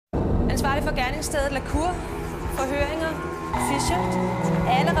Ansvarlig for gerningsstedet Lacour. Forhøringer. Fischer.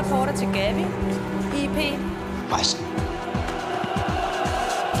 Alle rapporter til Gabi. IP. Resten.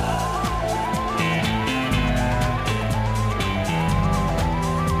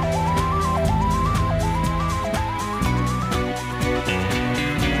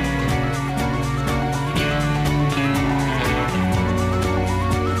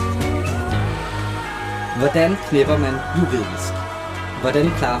 Hvordan knæpper man juridisk? Hvordan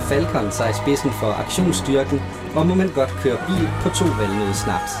klarer Falcon sig i spidsen for aktionsstyrken, og må man godt køre bil på 2 valnøde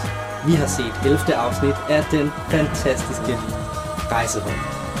snaps? Vi har set 11. afsnit af den fantastiske Rejsehold.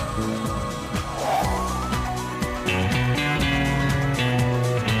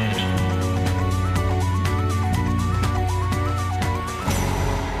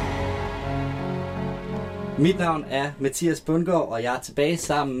 Mit navn er Mathias Bundgaard, og jeg er tilbage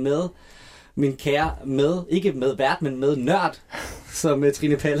sammen med min kære ikke med vært, men med nørd, som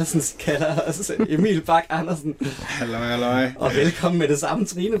Trine Pallesen kalder os, Emil Bak Andersen. Halløj. Og velkommen med det samme,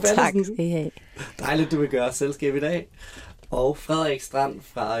 Trine Pallesen. Tak skal I have. Dejligt, du vil gøre selskab i dag. Og Frederik Strand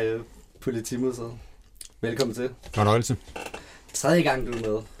fra Politimuseet. Velkommen til. Fornøjelse. 3. gang, du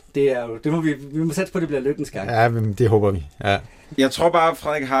er med. Det er jo, det må vi må sætte på, det bliver lykkens gang. Ja, men det håber vi. Ja. Jeg tror bare, at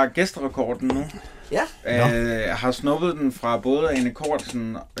Frederik har gæsterekorden nu. Ja. Har snuppet den fra både Ane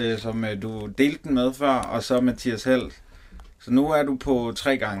Kortsen, som du delte den med før, og så Mathias Helt. Så nu er du på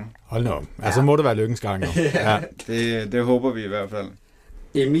 3 gange. Hold nu op. Altså må det være lykkens gang nu. Ja. Det håber vi i hvert fald.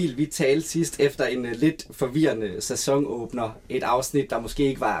 Emil, vi talte sidst efter en lidt forvirrende sæsonåbner, et afsnit, der måske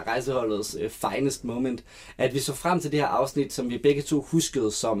ikke var Rejseholdets finest moment, at vi så frem til det her afsnit, som vi begge to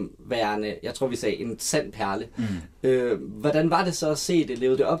huskede som værende, jeg tror vi sagde, en sand perle. Hvordan var det så at se det?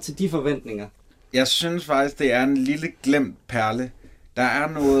 Levede det op til de forventninger? Jeg synes faktisk, det er en lille glemt perle. Der er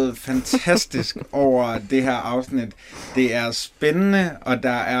noget fantastisk over det her afsnit. Det er spændende, og der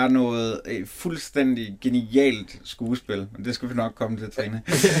er noget fuldstændig genialt skuespil. Men det skal vi nok komme til, Trine.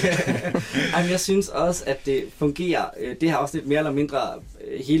 Jeg synes også, at det fungerer, det her afsnit mere eller mindre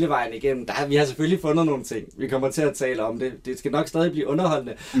hele vejen igennem. Vi har selvfølgelig fundet nogle ting. Vi kommer til at tale om det. Det skal nok stadig blive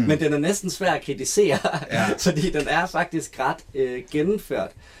underholdende. Men den er næsten svær at kritisere, fordi den er faktisk ret gennemført.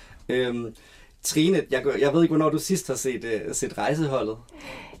 Trine, jeg ved ikke, hvornår du sidst har set Rejseholdet.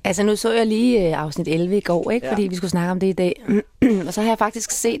 Altså nu så jeg lige afsnit 11 i går, ikke? Fordi vi skulle snakke om det i dag. Og så har jeg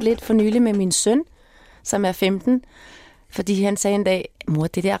faktisk set lidt for nylig med min søn, som er 15. Fordi han sagde en dag, mor,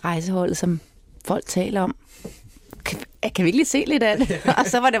 det der Rejseholdet, som folk taler om, kan vi ikke lige se lidt af det? Og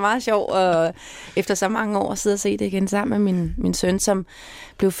så var det meget sjovt, og efter så mange år sidde og se det igen sammen med min søn, som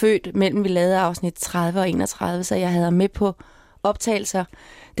blev født mellem vi lavede afsnit 30 og 31, så jeg havde med på optagelser,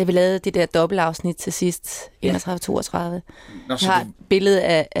 da vi lavede det der dobbeltafsnit til sidst, 31-32. Jeg har et billede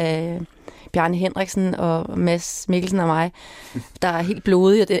af Bjarne Henriksen og Mads Mikkelsen og mig, der er helt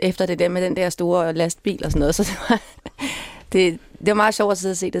blodig efter det der med den der store lastbil og sådan noget. Så det var meget sjovt at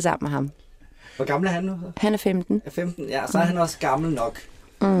sidde og se det sammen med ham. Hvor gammel er han nu? Han er 15. 15, ja. Så er han også gammel nok.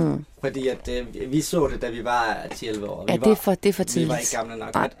 Fordi at vi så det, da vi var 10-11 år. Ja, det er for tidligt. Vi var ikke gamle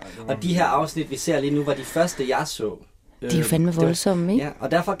nok. Og de her afsnit, vi ser lige nu, var de første, jeg så. De er jo fandme voldsomme, ikke? Ja,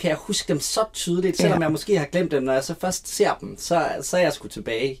 og derfor kan jeg huske dem så tydeligt, selvom jeg måske har glemt dem. Når jeg så først ser dem, så er jeg sgu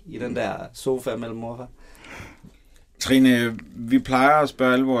tilbage i den der sofa mellem mor og far. Trine, vi plejer at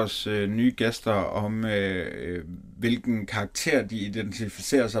spørge alle vores nye gæster om, hvilken karakter de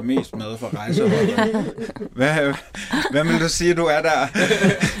identificerer sig mest med for Rejseholdet. Hvad vil du sige, du er der?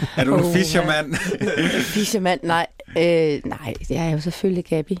 Er du en fisherman? Fisherman? Nej. Nej, jeg er jo selvfølgelig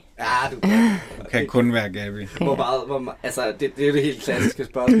Gabi. Ja, du kan kun være Gabi. Altså, det er det helt klassiske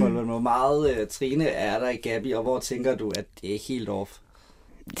spørgsmål. Hvor meget Trine er der i Gabi, og hvor tænker du, at det er helt off?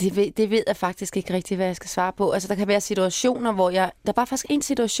 Det ved jeg faktisk ikke rigtigt, hvad jeg skal svare på. Altså, der kan være situationer, hvor der var faktisk en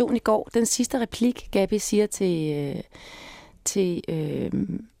situation i går, den sidste replik, Gabi siger til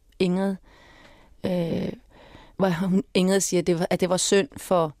Ingrid, hvor Ingrid siger, at det var synd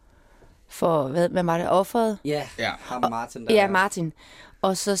for hvad var det, offeret? Ja, ham Martin. Ja, Martin.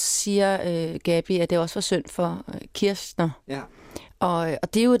 Og så siger Gabi, at det også var synd for Kirstner. Ja.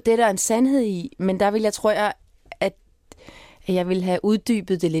 Og det er jo det, der er en sandhed i, men der vil at jeg ville have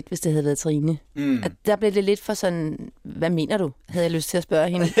uddybet det lidt, hvis det havde været Trine. At der blev det lidt for sådan, hvad mener du? Havde jeg lyst til at spørge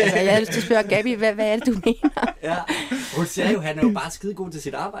hende. Altså, jeg havde lyst til at spørge Gabi, hvad er det, du mener? Ja, hun siger jo, han er jo bare skide god til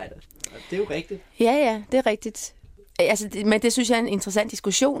sit arbejde. Det er jo rigtigt. Ja, det er rigtigt. Altså, men det synes jeg er en interessant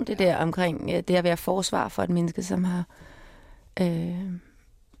diskussion, det der omkring det at være forsvar for et menneske, som har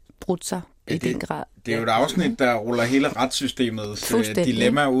brudt sig i den grad. Det er jo et afsnit, der ruller hele retssystemets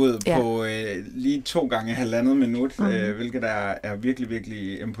dilemma ud på lige 2 gange 1,5 minut, hvilket er virkelig,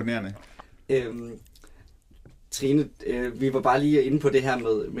 virkelig imponerende. Trine, vi var bare lige inde på det her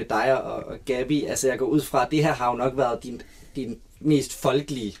med dig og Gabi. Altså jeg går ud fra, at det her har jo nok været din mest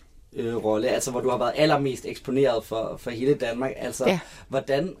folkelige rolle, altså hvor du har været allermest eksponeret for hele Danmark. Altså ja.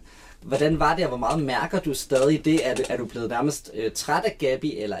 Hvordan var det, og hvor meget mærker du stadig det? Er du blevet nærmest træt af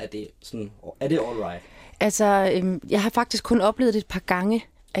Gabi, eller er det all right? Altså, jeg har faktisk kun oplevet det et par gange,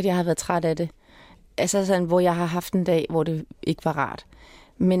 at jeg har været træt af det. Altså sådan, hvor jeg har haft en dag, hvor det ikke var rart.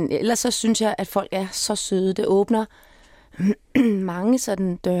 Men ellers så synes jeg, at folk er så søde. Det åbner mange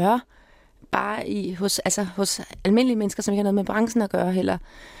sådan døre, bare hos almindelige mennesker, som ikke har noget med branchen at gøre heller.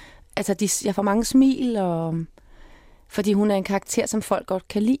 Altså, jeg får mange smil, fordi hun er en karakter, som folk godt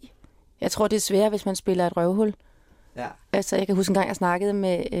kan lide. Jeg tror, det er sværere, hvis man spiller et røvhul. Ja. Altså, jeg kan huske en gang, jeg snakkede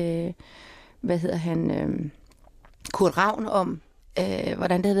med, Kurt Ravn om,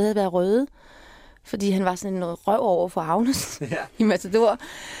 hvordan det havde været at være Røde. Fordi han var sådan en røv over for Agnes i Matador.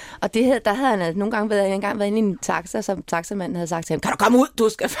 Og der havde han nogle gange været inde i en taxa, som taxamanden havde sagt til ham, kan du komme ud, du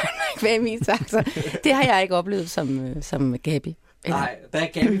skal fandme ikke være i min taxa. Det har jeg ikke oplevet som Gabi. Nej, der er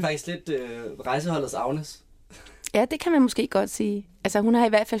Gabi faktisk lidt rejseholdets Agnes. Ja, det kan man måske godt sige. Altså, hun er i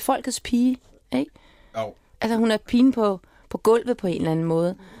hvert fald folkets pige, ikke? Jo. Altså, hun er pigen på gulvet på en eller anden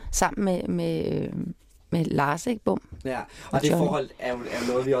måde, sammen med Lars, ikke? Bum. Ja, og det forhold er jo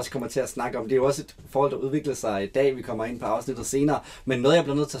noget, vi også kommer til at snakke om. Det er jo også et forhold, der udvikler sig i dag. Vi kommer ind på afsnittet senere. Men noget, jeg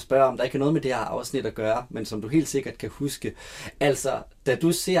bliver nødt til at spørge om, der er ikke noget med det her afsnit at gøre, men som du helt sikkert kan huske. Altså, da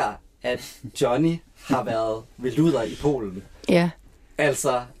du ser, at Johnny har været ved luder i Polen. Ja.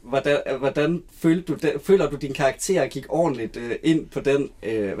 Altså, hvordan føler du din karakter gik ordentligt ind på den,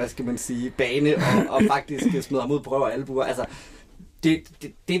 bane, og faktisk smed ham ud på røv og albuer? Altså,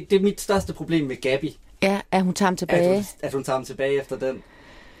 det er mit største problem med Gabi. Ja, at hun tager ham tilbage. At hun tager ham tilbage efter den.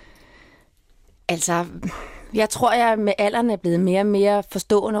 Altså, jeg tror, jeg med alderen er blevet mere og mere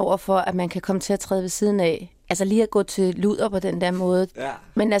forstående over for, at man kan komme til at træde ved siden af. Altså lige at gå til luder på den der måde. Ja.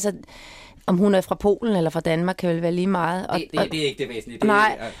 Men altså, om hun er fra Polen eller fra Danmark, kan vel være lige meget. Det er ikke det væsentlige.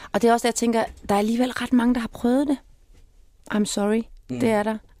 Nej, og det er også det, jeg tænker, der er alligevel ret mange, der har prøvet det. I'm sorry, det er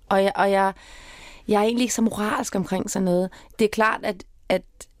der. Og jeg er egentlig ikke så moralsk omkring sådan noget. Det er klart,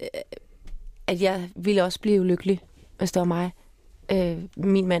 at jeg ville også blive lykkelig, hvis det var mig.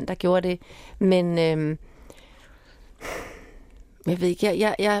 Min mand, der gjorde det. Men jeg ved ikke,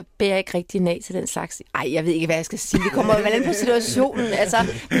 jeg bærer ikke rigtig af til den slags. Ej, jeg ved ikke, hvad jeg skal sige. Det kommer jo vel an på situationen.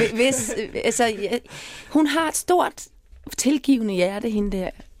 Hun har et stort tilgivende hjerte, hende der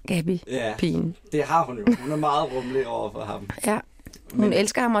Gabi-pigen. Ja, det har hun jo. Hun er meget rummelig over for ham. Ja, hun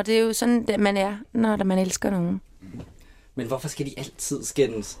elsker ham, og det er jo sådan, man er, når man elsker nogen. Men hvorfor skal de altid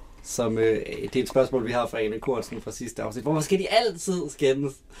skændes? Det er et spørgsmål, vi har fra Ane Kortsen fra sidste afsnit. Hvorfor skal de altid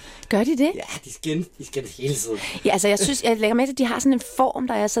skændes? Gør de det? Ja, de skændes hele tiden. Ja, altså jeg lægger med til, at de har sådan en form,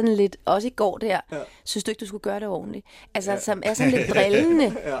 der er sådan lidt, også i går der, synes du ikke, du skulle gøre det ordentligt? Altså, som er sådan lidt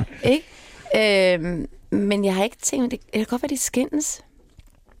drillende, ikke? Men jeg har ikke tænkt, det kan godt være, de skændes.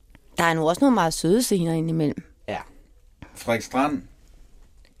 Der er nu også nogle meget søde scener indimellem. Ja. Frederik Strand,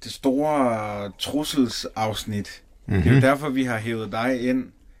 det store trusselsafsnit. Det er jo derfor, vi har hævet dig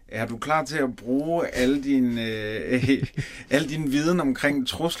ind. Er du klar til at bruge al din viden omkring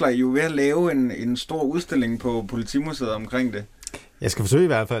trusler? I er jo ved at lave en stor udstilling på Politimuseet omkring det. Jeg skal forsøge i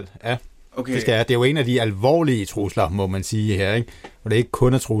hvert fald, ja. Okay. Det er jo en af de alvorlige trusler, må man sige her, ikke? Og det er ikke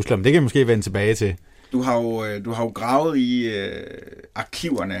kun af trusler, men det kan jeg måske vende tilbage til. Du har jo gravet i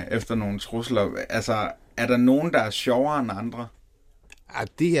arkiverne efter nogle trusler. Altså, er der nogen, der er sjovere end andre? Ja,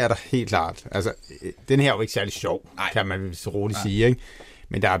 det er der helt klart. Altså, den her er jo ikke særlig sjov, kan man så roligt sige, ikke?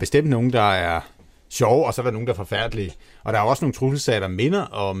 Men der er bestemt nogen, der er sjove, og så er der nogen, der er forfærdelige. Og der er også nogle trusselsager, der minder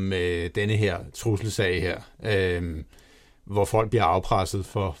om denne her trusselsag her, hvor folk bliver afpresset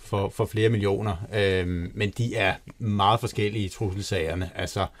for flere millioner. Men de er meget forskellige, trusselsagerne.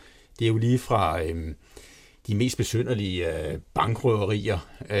 Altså, det er jo lige fra de mest besynderlige bankrøverier,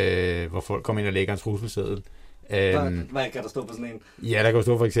 hvor folk kommer ind og lægger en trusselseddel. Hvad kan der stå på sådan en? Ja, der kan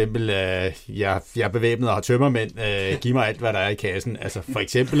stå for eksempel, jeg er bevæbnet og har tømmermænd, giv mig alt, hvad der er i kassen. Altså for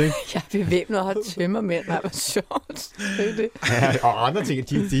eksempel, ikke? Jeg er bevæbnet og har tømmermænd, det var sjovt. Ja, og andre ting,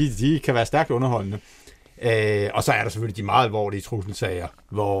 de kan være stærkt underholdende. Og så er der selvfølgelig de meget alvorlige trusselsager,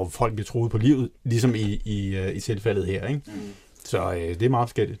 hvor folk bliver truet på livet, ligesom i tilfældet her, ikke? Så det er meget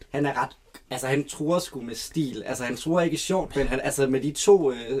forskelligt. Han er ret. Altså, han truer sgu med stil. Altså, han truer ikke sjovt, men med de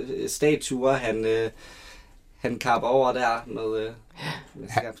 2 statuer, han kapper over der med...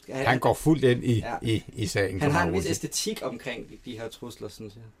 Han går fuldt ind i sagen. Han har en vis æstetik omkring de her trusler,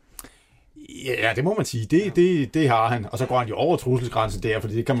 synes jeg. Ja, det må man sige. Det har han. Og så går han jo over trusselsgrænsen der,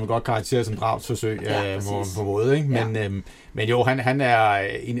 fordi det kan man godt karakterisere som drabsforsøg på måde. Ikke? Men jo, han er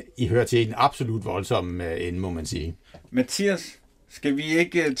I hører til en absolut voldsom ende, må man sige. Mathias, skal vi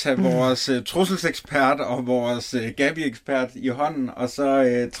ikke tage vores trusselsekspert og vores Gabi-ekspert i hånden, og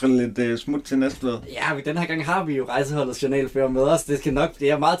så trille lidt smut til Næstved? Ja, den her gang har vi jo Rejseholdets journalfører med os. Det er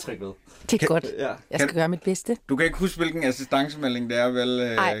jeg meget tryg ved. Det er godt. Ja. Jeg skal gøre mit bedste. Du kan ikke huske, hvilken assistancemelding det er,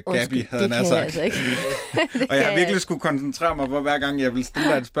 vel, Gabi, havde han sagt. Altså ikke. Og jeg har virkelig skulle koncentrere mig på, hver gang jeg vil stille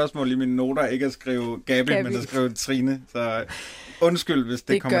dig et spørgsmål i mine noter, ikke at skrive Gabi. Men at skrive Trine. Så undskyld, hvis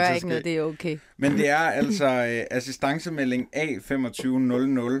det kommer til at ske. Det gør ikke noget, det er okay. Men det er altså assistancemelding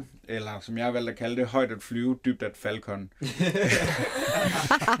A2500, eller som jeg har valgt at kalde det, højt at flyve, dybt at Falcon. Jeg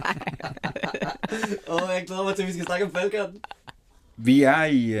glæder mig til, at vi skal snakke om Falcon. Vi er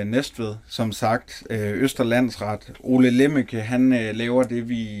i Næstved, som sagt, Østerlandsret. Ole Lemmeke, han laver det,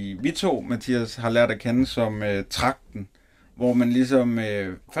 vi to, Mathias, har lært at kende som trakten, hvor man ligesom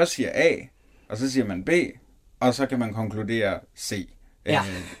først siger A, og så siger man B, og så kan man konkludere C. Ja.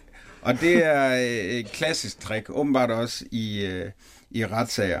 Og det er et klassisk trick, åbenbart også i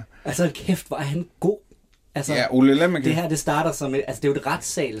retssager. Altså kæft, hvor er han god. Altså, ja, Ole Lemmeke. Det her, det starter som det er jo et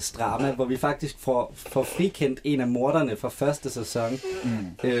retssalsdrama, hvor vi faktisk får frikendt en af morderne fra første sæson.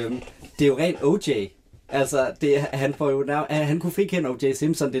 Det er jo rent OJ. Altså, han kunne frikende O.J.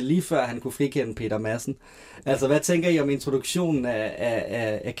 Simpson, det er lige før han kunne frikende Peter Madsen. Altså, hvad tænker I om introduktionen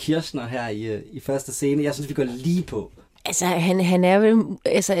af Kirchner her i første scene? Jeg synes, vi går lige på. Altså, han er vel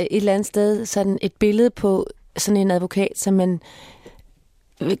et eller andet sted sådan et billede på sådan en advokat, som man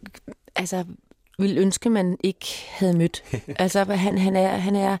ville ønske, man ikke havde mødt. Altså,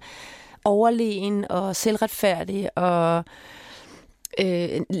 han er overlegen og selvretfærdig og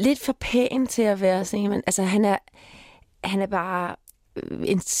lidt for pæn til at være sådan, men altså, han er bare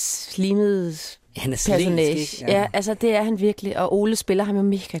en slimet personage. Ja, altså, det er han virkelig, og Ole spiller ham jo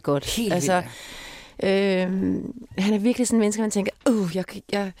mega godt. Helt altså, han er virkelig sådan en menneske, man tænker,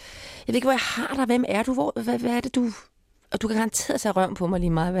 jeg ved ikke, hvor jeg har dig, hvem er du, hvad er det, du... Og du kan garanteret tage røven på mig lige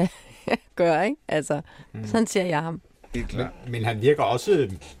meget, hvad jeg gør, ikke? Altså, sådan ser jeg ham. Men han virker også...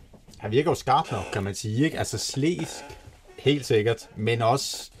 Han virker jo skarp nok, kan man sige, ikke? Altså slæsk, helt sikkert, men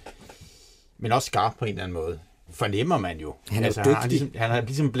også skarp på en eller anden måde. Fornemmer man jo. Han er dygtig. Han har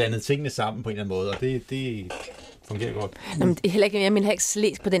ligesom blandet tingene sammen på en eller anden måde, og det fungerer godt. Nå, men det er heller ikke, jeg mener ikke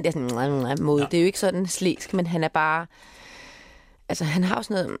slæsk på den der sådan, måde. Ja. Det er jo ikke sådan slæsk, men han er bare... Altså, han har jo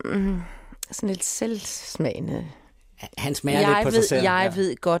sådan noget... sådan lidt selvsmagende... Han smager lidt på sig selv. Jeg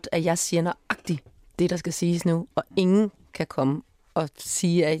ved godt, at jeg siger nøjagtigt det, der skal siges nu, og ingen kan komme og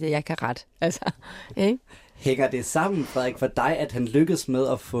sige, at jeg kan ret. Altså, ikke? Hænger det sammen, Frederik, for dig, at han lykkes med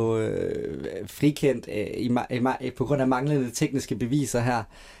at få frikendt på grund af manglende tekniske beviser her?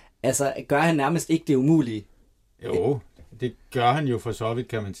 Altså, gør han nærmest ikke det umulige? Jo, det gør han jo for så vidt,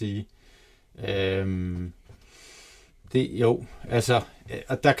 kan man sige.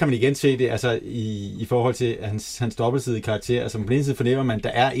 Og der kan man igen se det, altså i forhold til hans dobbeltsidige karakter. Altså på den ene side fornemmer man, at der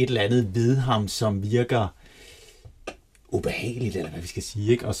er et eller andet ved ham, som virker ubehageligt, eller hvad vi skal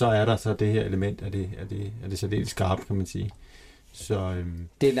sige, ikke? Og så er der så det her element af det særdeles skarpt, kan man sige. Så,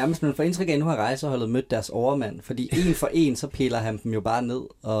 Det er nærmest, man får indtryk af, at nu har rejseholdet mødt deres overmand, fordi en for en, så piller han dem jo bare ned,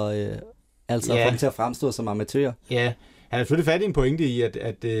 og får dem til at fremstå som amatører. Ja, han har selvfølgelig fat i en pointe i,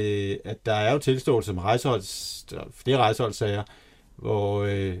 at der er jo tilståelser med flere rejseholdssager, hvor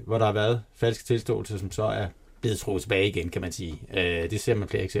der har været falske tilståelser, som så er blevet trukket tilbage igen, kan man sige. Det ser man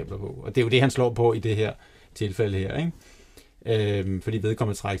flere eksempler på. Og det er jo det, han slår på i det her tilfælde her, ikke? Fordi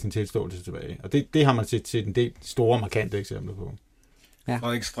vedkommende trækker sin tilståelse tilbage. Og det har man set en del store, markante eksempler på. Ja.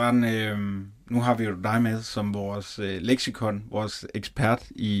 Frederik Strand, nu har vi jo dig med som vores leksikon, vores ekspert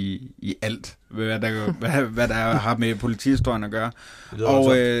i alt, hvad der har med politihistorien at gøre.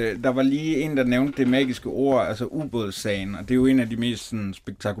 Og der var lige en, der nævnte det magiske ord, altså ubådssagen, og det er jo en af de mest sådan,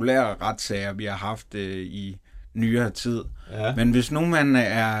 spektakulære retssager, vi har haft i nyere tid. Ja. Men hvis nogen man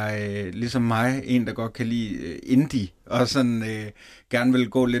er ligesom mig, en der godt kan lide indie, og sådan gerne vil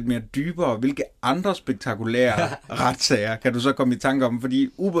gå lidt mere dybere, hvilke andre spektakulære retssager kan du så komme i tanke om? Fordi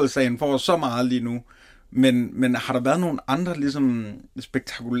ubådssagen får så meget lige nu, men har der været nogle andre ligesom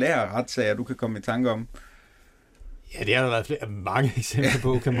spektakulære retssager, du kan komme i tanke om? Ja, det har der været mange eksempler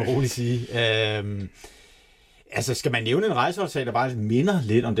på, kan man roligt sige. Altså, skal man nævne en rejseholdssag, der bare minder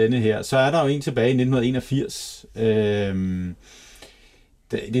lidt om denne her, så er der jo en tilbage i 1981.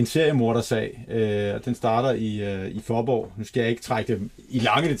 Det er en seriemordersag, og den starter i Faaborg. Nu skal jeg ikke trække det i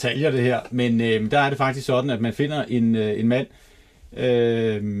lange detaljer, det her, men der er det faktisk sådan, at man finder en mand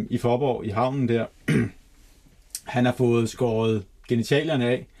i Faaborg, i havnen der. Han har fået skåret genitalierne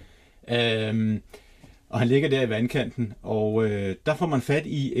af, Og han ligger der i vandkanten, og der får man fat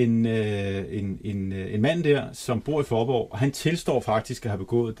i en mand der, som bor i Faaborg, og han tilstår faktisk at have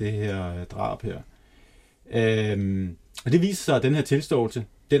begået det her drab her. Og det viser sig, at den her tilståelse,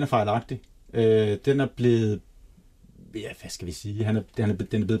 den er fejlagtig. Den er blevet, ja, hvad skal vi sige, den er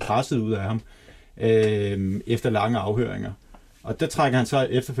blevet presset ud af ham efter lange afhøringer. Og der trækker han så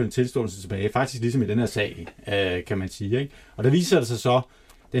efterfølgende tilståelse tilbage, faktisk ligesom i den her sag, kan man sige. Ikke? Og der viser det sig så,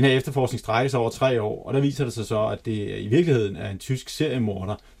 den her efterforskning strækker sig over 3 år, og der viser det sig så, at det i virkeligheden er en tysk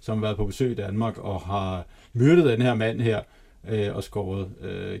seriemorder, som har været på besøg i Danmark og har myrdet den her mand her og skåret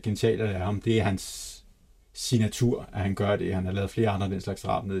genitalerne af ham. Det er hans signatur, at han gør det. Han har lavet flere andre den slags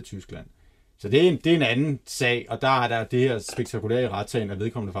drab nede i Tyskland. Så det er en anden sag, og der er der det her spektakulære i retssagen, at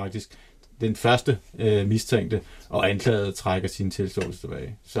vedkommende faktisk den første mistænkte og anklagede trækker sin tilståelse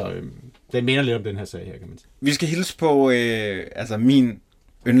tilbage. Så den minder lidt om den her sag her, kan man sige. Vi skal hilse på min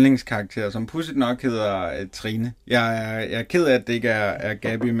yndlingskarakter, som pudsigt nok hedder Trine. Jeg er ked af, at det ikke er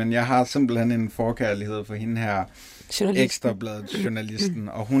Gabi, men jeg har simpelthen en forkærlighed for hende her Ekstrabladet journalisten,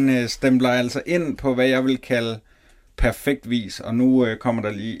 og hun stempler altså ind på, hvad jeg vil kalde perfekt vis, og nu kommer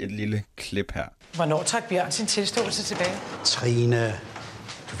der lige et lille klip her. Hvornår trak Bjørn sin tilståelse tilbage? Trine,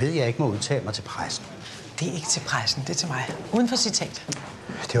 du ved, jeg ikke må udtale mig til pressen. Det er ikke til pressen, det er til mig. Uden for citat.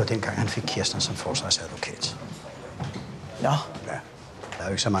 Det var dengang, han fik Kirsten som forsvarsadvokat. Nå. Ja, der er jo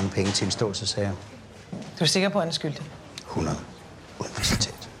ikke så mange penge i tilståelsessager. Du er sikker på, at han er skyldig? 100. Uden for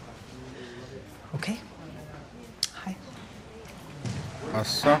citat. Okay. Hej. Og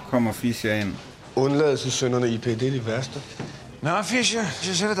så kommer Fischer ind. Undladelsessynderne IP, det er de værste. Nå, Fischer,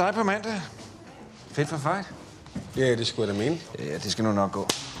 jeg sætter dig på mandag. Fedt for fight. Ja, det skulle jeg da mene. Ja, det skal nu nok gå.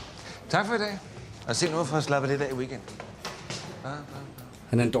 Tak for i dag. Og se nu for at slappe lidt af i weekenden.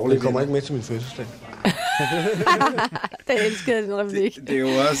 Han er en dårlig Jeg kommer ikke med til min fødselsdag. Det elskede den replik. Det er jo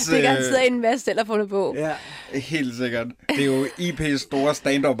også... Det kan han sidde en masse selv og fundet på. Ja, helt sikkert. Det er jo IP's store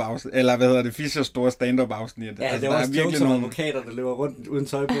stand-up afsnit, eller hvad hedder det, Fischers store stand-up afsnit. ja altså, det var der også jokes om advokater, der løber rundt uden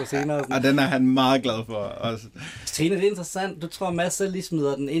tøj på senere. Og, og den er han meget glad for også. Trine, det er interessant. Du tror, Mads selv lige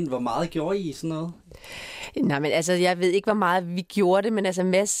smider den ind. Hvor meget gjorde I sådan noget? Nej, men altså, jeg ved ikke, hvor meget vi gjorde det, men altså,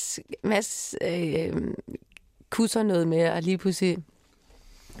 Mads kusser noget med at lige pludselig...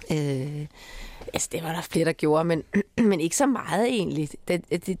 altså, det var der flere, der gjorde, men ikke så meget egentlig.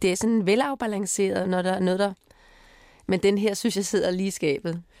 Det er sådan velafbalanceret, når der er noget, der... Men den her, synes jeg, sidder lige i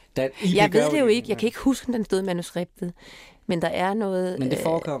skabet. Jeg ved det jo ikke. Jeg kan ikke huske, om den stod i manuskriptet. Men der er noget... Men det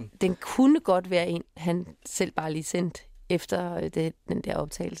forekom. Den kunne godt være en, han selv bare lige sendt efter den der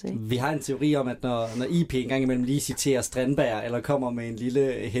optagelse. Ikke? Vi har en teori om, at når IP engang imellem lige citerer Strandberg, eller kommer med en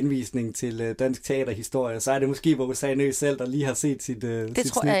lille henvisning til dansk teaterhistorie, så er det måske Våge Sagnø selv, der lige har set sit Det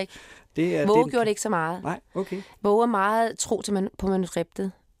tror jeg ikke. Det Våge gjorde det ikke så meget. Nej, okay. Våge er meget tro til på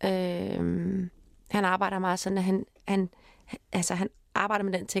manuskriptet. Han arbejder meget sådan, at han arbejder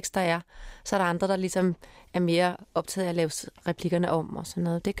med den tekst, der er. Så er der andre, der ligesom er mere optaget af at lave replikkerne om og sådan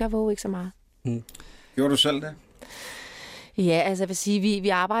noget. Det gør Våge ikke så meget. Gjorde du selv det? Ja, altså jeg vil sige, vi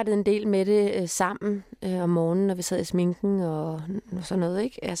arbejdede en del med det sammen om morgenen, når vi sad i sminken og sådan noget,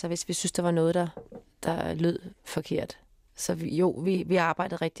 ikke? Altså hvis vi synes, der var noget, der lød forkert. Så vi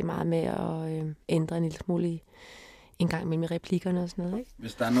arbejdede rigtig meget med at ændre en lille smule en gang mellem replikkerne og sådan noget, ikke?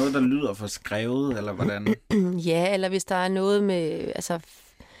 Hvis der er noget, der lyder for skrevet, eller hvordan? Ja, eller hvis der er noget med... Altså,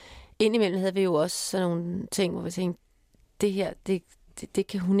 indimellem havde vi jo også sådan nogle ting, hvor vi tænkte, det her, det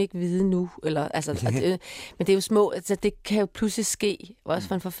kan hun ikke vide nu. Eller, altså, men det er jo små... Altså, det kan jo pludselig ske, også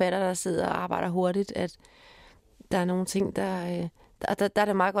for en forfatter, der sidder og arbejder hurtigt, at der er nogle ting, der er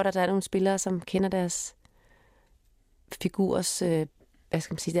det meget godt, at der er nogle spillere, som kender deres figurers, hvad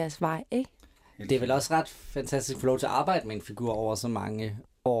skal man sige, deres vej, ikke? Det er vel også ret fantastisk at få lov til at arbejde med en figur over så mange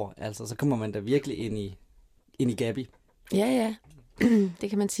år. Altså, så kommer man da virkelig ind i Gabi. Ja. Det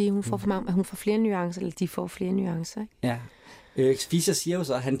kan man sige. Hun får flere nuancer, eller de får flere nuancer, ikke? Ja. Fischer siger jo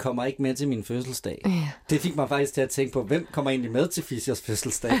så, at han kommer ikke med til min fødselsdag. Ja. Det fik mig faktisk til at tænke på, hvem kommer egentlig med til Fischers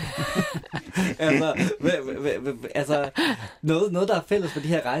fødselsdag? altså noget, der er fælles for de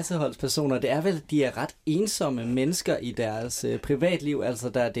her rejseholdspersoner, det er vel, at de er ret ensomme mennesker i deres privatliv. Altså,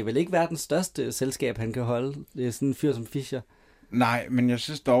 det er vel ikke verdens største selskab, han kan holde. Det er sådan en fyr som Fischer. Nej, men jeg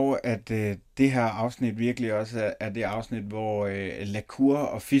synes dog, at det her afsnit virkelig også er det afsnit, hvor Lacour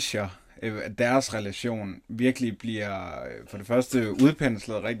og Fischer, deres relation virkelig bliver for det første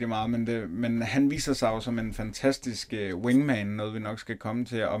udpenslet rigtig meget, men han viser sig jo som en fantastisk wingman, noget vi nok skal komme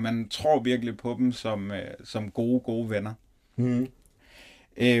til, og man tror virkelig på dem som gode venner.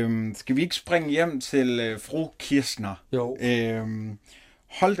 Skal vi ikke springe hjem til fru Kirstner? Jo.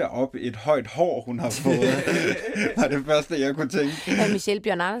 hold da op, et højt hår, hun har fået. var det første, jeg kunne tænke. Ja, Michelle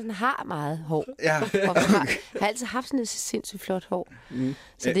Bjørn Andersen har meget hår. Ja. Og har altid haft sådan et sindssygt flot hår.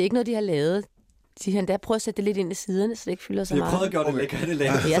 Så det er ikke noget, de har lavet. De har endda prøvet at sætte det lidt ind i siderne, så det ikke fylder så meget. Jeg prøvede at gøre det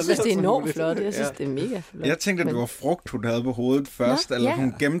lækkert. Jeg synes, det er enormt flot. Jeg synes, det er mega flot. Jeg tænkte, at det var frugt, hun havde på hovedet først, eller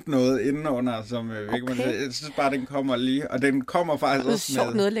hun gemte noget indenunder, som jeg synes bare, den kommer lige, og den kommer faktisk også med... Det er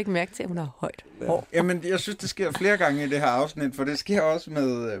sjovt noget at lægge mærke til, at hun har højt hår. Jamen, jeg synes, det sker flere gange i det her afsnit, for det sker også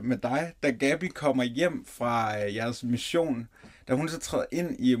med dig, da Gabi kommer hjem fra jeres mission. Da hun så træder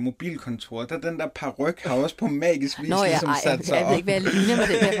ind i mobilkontoret, der den der paryk har også på magisk vis ligesom sat sig op. Jeg ved ikke, hvad jeg ligner med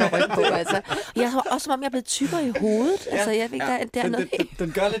den der paryk på. Altså. Jeg har også, som om jeg er blevet tykkere i hovedet. Ja, altså, jeg ved ikke, der er noget...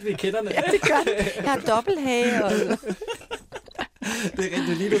 Den gør lidt ved kætterne. Ja, det gør det. Jeg har dobbelthage. Og... det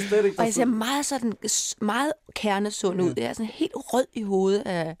er lige det slet ikke. Og jeg ser meget kernesund ud. Jeg er sådan helt rød i hovedet.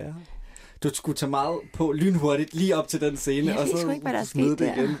 Ja. Du skulle tage meget på lynhurtigt lige op til den scene, og så ikke, smide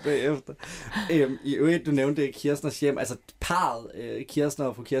det igen bagefter. I øvrigt, du nævnte Kirstners hjem. Altså parret, Kirstner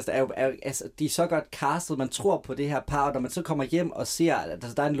og fru Kirsten, altså, de er så godt castet. Man tror på det her par, når man så kommer hjem og ser, at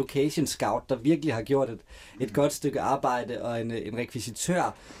der er en location scout, der virkelig har gjort et godt stykke arbejde, og en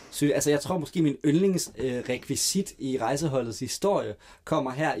rekvisitør. Så, altså, jeg tror måske, min yndlingsrekvisit i rejseholdets historie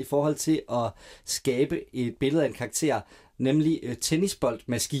kommer her i forhold til at skabe et billede af en karakter, nemlig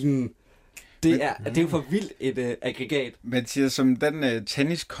tennisboldmaskinen. Det er jo for vildt et aggregat. Mathias, som den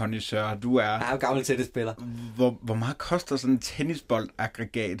tenniskondisør, du er... Jeg er jo gammel tennisspiller. Hvor meget koster sådan en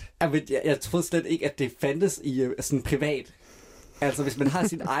tennisboldaggregat? Jeg troede slet ikke, at det fandtes i sådan privat. Altså, hvis man har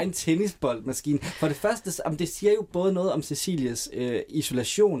sin egen tennisboldmaskine. For det første, det siger jo både noget om Cecilies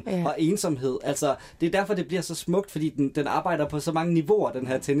isolation og ensomhed. Altså, det er derfor, det bliver så smukt, fordi den arbejder på så mange niveauer, den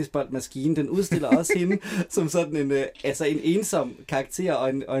her tennisboldmaskine. Den udstiller også hende som sådan en ensom karakter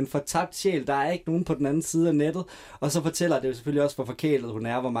og en fortabt sjæl. Der er ikke nogen på den anden side af nettet. Og så fortæller det jo selvfølgelig også, hvor forkælet hun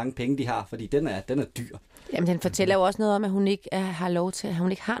er, hvor mange penge de har, fordi den er dyr. Jamen, den fortæller jo også noget om, at hun ikke har lov til, at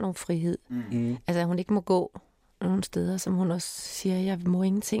hun ikke har nogen frihed. Altså, at hun ikke må gå nogle steder, som hun også siger, jeg må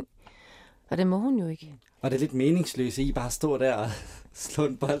ingenting. Og det må hun jo ikke. Og det er lidt meningsløst i bare at stå der og slå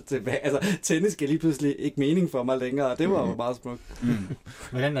en bold tilbage. Altså, tennis skal lige pludselig ikke mening for mig længere, og det var jo meget smukt.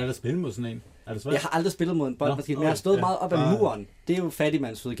 Hvordan er det at spille mod sådan en? Er det svært? Jeg har aldrig spillet mod en boldmaskine, men jeg har stået meget op ad muren. Det er jo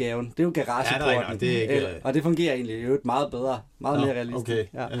fattigmandsudgaven. Det er jo garageporten. Og det fungerer egentlig jo meget bedre. Meget mere realistisk. Okay.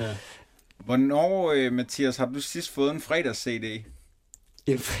 Ja. Hvornår, Mathias, har du sidst fået en fredags-CD?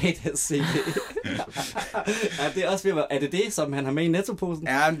 En fredags-CD. Er det det, som han har med i nettoposen?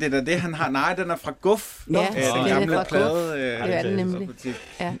 Ja, det er da det, han har. Nej, den er fra Guf. Ja, den gamle plade. Det er den nemlig.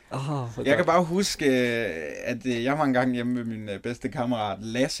 Ja. Jeg kan bare huske, at jeg var engang hjemme med min bedste kammerat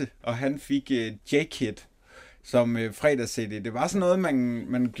Lasse, og han fik J-Kid som fredags-CD. Det var sådan noget,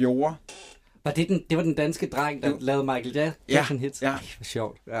 man gjorde. Det var den danske dreng, der lavede Michael Jackson hits? Ja. Ej, hvor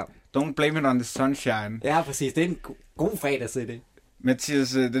sjovt. Ja. Don't blame it on the sunshine. Ja, præcis. Det er en god fredags-CD. Mathias,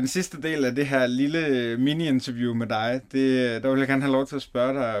 den sidste del af det her lille mini-interview med dig, der vil jeg gerne have lov til at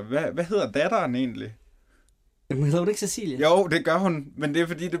spørge dig, hvad hedder datteren egentlig? Men hedder hun ikke Cecilie? Jo, det gør hun, men det er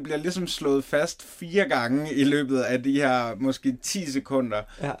fordi, det bliver ligesom slået fast 4 gange i løbet af de her måske 10 sekunder.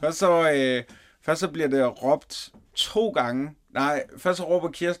 Ja. Først så bliver det råbt 2 gange. Nej, først så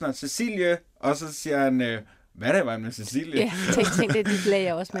råber Kirsten Cecilie, og så siger han... Hvad er det, var med Cecilie? Ja, tænk det, de lagde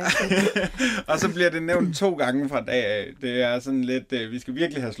jeg også med. Og så bliver det nævnt 2 gange fra dag af. Det er sådan lidt, vi skal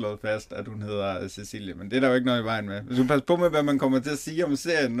virkelig have slået fast, at hun hedder Cecilie, men det er der jo ikke noget i vejen med. Hvis du passer på med, hvad man kommer til at sige om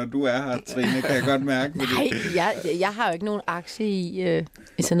serien, når du er her, Trine, kan jeg godt mærke. Nej, jeg har jo ikke nogen aktie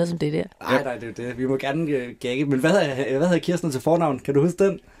i sådan noget som det der. Nej, det er det. Vi må gerne gagge. Men hvad hedder Kirsten til fornavn? Kan du huske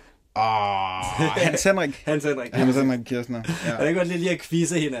den? Hans Henrik. Hans Henrik Kirstner. Ja. Jeg kan godt lige at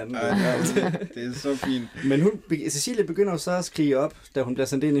quizze hinanden. Det er så fint. Men Cecilie begynder jo så at skrive op, da hun bliver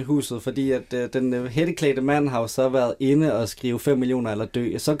sendt ind i huset, fordi at den hætteklædte mand har jo så været inde og skrive 5 millioner eller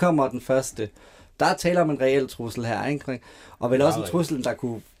dø. Så kommer den første. Der taler om en reel trussel her, ikke? Og vel også en trussel,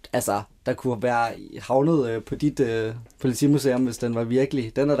 der kunne være havnet på dit politimuseum, hvis den var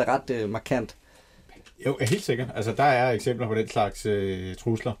virkelig. Den er da ret markant. Jo, helt sikkert. Altså, der er eksempler på den slags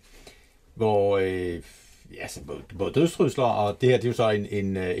trusler, hvor både dødstrusler, og det her, det er jo så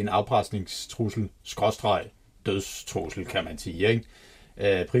en afpresningstrussel, dødstrussel, kan man sige,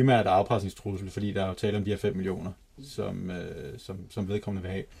 ikke? Primært afpresningstrussel, fordi der er jo tale om de her 5 millioner, som vedkommende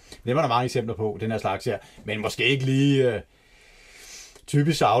vil have. Det var der mange eksempler på, den her slags her, men måske ikke lige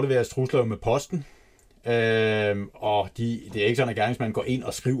typisk så afleveres trusler med posten, og det er ikke sådan, at gerningsmanden går ind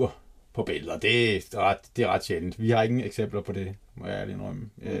og skriver på billeder. Det er ret sjældent. Vi har ingen eksempler på det, må jeg ærligt indrømme,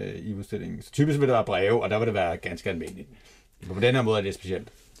 i udstillingen. Så typisk vil det være breve, og der vil det være ganske almindeligt. På den her måde er det specielt.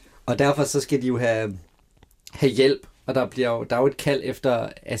 Og derfor så skal de jo have hjælp Og der er jo et kald efter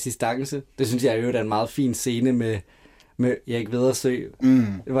assistance. Det synes jeg jo er en meget fin scene med Erik Vedersø,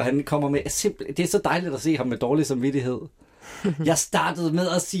 hvor han kommer med det er så dejligt at se ham med dårlig samvittighed. Jeg startede med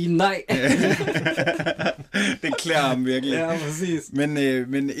at sige nej. Det klæder ham virkelig. Ja, præcis.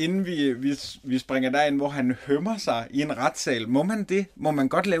 Men inden vi springer derind, hvor han hømmer sig i en retssal, må man det? Må man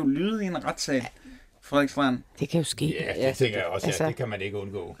godt lave lyde i en retssal? Frederik Strand? Det kan jo ske. Ja, det tænker jeg også. Altså, det kan man ikke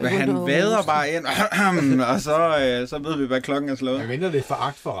undgå. Men han vader bare ind, og så ved vi, hvad klokken er slået. Jeg venter lidt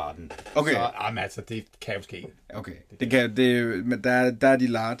foragt for retten. Okay. Så, altså, det kan jo ske. Okay, men der er de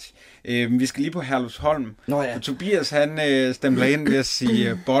large. Vi skal lige på Herlufsholm. Nå ja. Og Tobias, han stempler ind ved at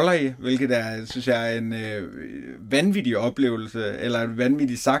sige boller i, hvilket er, synes jeg, en vanvittig oplevelse, eller en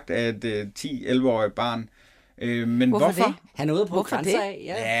vanvittig sagt af et 10-11-årigt barn. Men hvorfor? Det? Han er ude på grænser af.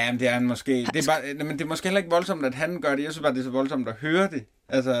 Ja, men det er han måske. Det er måske heller ikke voldsomt, at han gør det. Jeg synes bare, det er så voldsomt at høre det.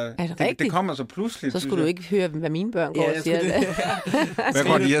 Altså, det kommer så pludselig. Så skulle du ikke høre, hvad mine børn går og siger. Hvad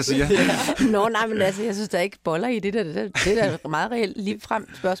går de og siger? Nå, nej, men altså, jeg synes, der er ikke boller i det der. Det er et meget reelt ligefrem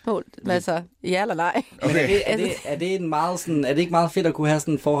spørgsmål. Altså, ja eller nej. Okay. Er det en meget sådan, er det ikke meget fedt at kunne have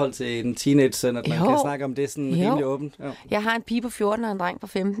sådan et forhold til en teenage-søn, at man kan snakke om det sådan rimelig åbent? Jo. Jeg har en pige på 14 og en dreng på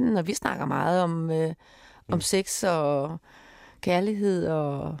 15, og vi snakker meget om sex og kærlighed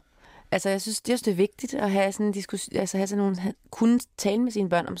og... Altså, jeg synes, det er vigtigt at have sådan en diskussion, altså have sådan nogle, kunne tale med sine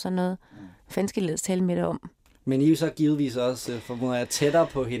børn om sådan noget. Hvad fanden skal jeg tale med det om? Men I er jo så givetvis også, formoder jeg, tættere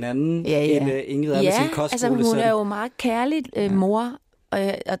på hinanden, end Ingrid er med sin kostskolesøn. Altså, hun er jo meget kærlig mor, og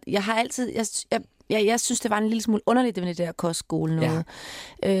jeg har altid... Jeg synes, det var en lille smule underligt, det med det der kostskole noget.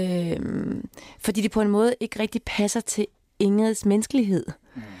 Ja. Fordi det på en måde ikke rigtig passer til Ingrids menneskelighed,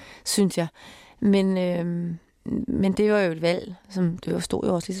 synes jeg. Men det var jo et valg, som det stod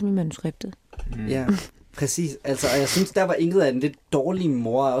jo også ligesom i manuskriptet. Ja, præcis. Altså, og jeg synes, der var Ingrid en lidt dårlig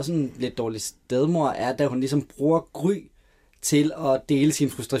mor, og også en lidt dårlig stedmor, er, da hun ligesom bruger Gry til at dele sine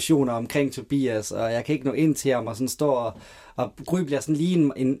frustrationer omkring Tobias, og jeg kan ikke nå ind til ham, og sådan står og Gry bliver sådan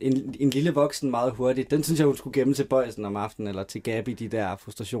lige en lille voksen meget hurtigt. Den synes jeg, hun skulle gemme til Bøjsen om aftenen, eller til Gabi, de der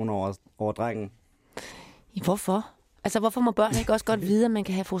frustrationer over drengen. Hvorfor? Altså, hvorfor må børn ikke også godt vide, at man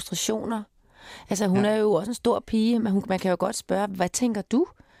kan have frustrationer? Altså, hun er jo også en stor pige, men man kan jo godt spørge, hvad tænker du?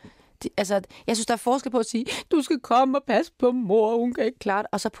 Altså, jeg synes, der er forskel på at sige, du skal komme og passe på mor, hun kan ikke klare det.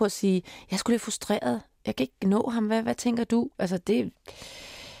 Og så på at sige, jeg skulle lidt frustreret. Jeg kan ikke nå ham. Hvad tænker du? Altså, det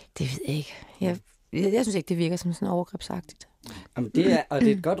ved jeg ikke. Jeg synes ikke, det virker som sådan overgrebsagtigt. Jamen, det er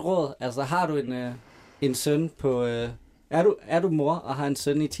et godt råd. Altså, har du en søn på... Er du mor og har en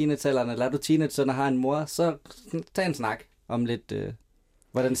søn i teenagealderen, eller er du teenage-søn og har en mor, så tag en snak om lidt,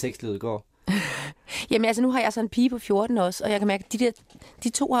 hvordan sexlivet går. Jamen altså, nu har jeg så en pige på 14 også, og jeg kan mærke, at de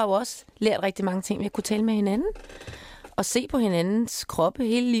to har jo også lært rigtig mange ting. Jeg kunne tale med hinanden og se på hinandens kroppe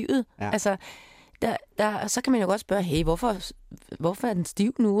hele livet. Ja. Altså, så kan man jo godt spørge, hey, hvorfor er den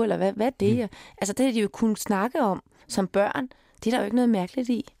stiv nu, eller hvad er det? Altså, det har de jo kunnet snakke om som børn. Det er der jo ikke noget mærkeligt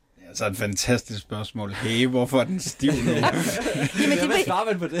i. Altså et fantastisk spørgsmål. Hey, hvorfor er den stiv nu? Jamen, hvad svarer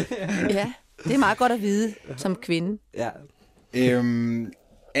man på det? Ja, det er meget godt at vide som kvinde. Ja.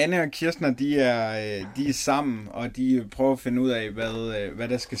 Anne og Kirstner, de er sammen, og de prøver at finde ud af, hvad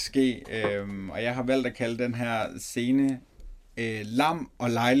der skal ske. Og jeg har valgt at kalde den her scene lam og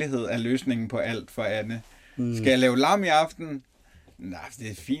lejlighed er løsningen på alt for Anne. Skal jeg lave lam i aften? Nej,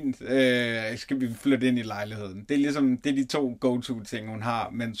 det er fint. Skal vi flytte ind i lejligheden? Det er de to go-to-ting, hun har,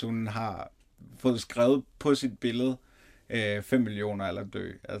 mens hun har fået skrevet på sit billede 5 millioner eller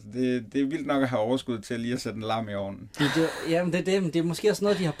dø. Altså, det er vildt nok at have overskud til lige at sætte en lam i ovnen. Jamen, det er måske også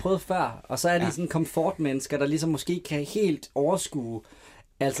noget, de har prøvet før. Og så er de sådan komfortmennesker, der ligesom måske kan helt overskue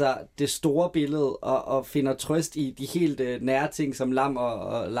altså det store billede og finder trøst i de helt nære ting som lam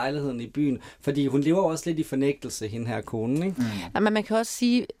og lejligheden i byen. Fordi hun lever også lidt i fornægtelse, hende her konen, ikke? Ja, men man kan også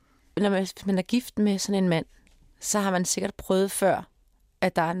sige, når man er gift med sådan en mand, så har man sikkert prøvet før,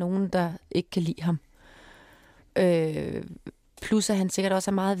 at der er nogen, der ikke kan lide ham. Plus at han sikkert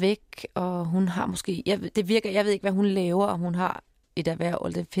også er meget væk, og hun har måske... jeg ved ikke, hvad hun laver, om hun har et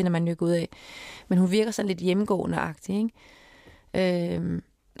erhverv, det finder man jo ikke ud af. Men hun virker sådan lidt hjemmegående-agtig, ikke?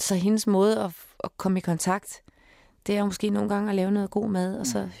 Så hendes måde at komme i kontakt, det er måske nogle gange at lave noget god mad, og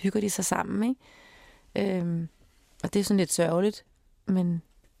så hygger de sig sammen, ikke? Og det er sådan lidt sørgeligt, men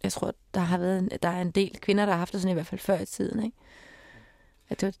jeg tror, der er en del kvinder, der har haft det sådan i hvert fald før i tiden, ikke?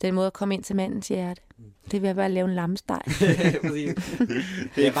 At det er en måde at komme ind til mandens hjerte. Det vil jeg bare lave en lammesteg.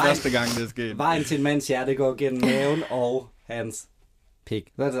 Det er første gang, det er sket. Vejen til en mands hjerte går gennem maven og hans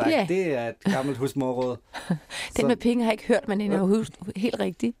pik. Det er et gammelt husmorråd. Den med penge har jeg ikke hørt, men den er jo helt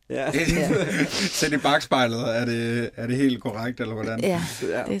rigtig. Ja. Set i bagspejlet, er det helt korrekt, eller hvordan? Ja,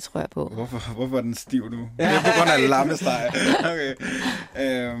 det tror jeg på. Hvorfor er den stiv nu? Det er på grund af lammesteg. Okay.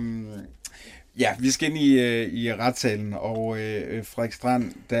 Ja, vi skal ind i retssalen, og Frederik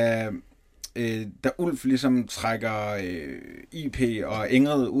Strand, da Ulf ligesom trækker IP og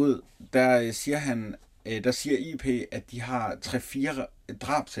Ingrid ud, der siger IP, at de har 3-4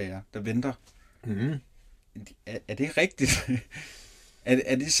 drabsager, der venter. Mm. Er det rigtigt?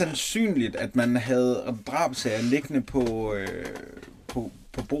 Er det sandsynligt, at man havde drabsager liggende på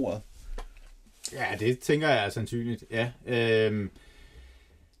bordet? Ja, det tænker jeg er sandsynligt, ja.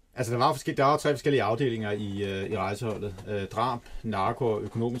 Altså, der var 3 forskellige afdelinger i rejseholdet. Drab, narko og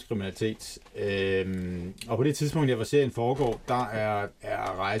økonomisk kriminalitet. Og på det tidspunkt, hvor serien foregår, der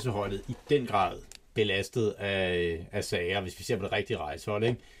er rejseholdet i den grad belastet af sager, hvis vi ser på det rigtige rejsehold.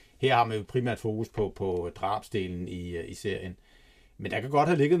 Ikke? Her har man jo primært fokus på drabsdelen i serien. Men der kan godt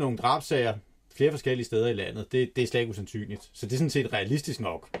have ligget nogle drabsager flere forskellige steder i landet. Det er slet ikke usandsynligt. Så det er sådan set realistisk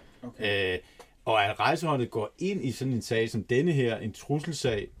nok. Okay. Og at rejseholdet går ind i sådan en sag som denne her, en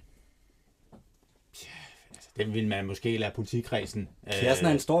trusselsag, den vil man måske lade politikredsen. Kirsten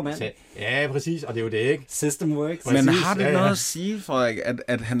er en stor mand. Ja, præcis, og det er jo det, ikke? System works. Men har det noget at sige, Frederik,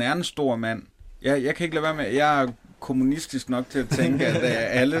 at han er en stor mand? Jeg kan ikke lade være med, jeg er kommunistisk nok til at tænke, at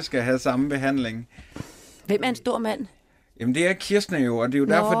alle skal have samme behandling. Hvem er en stor mand? Jamen det er Kirsten jo, og det er jo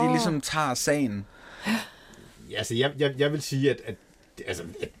derfor, de ligesom tager sagen. Ja, altså jeg vil sige, at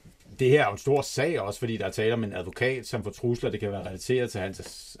det her er jo en stor sag også, fordi der er tale om en advokat, som får trusler, det kan være relateret til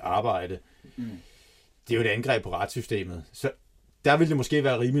hans arbejde. Mm. Det er jo et angreb på retssystemet. Så der ville det måske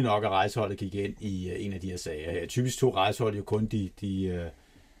være rimeligt nok, at rejseholdet gik ind i en af de her sager. Typisk tog rejseholdet jo kun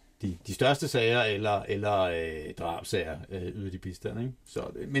de største sager eller drabsager yder de bistand. Ikke? Så,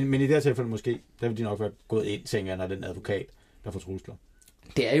 men i det her tilfælde måske, der vil de nok være gået ind, tænker jeg, når den advokat, der får trusler.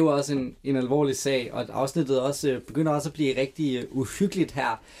 Det er jo også en alvorlig sag, og afsnittet også begynder også at blive rigtig uhyggeligt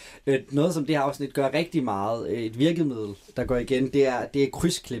her. Noget, som det her afsnit gør rigtig meget, et virkemiddel, der går igen, det er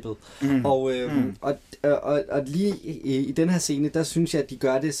krydsklippet. Mm. Og lige i den her scene, der synes jeg, at de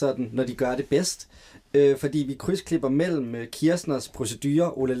gør det sådan, når de gør det bedst. Fordi vi krydsklipper mellem Kirstners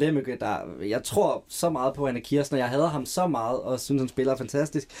procedure, Ole Lemmeke, der jeg tror så meget på, han er Kirstner, jeg hader ham så meget, og synes, han spiller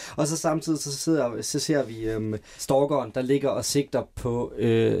fantastisk. Og så samtidig så ser vi stalkeren, der ligger og sigter på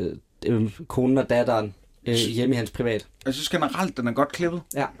konen og datteren hjemme i hans privat. Jeg synes generelt, den er godt klippet.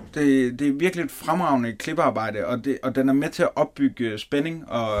 Ja. Det er virkelig et fremragende klippearbejde, og den er med til at opbygge spænding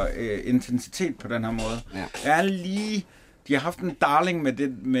og intensitet på den her måde. Ja. De har haft en darling med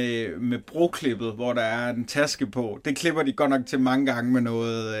det med broklippet, hvor der er en taske på. Det klipper de godt nok til mange gange med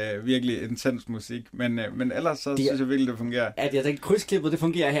noget virkelig intens musik. Men ellers så synes jeg virkelig, det fungerer. At jeg tænker, krydsklippet, det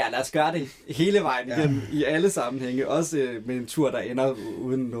fungerer her. Lad os gøre det hele vejen igen, i alle sammenhænge. Også med en tur, der ender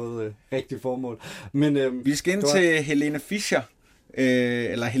uden noget rigtigt formål. Men vi skal ind til Helene Fischer.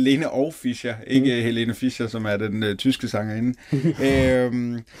 Eller Helene og Fischer, ikke Helene Fischer, som er den tyske sangerinde.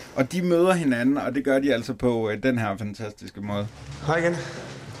 Og de møder hinanden, og det gør de altså på den her fantastiske måde. Hej igen.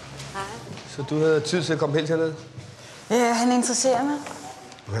 Hej. Så du havde tid til at komme helt herned? Ja, han interesserer mig.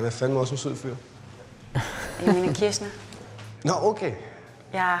 Og han er fandme også en sød fyr. Jeg mener Kirsten. Nå, okay.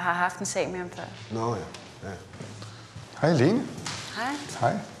 Jeg har haft en sag med ham før. Nå, ja. Hej, Helene. Hej.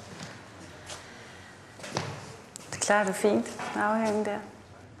 Hej. Det klarer du fint, afhængen der.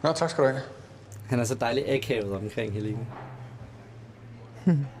 Nå, tak skal du have. Han er så dejlig akavet omkring Helene.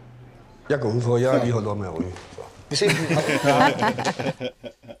 Jeg går ud for, jeg har lige holdt op med at ryge. Vi ses.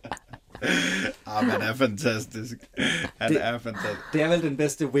 Han er fantastisk. Han er fantastisk. Det er vel den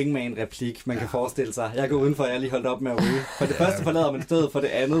bedste wingman-replik, man kan forestille sig. Jeg går udenfor, jeg har lige holdt op med at ryge. For det første forlader man stedet, for det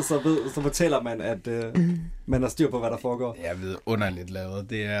andet, så fortæller man, at man har styr på, hvad der foregår. Jeg ved, underligt lavet.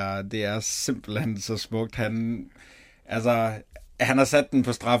 Det er simpelthen så smukt. Han har sat den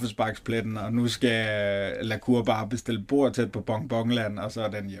på straffesparkspletten, og nu skal Lacour bare bestille bord tæt på Bonbonland, og så er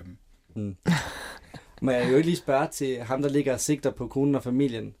den hjemme. Mm. Må jeg jo ikke lige spørge til ham, der ligger og sigter på konen og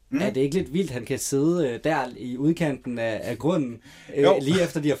familien. Er det ikke lidt vildt, han kan sidde der i udkanten af grunden, lige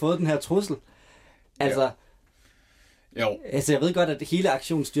efter de har fået den her trussel? Altså, jo. Altså, jeg ved godt, at hele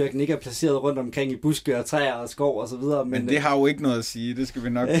aktionsstyrken ikke er placeret rundt omkring i buske og træer og skov og så videre. Men det har jo ikke noget at sige, det skal vi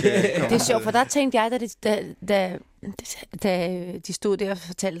nok Det er sjovt, for der tænkte jeg, da de stod der og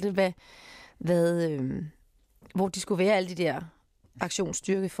fortalte, hvor de skulle være, alle de der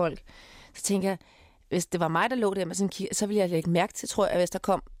aktionsstyrkefolk, så tænkte jeg, hvis det var mig, der lå der med sådan en så ville jeg lægge mærke til, tror jeg, hvis der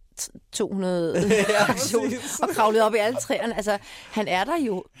kom 200 aktion og kravlet op i alle træerne. Altså, han er der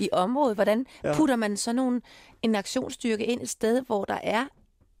jo i området. Hvordan putter man sådan en aktionsstyrke ind et sted, hvor der er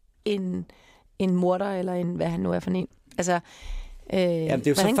en morder, eller en, hvad han nu er for en? Altså, jamen, det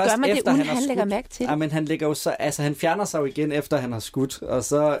er jo hvordan så først gør man det, efter uden han har lægger skudt? mærke til det? Ja, men han lægger jo så, altså han fjerner sig jo igen efter han har skudt, og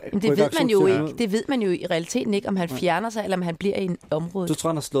så men det ved man jo ikke. Det ved man jo i realiteten ikke, om han fjerner sig, eller om han bliver i en område. Du tror,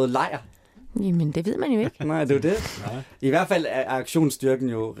 han har slået lejr? Jamen, det ved man jo ikke. Nej, det er jo det. Nej. I hvert fald er aktionsstyrken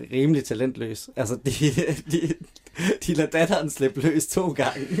jo rimelig talentløs. Altså, de lader datteren slippe løs 2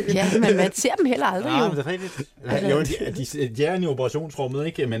 gange. Ja, men man ser dem heller aldrig. Nej, men det er rigtigt. Jo, de er i operationsrummet,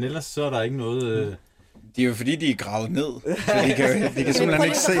 ikke? Men ellers så er der ikke noget... Det er jo fordi, de er gravet ned. Så de kan simpelthen ikke se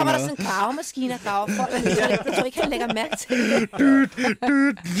noget. Så kommer der sådan en gravemaskine og graver folk. Jeg tror ikke, han lægger mærke til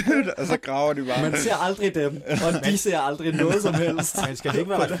det. Og så graver de bare. Man ser aldrig dem, og de ser aldrig noget som helst. Men skal det ikke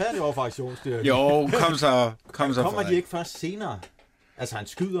være retfærdigt over for aktionsstyrken? Jo, kom så. Kommer de ikke først senere? Altså han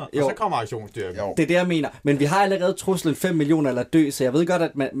skyder, og så kommer aktionsstyrken. Jo. Det er det, jeg mener. Men vi har allerede truslen 5 millioner eller dø, så jeg ved godt,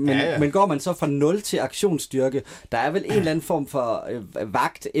 at men går man så fra 0 til aktionsstyrke, der er vel en eller anden form for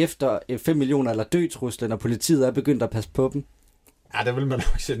vagt efter 5 millioner eller dø truslen, og politiet er begyndt at passe på dem. Ja, der vil man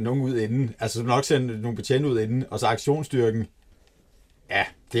nok sende nogen ud inden. Altså nok sende nogle betjente ud inden, og så aktionsstyrken. Ja,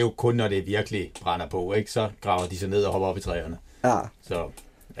 det er jo kun, når det virkelig brænder på, ikke? Så graver de sig ned og hopper op i træerne. Ja. Så,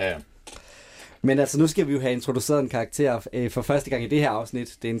 ja. Men altså, nu skal vi jo have introduceret en karakter for første gang i det her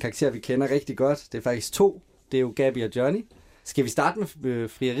afsnit. Det er en karakter, vi kender rigtig godt. Det er faktisk 2. Det er jo Gabby og Johnny. Skal vi starte med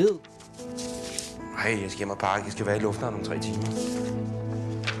frieriet? Hej, jeg skal hjem og pakke. Jeg skal være i lufthavnen om 3 timer.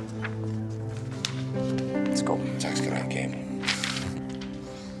 Skål. Tak skal du have, Gabby.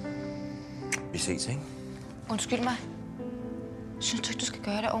 Vi ses, ikke? Undskyld mig. Synes du ikke, du skal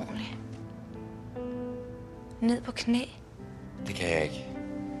gøre det ordentligt? Ned på knæ. Det kan jeg ikke.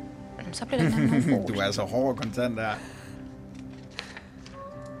 Så bliver det noget. Du er altså hård og kontant der.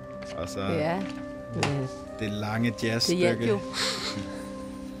 Og så det lange jazzstykke. Det hjælper jo.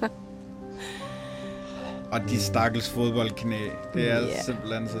 Og de stakkels fodboldknæ. Det er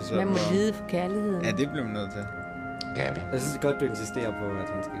simpelthen så sådan. Man må lide for kærligheden. Ja, det bliver man nødt til. Gabby. Jeg synes godt, du insisterer på, at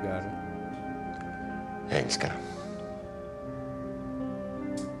han skal gøre det. Jeg elsker dig.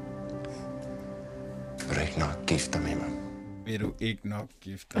 Vil du ikke nok gifte dig med mig? Vil du ikke nok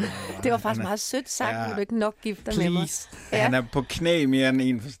gifte dig med mig? Det var faktisk meget sødt sagt, vil du ikke nok gifte dig med mig. Ja. Han er på knæ mere end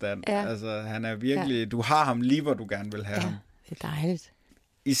en forstand. Ja. Altså, han er virkelig... Du har ham lige, hvor du gerne vil have ham. Det er dejligt.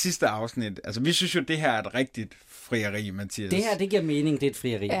 I sidste afsnit, altså vi synes jo, det her er et rigtigt frieri, Mathias. Det her, det giver mening, det er et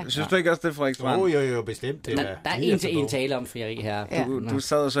frieri. Ja. Synes du ikke også, det er Frederik Strand? Jo, bestemt. Det der er en til en tale om frieri her. Ja. Du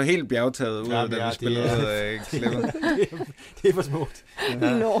sad så helt bjærgtaget ud, da vi spillede klippet. Det er for smukt. Ja.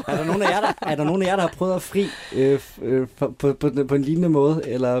 Er der nogen af jer, der har prøvet at fri på en lignende måde,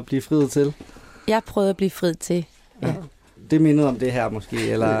 eller blive friet til? Jeg prøvede at blive friet til. Ja. Det mindede om det her måske,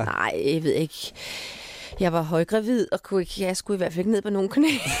 eller? Nej, jeg ved ikke. Jeg var højgravid og jeg skulle i hvert fald ikke ned på nogen knæ.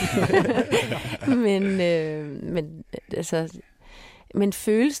 men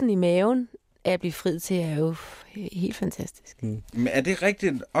følelsen i maven af at blive friet til er jo helt fantastisk. Men er det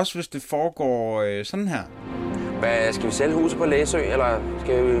rigtigt, også hvis det foregår sådan her? Skal vi sælge huset på Læsø, eller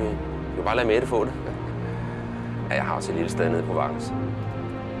skal vi bare lade Mette få det? Ja, jeg har også et lille sted nede på Vangels.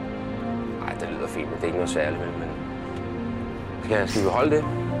 Nej, det lyder fint, men det er ikke noget særligt, men skal vi holde det?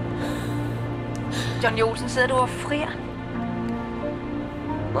 John Olsen, sidder du og frier?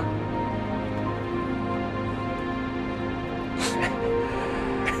 Hvad?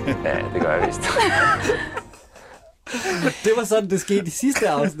 Ja, det gør jeg vist. Det var sådan, det skete i sidste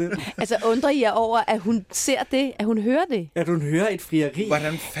afsnit. Altså undrer I jer over, at hun ser det, at hun hører det? At hun hører et frieri.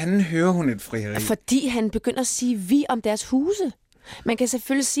 Hvordan fanden hører hun et frieri? Fordi han begynder at sige vi om deres huse. Man kan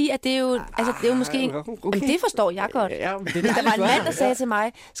selvfølgelig sige, at det er jo, det er jo måske... Okay. Det forstår jeg godt. Ja, men der var en mand, der sagde til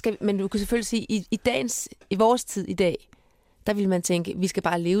mig, men du kan selvfølgelig sige, i vores tid i dag, der vil man tænke, vi skal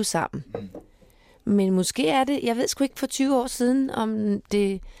bare leve sammen. Men måske er det, jeg ved sgu ikke for 20 år siden, om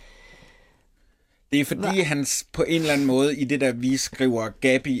det... Det er fordi, han på en eller anden måde i det der, vi skriver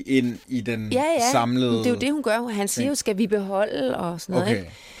Gabby ind i den samlede... det er jo det, hun gør. Han siger jo, skal vi beholde og sådan noget,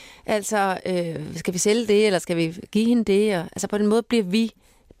 ikke? Altså, skal vi sælge det, eller skal vi give hende det? Og, altså på den måde bliver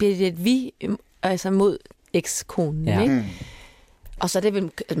det et vi altså mod ekskonen, ikke? Og så er det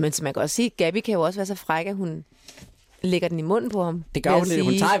vel, men man kan også sige, Gabby kan jo også være så fræk, at hun lægger den i munden på ham. Det gør hun lidt.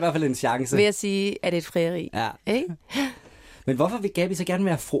 Hun tager i hvert fald en chance. Ved at sige, at det er et frieri. Ja. Ikke? Men hvorfor vil Gabby så gerne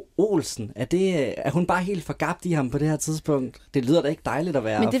være fru Olsen? Er hun bare helt forgabt i ham på det her tidspunkt? Det lyder da ikke dejligt at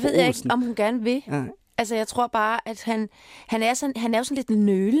være fru Olsen. Men det ved jeg ikke, om hun gerne vil. Ja. Altså, jeg tror bare, at han er jo sådan lidt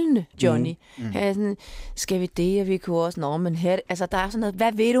nølende, Johnny. Han er sådan, skal vi det, og vi kunne også... men her... Altså, der er sådan noget,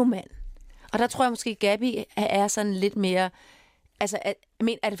 hvad ved du, mand? Og der tror jeg måske, Gabby er sådan lidt mere... Altså,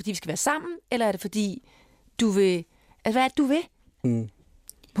 er det fordi, vi skal være sammen, eller er det fordi, du vil... Altså, hvad er det, du vil? Mm.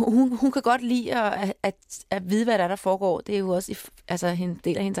 Hun kan godt lide at vide, hvad der foregår. Det er jo også en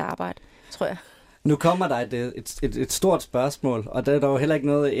del af hendes arbejde, tror jeg. Nu kommer der et stort spørgsmål, og der er jo heller ikke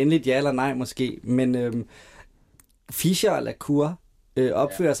noget endeligt ja eller nej måske, men Fischer og Lacour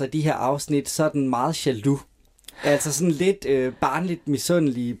opfører sig i de her afsnit sådan meget jaloux. Altså sådan lidt barnligt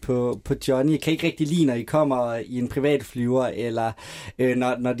misundelige på Johnny. Jeg kan ikke rigtig lide, når I kommer i en privatflyver, eller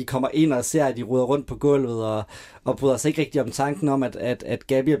når de kommer ind og ser, at de ruder rundt på gulvet, og bryder sig ikke rigtig om tanken om, at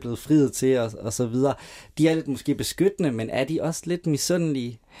Gabby er blevet friet til, og så videre. De er lidt måske beskyttende, men er de også lidt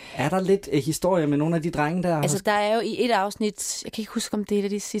misundelige? Er der lidt historie med nogle af de drenge der? Altså, der er jo i et afsnit, jeg kan ikke huske, om det er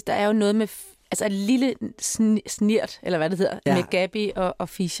det sidste, der er jo noget med, altså en lille snirt, eller hvad det hedder, med Gabby og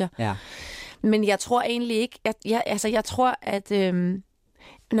Fischer. Ja. Men jeg tror egentlig ikke... Jeg tror, at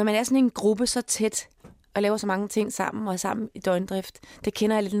når man er sådan en gruppe så tæt, og laver så mange ting sammen, og er sammen i døgndrift, det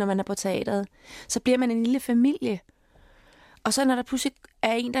kender jeg lidt, når man er på teateret, så bliver man en lille familie. Og så når der pludselig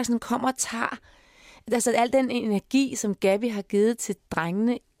er en, der sådan kommer og tager... Altså al den energi, som Gabby har givet til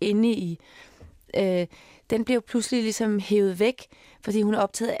drengene inde i... den bliver jo pludselig ligesom hævet væk, fordi hun er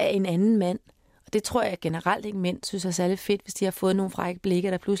optaget af en anden mand. Det tror jeg generelt ikke mænd synes er særlig fedt, hvis de har fået nogle frække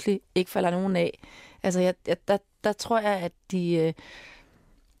blikke, der pludselig ikke falder nogen af. Altså, der tror jeg, at de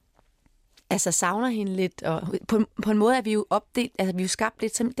savner hende lidt. Og på en måde er vi jo opdelt, altså vi er jo skabt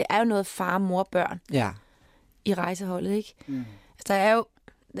lidt som, det er jo noget far, mor, børn i rejseholdet, ikke? Mm. Altså, der er jo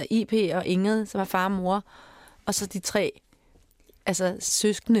IP og Ingrid, som er far og mor, og så de 3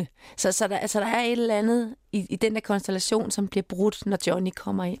 søskende. Så der er et eller andet i den der konstellation, som bliver brudt, når Johnny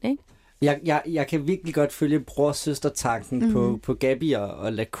kommer ind, ikke? Jeg kan virkelig godt følge bror-søster-tanken på Gabby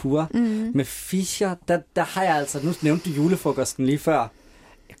og Lacour. Mm-hmm. Med Fischer, der har jeg altså... Nu nævnte du julefrokosten lige før.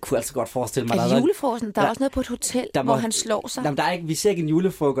 Jeg kunne altså godt forestille mig... Julefrokosten? Der er også noget på et hotel, hvor han slår sig. Jamen, der er ikke, vi ser ikke en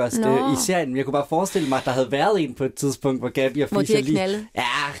julefrokost i serien, men jeg kunne bare forestille mig, at der havde været en på et tidspunkt, hvor Gabby og Fischer lige... Hvor de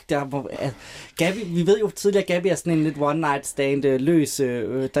har knaldet? Ja, Gabby, vi ved jo tidligere, at Gabby er sådan en lidt one-night stand, løs,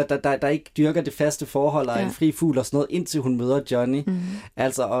 der ikke dyrker det faste forhold og en fri fugl og sådan noget, indtil hun møder Johnny. Mm-hmm.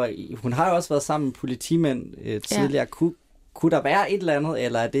 Altså, og hun har jo også været sammen med politimænd tidligere. Kunne der være et eller andet,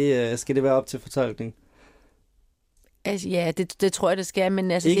 eller skal det være op til fortolkning? Altså, ja, det tror jeg, det skal,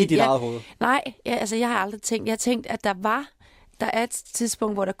 men... Altså, ikke i dit eget hoved? Nej, jeg har aldrig tænkt... Jeg har tænkt, at der er et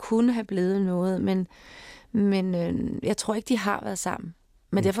tidspunkt, hvor der kunne have blevet noget, men jeg tror ikke, de har været sammen.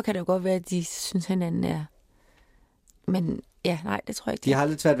 Men derfor kan det jo godt være, at de synes, hinanden er... Men ja, nej, det tror jeg ikke. De har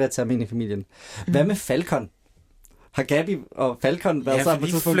lidt svært ved at tage dem ind i familien. Hvad med Falcon? Har Gabby og Falcon været sammen på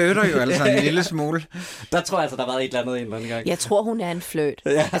et tidspunkt? Ja, de flytter jo altså en lille smule. Der tror jeg altså, der har været et eller andet en eller anden gang. Jeg tror, hun er en fløjt.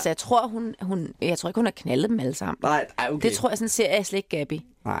 Ja. Altså, jeg tror ikke, hun har knaldet dem alle sammen. Nej, okay. Det tror jeg, sådan ser jeg slet ikke Gabby.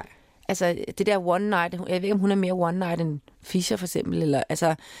 Nej. Altså, det der one night, jeg ved ikke, om hun er mere one night end Fischer for eksempel, eller, altså,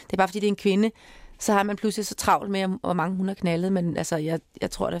 det er bare fordi, det er en kvinde, så har man pludselig så travlt med, hvor mange hun har knaldet, men altså,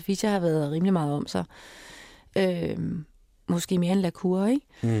 jeg tror, at Fischer har været rimelig meget om sig. Måske mere end Lacour, ikke?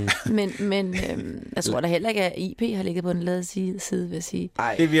 Mm. Men jeg tror da heller ikke, at IP har ligget på den lade side, vil jeg sige.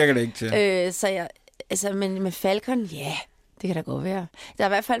 Nej, det virker det ikke til. Men med Falcon, ja, det kan da godt være. Der er i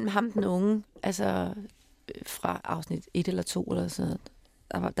hvert fald med ham den unge, altså fra afsnit 1 eller 2 eller sådan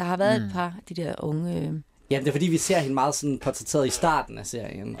noget. Der har været et par af de der unge... Ja, det er fordi, vi ser hende meget sådan portrætteret i starten af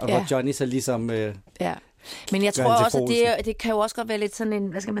serien, og hvor Johnny så ligesom... Ja, men jeg tror også, at det kan jo også godt være lidt sådan en,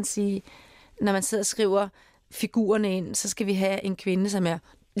 hvad skal man sige, når man sidder og skriver figurerne ind, så skal vi have en kvinde, som er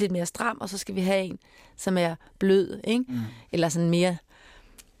lidt mere stram, og så skal vi have en, som er blød, ikke? Mm. Eller sådan mere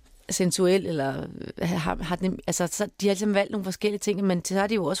sensuel, eller har den, altså, så de har ligesom valgt nogle forskellige ting, men så har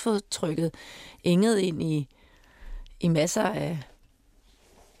de jo også fået trykket Ingrid ind i masser af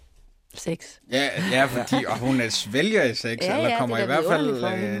sex. Ja, fordi og hun svælger i sex, eller kommer i hvert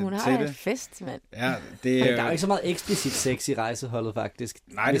fald hun har en fest, mand. Ja, der er jo ikke så meget eksplicit sex i rejseholdet, faktisk.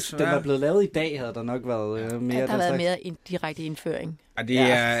 Nej, hvis den var blevet lavet i dag, havde der nok været mere... Ja, der har været mere en direkte indføring. Og det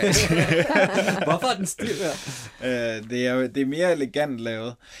er... Hvorfor er den stil her? Det er mere elegant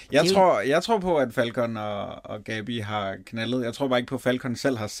lavet. Jeg tror på, at Falcon og Gabby har knaldet. Jeg tror bare ikke på, at Falcon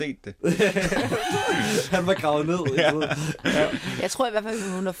selv har set det. Han var gravet ned. Ja. Jeg tror i hvert fald,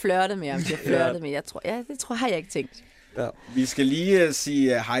 at hun har flørtet med ham. Det har jeg ikke tænkt. Ja. Vi skal lige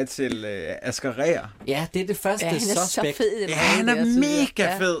sige hej til Asger Reher. Ja, det er det første suspect. Så fed. Ja, han er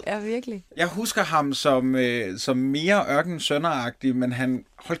mega fed. Ja, virkelig. Jeg husker ham som mere ørkensønderagtig, men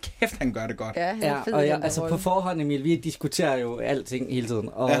hold kæft, han gør det godt. Ja, han er fed. Og altså på forhånd, Emil, vi diskuterer jo alting hele tiden.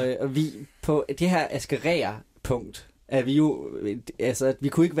 Og vi på det her Asger Reher-punkt, at vi jo, altså, vi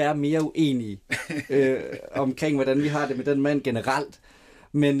kunne ikke være mere uenige omkring, hvordan vi har det med den mand generelt.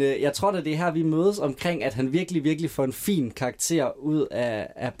 Men jeg tror da, det er her, vi mødes omkring, at han virkelig, virkelig får en fin karakter ud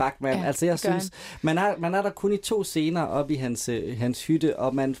af Bachmann. Ja, altså jeg synes, man er der kun i 2 scener op i hans hytte,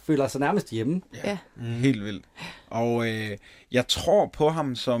 og man føler sig nærmest hjemme. Ja. Helt vildt. Og jeg tror på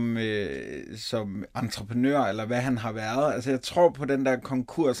ham som entreprenør, eller hvad han har været. Altså jeg tror på den der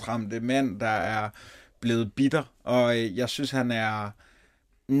konkursramte mand, der er blevet bitter, og jeg synes, han er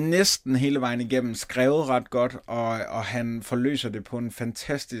næsten hele vejen igennem skrevet ret godt, og han forløser det på en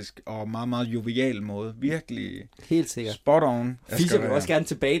fantastisk og meget, meget jovial måde. Virkelig helt sikkert. Spot on. Fischer vil også gerne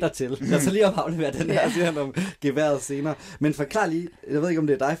tilbage dertil. Jeg så lige om aflevere den her, siger han om geværet senere. Men forklar lige, jeg ved ikke, om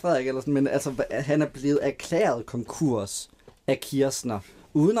det er dig, Frederik, eller sådan, men altså, han er blevet erklæret konkurs af Kirchner,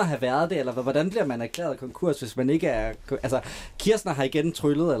 uden at have været det, eller hvordan bliver man erklæret konkurs, hvis man ikke er... Altså, Kirchner har igen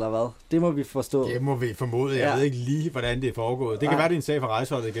tryllet, eller hvad? Det må vi forstå. Det må vi formode. Jeg ved ikke lige, hvordan det er foregået. Det kan være, det er en sag for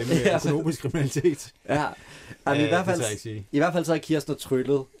rejseholdet igen med økonomisk kriminalitet. Ja. Altså, i hvert fald så har Kirchner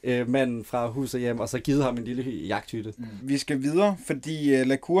tryllet manden fra hus og hjem, og så givet ham en lille jagthytte. Vi skal videre, fordi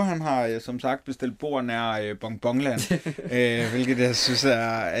Lacour, han har som sagt bestilt bord nær Bonbonland, hvilket jeg synes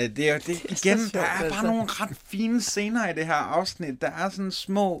er... Det igen, der er bare nogle ret fine scener i det her afsnit. Der er sådan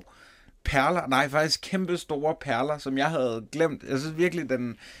små perler, nej faktisk kæmpe store perler, som jeg havde glemt. Jeg synes virkelig,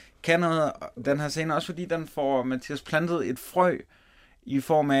 den kan noget, den her scene, også fordi den får Mathias plantet et frø, i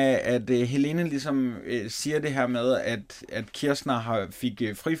form af, at Helene ligesom siger det her med, at Kirchner fik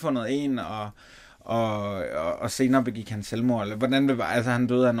frifundet en, og senere begik han selvmord, eller hvordan det var, altså han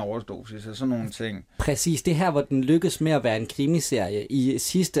døde af en overdosis, og sådan nogle ting. Præcis, det her, hvor den lykkes med at være en krimiserie. I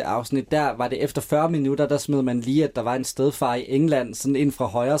sidste afsnit, der var det efter 40 minutter, der smed man lige, at der var en stedfar i England, sådan ind fra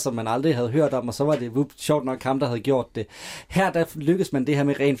højre, som man aldrig havde hørt om, og så var det sjovt nok ham, der havde gjort det. Her, der lykkes man det her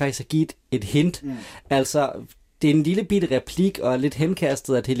med rent faktisk at give et hint. Altså, det er en lille bitte replik, og lidt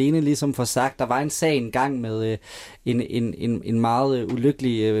henkastet, at Helene ligesom får sagt, der var en sag engang med en meget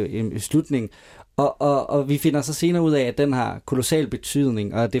ulykkelig slutning, og vi finder så senere ud af, at den har kolossal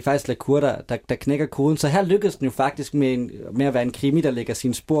betydning, og det er faktisk Lacour, der knækker koden. Så her lykkes den jo faktisk med at være en krimi, der lægger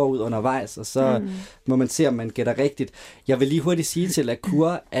sine spor ud undervejs, og så må man se, om man gætter rigtigt. Jeg vil lige hurtigt sige til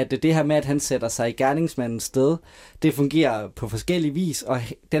Lacour, at det her med, at han sætter sig i gerningsmandens sted, det fungerer på forskellige vis, og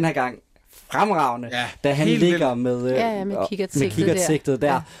den her gang fremragende, da han ligger med kikkertsigtet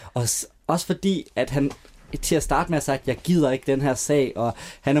der. Og også fordi, at han til at starte med at sagt, jeg gider ikke den her sag, og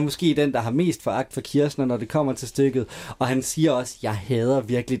han er måske den, der har mest foragt for Kirchner, når det kommer til stykket, og han siger også, jeg hader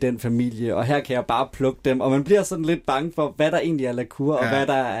virkelig den familie, og her kan jeg bare plukke dem, og man bliver sådan lidt bange for, hvad der egentlig er Lacour, og hvad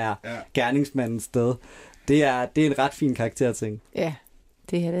der er gerningsmandens sted. Det er en ret fin karakterting. Ja,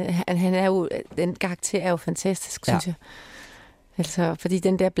 det er det. Han er jo, den karakter er jo fantastisk, synes jeg. Altså, fordi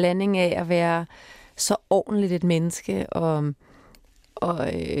den der blanding af at være så ordentligt et menneske, og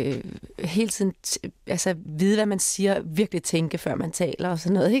hele tiden vide, hvad man siger, virkelig tænke, før man taler og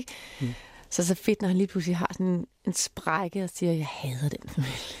sådan noget, ikke? Så fedt, når han lige pludselig har sådan en sprække og siger, jeg hader den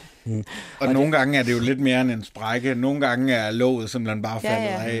familie. Og nogle gange er det jo lidt mere end en sprække. Nogle gange er låget simpelthen bare faldet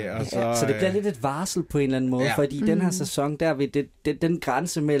af. Og så det bliver lidt et varsel på en eller anden måde, fordi i den her sæson, der vil den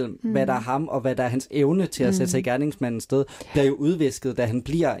grænse mellem, hvad der er ham, og hvad der er hans evne til at sætte sig i gerningsmandens sted, bliver jo udvisket, da han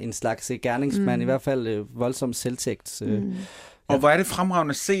bliver en slags gerningsmand, i hvert fald voldsomt selvtægt. Og hvor er det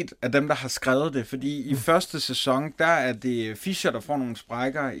fremragende set af dem, der har skrevet det, fordi i første sæson, der er det Fischer, der får nogle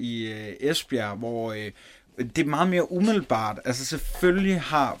sprækker i Esbjerg, hvor det er meget mere umiddelbart. Altså selvfølgelig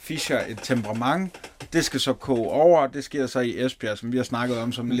har Fischer et temperament, det skal så koge over, det sker så i Esbjerg, som vi har snakket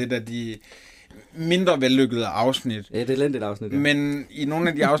om, som lidt af de mindre vellykkede afsnit. Ja, det er elendigt afsnit. Ja. Men i nogle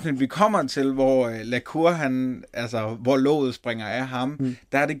af de afsnit, vi kommer til, hvor Lacour, hvor låget springer af ham,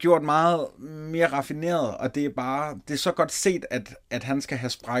 der er det gjort meget mere raffineret, og det er så godt set, at han skal have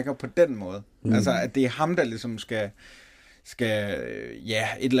sprækker på den måde. Altså, at det er ham, der ligesom skal et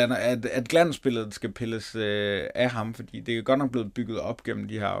eller andet, at glansbilledet skal pilles af ham, fordi det er godt nok blevet bygget op gennem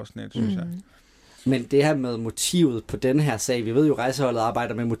de her afsnit, synes jeg. Men det her med motivet på den her sag, vi ved jo, rejseholdet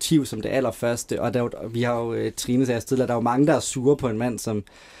arbejder med motiv som det allerførste, og vi har jo, Trine sagde tidligere, der er jo mange, der er sure på en mand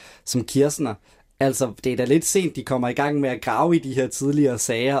som Kirchner. Altså, det er da lidt sent, de kommer i gang med at grave i de her tidligere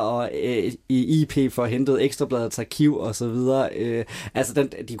sager, og i IP får hentet Ekstrabladets arkiv og så videre.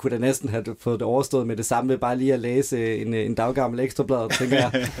 De kunne da næsten have fået det overstået med det samme, ved bare lige at læse en daggammel Ekstrablad, tænker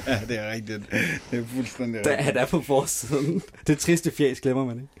jeg. Ja, det er rigtigt. Det er fuldstændig rigtigt. Han er på forsiden. Det triste fjæs glemmer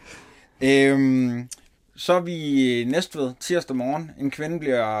man ikke. Så er vi i Næstved tirsdag morgen. En kvinde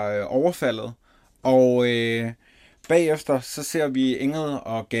bliver overfaldet, og bagefter, så ser vi Ingrid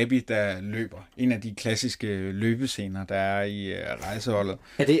og Gabi, der løber. En af de klassiske løbescener, der er i Rejseholdet.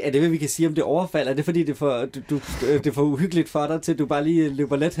 Er det, hvad vi kan sige om det overfald? Er det, fordi det er for uhyggeligt for dig, til du bare lige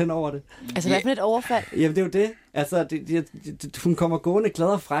løber let hen over det? Altså, hvad for et overfald? Jamen, det er jo det. Altså, hun kommer gående glad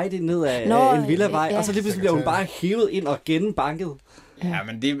og frejdig ned af en villavej, og så lige pludselig bliver hun bare hivet ind og gennembanket. Ja,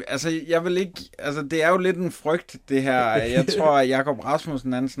 men det, altså, jeg vil ikke, altså, det er jo lidt en frygt, det her. Jeg tror, at Jakob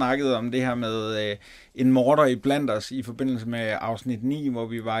Rasmussen, han snakkede om det her med en morder i blandt os i forbindelse med afsnit 9, hvor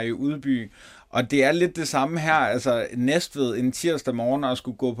vi var i Udby. Og det er lidt det samme her, altså Næstved en tirsdag morgen og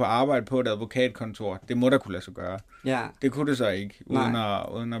skulle gå på arbejde på et advokatkontor. Det må da kunne lade sig gøre. Ja. Det kunne det så ikke,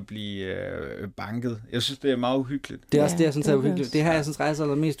 uden at blive banket. Jeg synes, det er meget uhyggeligt. Det er også det, jeg synes er uhyggeligt. Det her, jeg synes,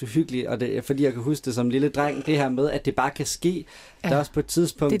 Rejseholdet er mest uhyggeligt, og det er, fordi jeg kan huske det som lille dreng, det her med, at det bare kan ske. Ja. Der er også på et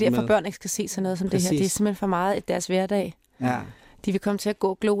tidspunkt. Det er derfor, børn ikke skal se sådan noget som det her. Det er simpelthen for meget i deres hverdag. Ja. De vil komme til at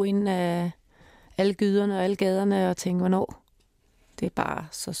gå glo ind af alle gyderne og alle gaderne og tænke, hvornår? Det er bare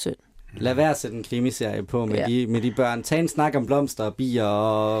så synd. Lad være at sætte en krimiserie på med de børn. Tag en snak om blomster og bier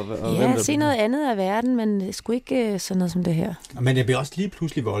og ja, se noget andet af verden, men det skulle ikke sådan noget som det her. Men det bliver også lige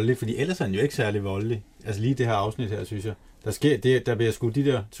pludselig voldelig, fordi ellers er den jo ikke særlig voldelig. Altså lige det her afsnit her, synes jeg. Der bliver skudt de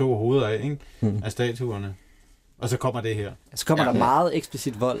der 2 hoveder af, ikke? Af statuerne. Og så kommer det her. Så kommer der meget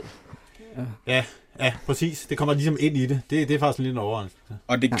eksplicit vold. Ja, præcis. Det kommer ligesom ind i det. Det er faktisk lidt en overraskelse.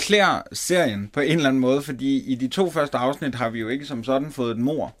 Og det klæder serien på en eller anden måde, fordi i de 2 første afsnit har vi jo ikke som sådan fået et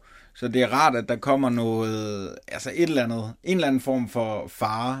mord. Så det er rart, at der kommer noget, altså en eller anden form for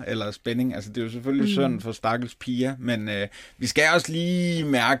fare eller spænding. Altså det er jo selvfølgelig synd for stakkels piger, men vi skal også lige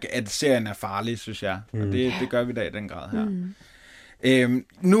mærke, at serien er farlig, synes jeg. Og det gør vi da i den grad her.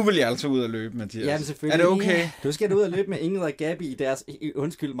 Nu vil jeg altså ud og løbe, Mathias. Ja, selvfølgelig. Er det okay? Du skal ud og løbe med Ingrid og Gabi i deres,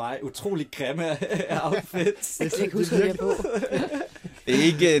 undskyld mig, utrolig grimme outfits. Jeg kan ikke huske, hvad jeg er på.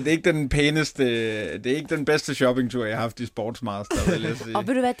 Det er ikke den pæneste, det er ikke den bedste shoppingtur, jeg har haft i Sportsmaster, vil jeg sige. Og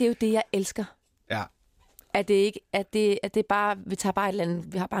ved du hvad, det er jo det, jeg elsker. Ja. At det bare, vi tager bare et eller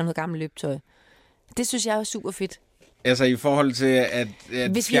andet, vi har bare noget gammelt løbetøj. Det synes jeg er super fedt. Altså i forhold til, at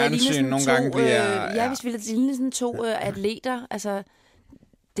fjernsyn nogle gange bliver... Ja, hvis vi ligner sådan 2 atleter, altså,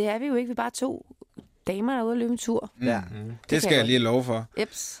 det er vi jo ikke, vi er bare 2 damer, der er ude og løbe en tur. Ja, det skal jeg lige love for.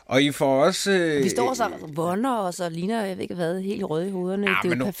 Jeps. Og I får også... vi står så vonder, og så ligner, jeg ved ikke hvad, helt røde i hovederne. Ja,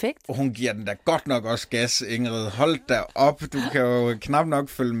 det er jo perfekt. Hun giver den da godt nok også gas, Ingrid. Hold da op, du kan jo knap nok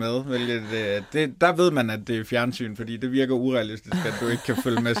følge med. Der ved man, at det er fjernsyn, fordi det virker urealistisk, at du ikke kan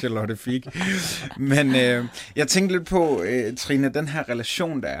følge med Charlotte Fig. Men jeg tænkte lidt på, Trine, den her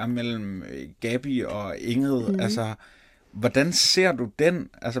relation, der er mellem Gabi og Ingrid, altså... Hvordan ser du den?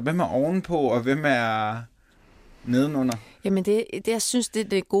 Altså, hvem er ovenpå, og hvem er nedenunder? Jamen, det jeg synes,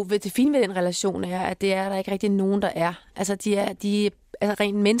 det gode ved, det fine ved den relation er, at det er der ikke rigtig nogen, der er. Altså, de er altså,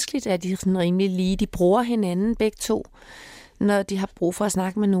 rent menneskeligt er de sådan rimelig lige. De bruger hinanden begge 2, når de har brug for at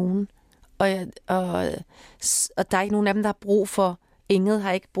snakke med nogen. Og der er ikke nogen af dem, der har brug for... Ingrid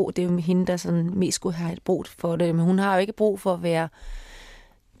har ikke brug... Det er jo hende, der sådan mest skulle have brug for det. Men hun har jo ikke brug for at være...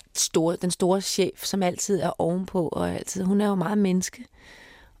 den store chef, som altid er ovenpå, og altid, hun er jo meget menneske,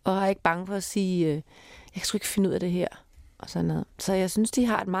 og er ikke bange for at sige, jeg kan sgu ikke finde ud af det her, og sådan noget. Så jeg synes, de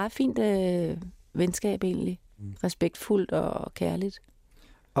har et meget fint venskab egentlig. Respektfuldt og kærligt.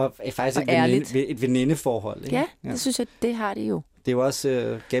 Og faktisk et venindeforhold, ikke? Ja, det synes jeg, det har de jo. Det er jo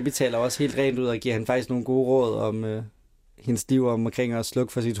også, Gabi taler også helt rent ud, og giver han faktisk nogle gode råd om hendes liv omkring at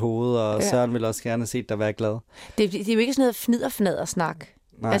slukke for sit hoved, og Søren vil også gerne se dig være glad. Det er jo ikke sådan noget fnidder-fnadder-snak.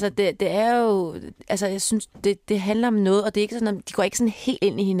 Nej. Altså, det er jo... Altså, jeg synes, det handler om noget, og det er ikke sådan, de går ikke sådan helt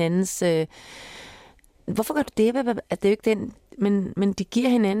ind i hinandens... hvorfor gør du det? Det er jo ikke den... Men de giver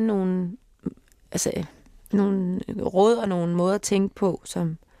hinanden nogle råd og nogle måder at tænke på,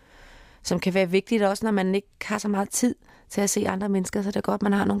 som kan være vigtigt, også når man ikke har så meget tid til at se andre mennesker, så det er godt,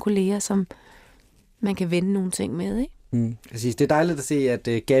 man har nogle kolleger, som man kan vende nogle ting med, ikke? Præcis. Det er dejligt at se,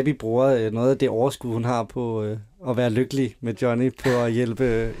 at Gabi bruger noget af det overskud, hun har på at være lykkelig med Johnny, på at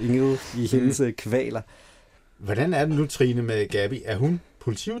hjælpe Ingrid i hendes kvaler. Hvordan er det nu, Trine, med Gabi? Er hun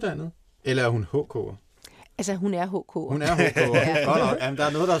politiuddannet, eller er hun HK'er? Altså, hun er HK'er. Hun er HK'er. Ja. Godt nok. Jamen, der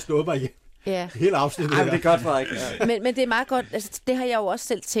er noget, der slår mig hele afsnittet. Ej, men det er godt, Frederik. Ja. Men det er meget godt. Altså, det har jeg jo også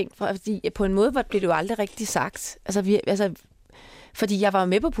selv tænkt, fordi på en måde blev det jo aldrig rigtig sagt. Altså, fordi jeg var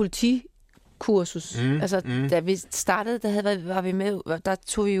med på kursus. Da vi startede, var vi med, der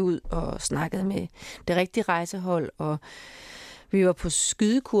tog vi ud og snakkede med det rigtige rejsehold, og vi var på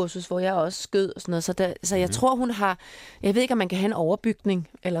skydekursus, hvor jeg også skød og sådan noget. Så jeg tror, hun har... Jeg ved ikke, om man kan have en overbygning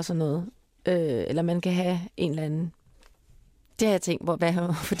eller sådan noget. Eller man kan have en eller anden... Det har jeg tænkt,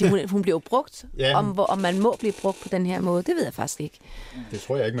 fordi hun bliver jo brugt. Ja. Om man må blive brugt på den her måde, det ved jeg faktisk ikke. Det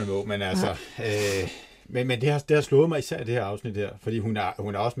tror jeg ikke, man må, men altså... Men det har slået mig især i det her afsnit her, fordi hun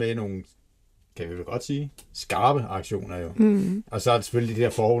er også med i nogle, kan vi vel godt sige, skarpe aktioner jo. Mm. Og så er det selvfølgelig det der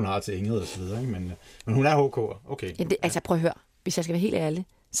forhold, hun har til Ingrid og så videre, ikke? Men hun er HK'er, okay. Ja, altså prøv at høre, hvis jeg skal være helt ærlig,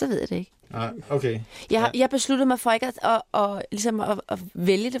 så ved jeg det ikke. Ah, okay. Jeg besluttede mig for ikke at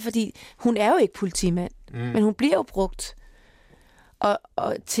vælge det, fordi hun er jo ikke politimand, men hun bliver jo brugt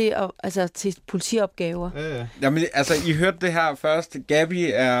til politiopgaver. Ja. Jamen, altså, I hørte det her først.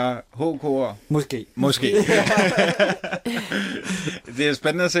 Gabi er HK'er. Måske. Det er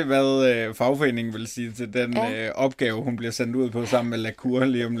spændende at se, hvad fagforeningen vil sige til den opgave, hun bliver sendt ud på sammen med Lacour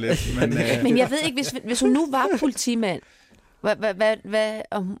lige om lidt. Men jeg ved ikke, hvis hun nu var politimand,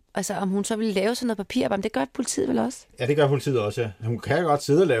 om hun så ville lave sådan noget papirarbejde, det gør politiet vel også? Ja, det gør politiet også, ja. Hun kan godt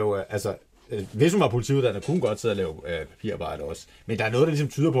sidde og lave, hvis hun var politiuddannet, kunne hun godt sidde og lave papirarbejde også. Men der er noget, der ligesom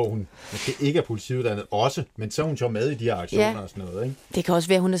tyder på, at hun måske ikke er politiuddannet også, men så er hun så med i de her aktioner og sådan noget, ikke? Det kan også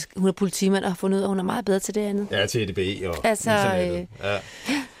være, at hun er politimand og har fundet ud af, at hun er meget bedre til det andet. Ja, til EDB og internettet.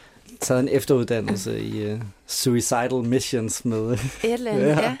 Så en efteruddannelse i Suicidal Missions med. Et eller andet,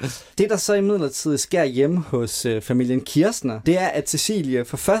 ja. Det, der så imidlertid sker hjemme hos familien Kirstner, det er, at Cecilie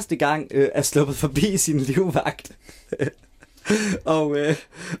for første gang er sluppet forbi sin livvagt. og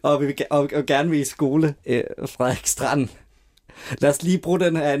gerne vil i skole, Frederik Strand. Lad os lige bruge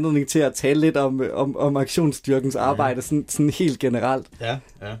den her anledning til at tale lidt om aktionsstyrkens arbejde, sådan helt generelt. Ja.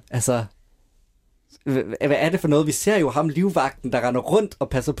 Altså, hvad er det for noget? Vi ser jo ham, livvagten, der render rundt og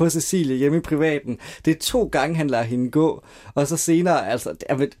passer på Cecilie hjemme i privaten. Det er 2 gange, han lader hende gå. Og så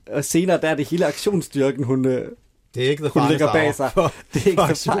senere, der er det hele aktionsstyrken, hun det er ikke hun ligger bag sig. Det er ikke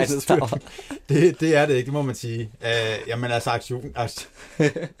the finest hour. Det er det ikke, det må man sige. Jamen altså,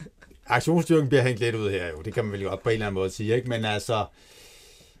 aktionsstyrken bliver hængt lidt ud her jo. Det kan man vel godt på en eller anden måde sige, ikke? Men altså,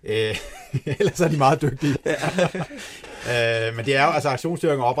 ellers er de meget dygtige. Men det er jo, altså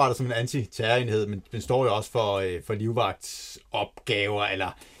aktionsstyrken oprettet som en antiterrorenhed, men den står jo også for livvagtsopgaver,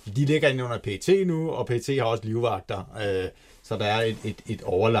 eller de ligger inde under PET nu, og PET har også livvagter. Så der er et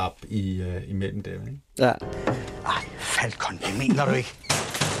overlap imellem dem, ikke? Ja. Ej, Falcon, det mener du ikke.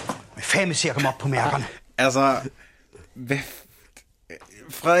 Med fame ser komme op på mærkerne. Altså,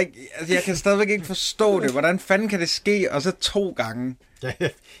 Frederik, altså, jeg kan stadigvæk ikke forstå det. Hvordan fanden kan det ske, og så 2 gange?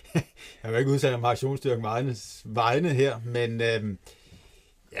 Jeg vil ikke udtale om aktionsstyrken vegne her, men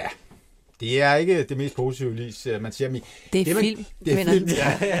det er ikke det mest positive lys, man siger. Det er film. Det er film,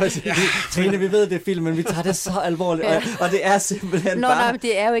 ja. Trine, vi ved, det er film, men vi tager det så alvorligt, og det er simpelthen bare... Nej, men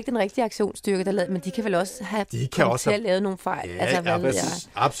det er jo ikke den rigtige aktionsstyrke, der lavede, men de kan vel også have lavet nogle fejl.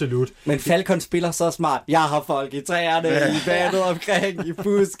 Absolut. Men Falcon spiller så smart. Jeg har folk i træerne, i vandet omkring, i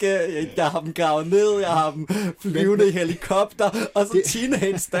buske, jeg har dem gravet ned, jeg har dem flyvende i helikopter, og så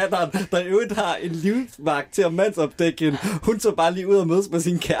teenage-datteren, der jo ikke har en livvagt til at mandsopdække hende. Hun så bare lige ud og mødes med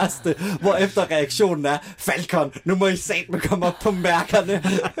sin kæreste, efter reaktionen er, Falcon, nu må I satme komme op på mærkerne.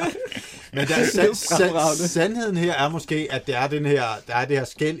 Men sandheden her er måske, at der er det her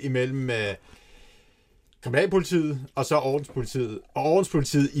skel imellem kriminalpolitiet og så ordenspolitiet. Og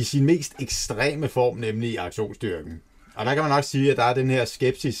ordenspolitiet i sin mest ekstreme form, nemlig i aktionsstyrken. Og der kan man nok sige, at der er den her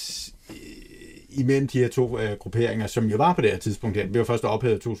skepsis imellem de her 2 grupperinger, som jo var på det her tidspunkt. Det blev først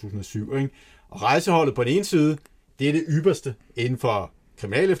ophævet i 2007. Ikke? Og rejseholdet på den ene side, det er det ypperste inden for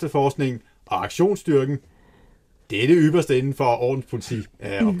kriminalefterforskning, og aktionsstyrken, det er det ypperste inden for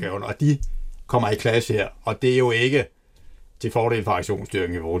ordenspoliti-opgaven, og de kommer i clash her, og det er jo ikke til fordel for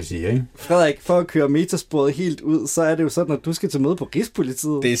aktionsstyrken, jeg vil sige, ikke? Frederik, for at køre metasporet helt ud, så er det jo sådan, at du skal til møde på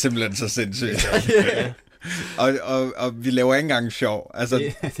Rigspolitiet. Det er simpelthen så sindssygt. Og vi laver ikke engang sjov. Altså,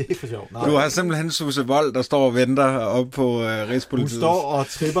 det er for sjov. Du har simpelthen Susse Wold, der står og venter oppe på Rigspolitiet. Hun står og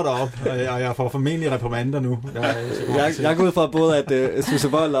tripper derop, og jeg får formentlig reprimander nu. Jeg går ud fra både, at Susse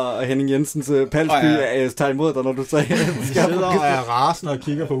Wold og Henning Jensens Palsby tager imod dig, når du siger, vi sidder og er rasende og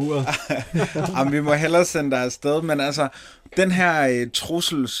kigger på uret. Jamen, vi må hellere sende dig afsted, men altså, den her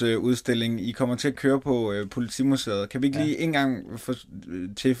trusselsudstilling, I kommer til at køre på Politimuseet, kan vi ikke lige en gang få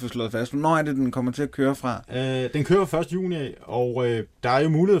slået fast? Hvornår er det, den kommer til at køre fra? Den kører 1. juni, og der er jo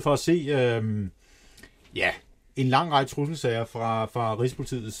mulighed for at se en lang række trusselsager fra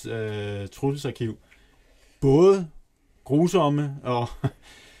Rigspolitiets trusselsarkiv. Både grusomme og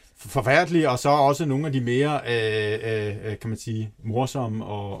forfærdelige, og så også nogle af de mere, kan man sige, morsomme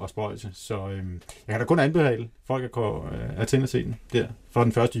og spøjse. Så jeg kan da kun anbefale folk at tænde og se den der for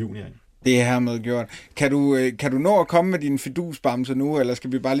den 1. juni. Det er hermed gjort. Kan du nå at komme med din fidusbamse nu, eller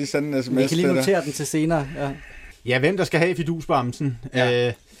skal vi bare lige sende en sms? Vi kan lige notere den til senere. Ja, hvem der skal have fidusbamsen?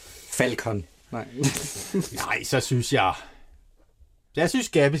 Falcon. Nej. Nej, så synes jeg... Jeg synes,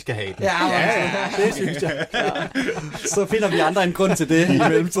 Gabi skal have den. Ja, det synes jeg. Ja. Så finder vi andre en grund til det i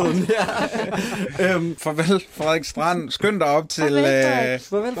mellemtiden. Ja. Farvel, Frederik Strand. Skynd dig op til...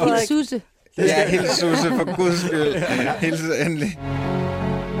 Farvel, Frederik. Susse. Ja, helt Susse, for guds skyld. Helt endelig.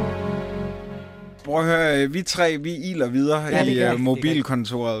 Prøv at høre, vi tre, vi iler videre i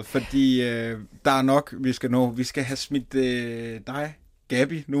mobilkontoret, fordi der er nok, vi skal nå. Vi skal have smidt dig,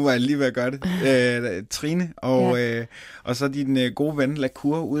 Gabi, nu var jeg lige ved at gøre det, Trine, og så din gode ven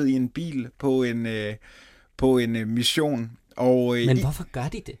Lacour ud i en bil på en mission. Og, men hvorfor gør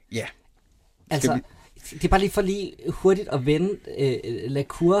de det? Ja. Altså, det er bare lige for lige hurtigt at vende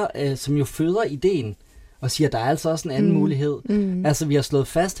Lacour, som jo føder ideen, og siger, at der er altså også en anden mulighed. Altså, vi har slået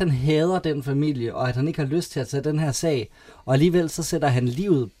fast, at han hader den familie, og at han ikke har lyst til at tage den her sag. Og alligevel så sætter han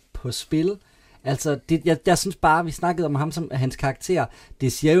livet på spil. Altså, jeg synes bare, vi snakkede om ham som hans karakter.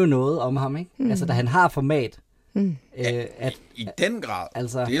 Det siger jo noget om ham, ikke? Altså, da han har format. I den grad.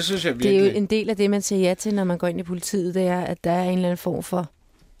 Altså, det synes jeg virkelig. Det er jo en del af det, man siger ja til, når man går ind i politiet, det er, at der er en eller anden form for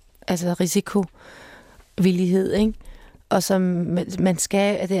risikovillighed, ikke? Og som man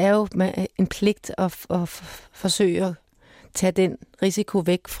skal, det er jo en pligt at forsøge at tage den risiko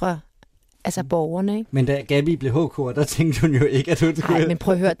væk fra borgerne, ikke? Men da Gabi blev HK'er, der tænkte hun jo ikke, at hun skulle... Nej, men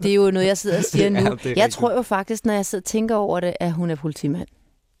prøv at høre, det er jo noget, jeg sidder og siger nu. Jeg tror jo faktisk, når jeg sidder og tænker over det, at hun er politimand.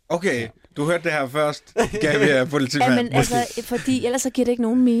 Okay, du hørte det her først. Gabi er politimand. Ja, men altså, fordi ellers så giver det ikke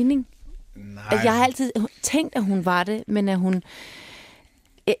nogen mening. Nej. Jeg har altid tænkt, at hun var det, men at hun...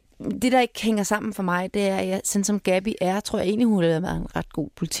 Det, der ikke hænger sammen for mig, det er, at jeg, sådan som Gabi er, tror jeg egentlig, hun har været en ret god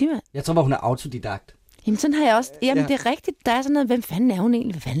politimand. Jeg tror bare, hun er autodidakt. Jamen, sådan har jeg også... Jamen, det er rigtigt. Der er sådan noget, hvem fanden er hun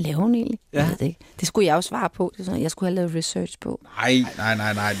egentlig? Hvad fanden laver hun egentlig? Ja. Jeg ved det ikke. Det skulle jeg også svare på. Det er sådan, jeg skulle have lavet research på. Nej.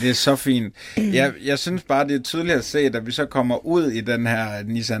 Det er så fint. Jeg synes bare, det er tydeligt at se, at vi så kommer ud i den her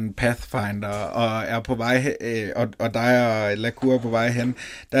Nissan Pathfinder, og er på vej, og dig og Lacour på vej hen.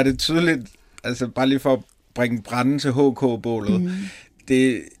 Der er det tydeligt, altså bare lige for at bringe branden til HK-bålet.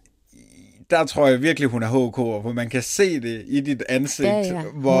 Der tror jeg virkelig, hun er HK'er, for man kan se det i dit ansigt,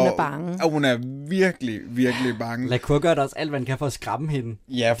 hvor hun er bange. Og hun er virkelig, virkelig bange. Lacour gør da også alt, hvad han kan for at skræmme hende.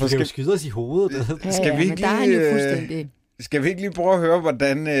 Ja, for skal jo skyde os i hovedet. Skal vi ikke der er han jo fuldstændig. Skal vi ikke lige prøve at høre,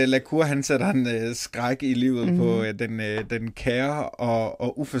 hvordan Lacour han sætter en skræk i livet på den kære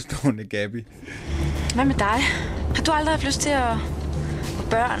og uforstående Gabi? Hvad med dig? Har du aldrig haft lyst til at få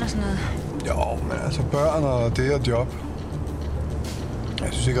børn og sådan noget? Jo, men altså børn og det og job. Jeg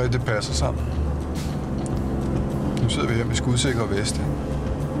synes ikke rigtig, det passer sammen. Nu sidder vi her med skudsikre veste.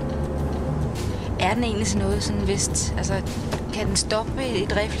 Er den egentlig sådan noget, sådan en vest? Altså, kan den stoppe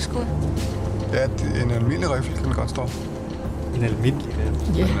et riffelskud? Ja, en almindelig riffel kan den godt stoppe. En almindelig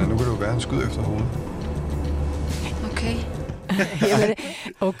riffel? Ja. Men nu kan det jo være en skud efter hovedet. Okay.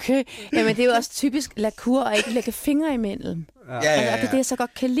 Okay. Jamen, det er jo også typisk Lacour at ikke lægge fingre imellem. Ja. Og det er det, jeg så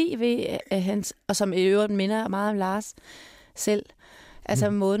godt kan lide ved hans, og som i øvrigt minder meget om Lars selv. Altså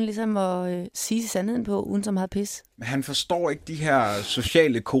måden ligesom at sige sandheden på, uden så meget pis. Men han forstår ikke de her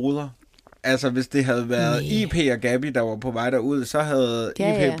sociale koder. Altså, hvis det havde været IP og Gabi, der var på vej derud, så havde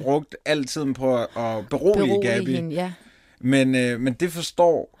IP brugt al tiden på at berolige Gabi. Hende, ja. Men det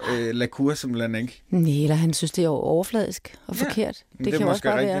forstår Lacour simpelthen ikke. Nej, eller han synes, det er overfladisk og forkert. Det kan også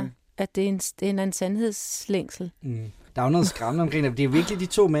bare være, at det er en sandhedslængsel. Der er jo noget skræmmende omkring det. Det er virkelig de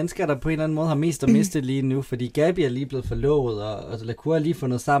to mennesker, der på en eller anden måde har mest at miste lige nu, fordi Gabi er lige blevet forlovet, og Lacour er lige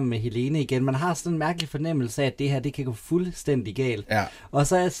fundet sammen med Helene igen. Man har sådan en mærkelig fornemmelse af, at det her, det kan gå fuldstændig galt. Ja. Og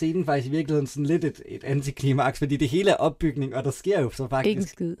så er scenen faktisk i virkeligheden sådan lidt et antiklimaks, fordi det hele er opbygning, og der sker jo så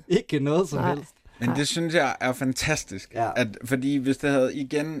faktisk ikke noget som helst. Men det synes jeg er fantastisk, fordi hvis det havde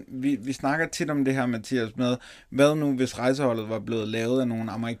igen, vi snakker tit om det her, Mathias, med, hvad nu hvis rejseholdet var blevet lavet af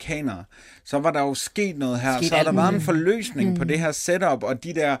nogle amerikanere, så var der jo sket noget her, så der var en forløsning på det her setup, og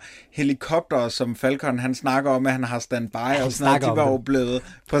de der helikoptere, som Falcon, han snakker om, at han har standby, og sådan noget, de var jo blevet,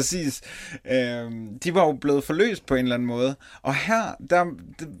 præcis, de var jo blevet forløst på en eller anden måde, og her,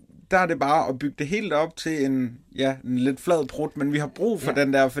 der er det bare at bygge det helt op til en lidt flad prut, men vi har brug for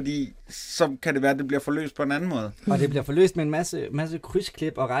den der, fordi så kan det være, at det bliver forløst på en anden måde. Og det bliver forløst med en masse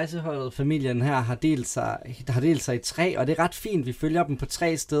krydsklip, og rejseholdet, familien her, har delt sig i 3, og det er ret fint. Vi følger dem på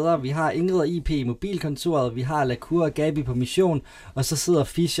 3 steder. Vi har Ingrid og IP i mobilkontoret, vi har Lacour og Gabi på mission, og så sidder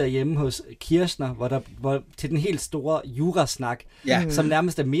Fischer hjemme hos Kirchner, hvor til den helt store jurasnak, som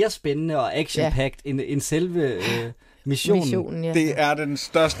nærmest er mere spændende og action-packed end selve Missionen, ja. Det er den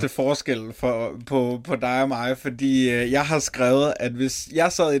største forskel på dig og mig, fordi jeg har skrevet, at hvis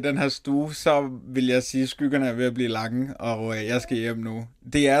jeg sad i den her stue, så vil jeg sige, at skyggerne er ved at blive lange, og jeg skal hjem nu.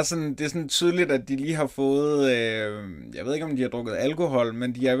 Det er sådan tydeligt, at de lige har fået, jeg ved ikke, om de har drukket alkohol,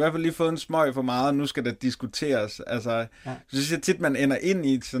 men de har i hvert fald lige fået en smøg for meget, og nu skal der diskuteres. Altså, så synes jeg tit, man ender ind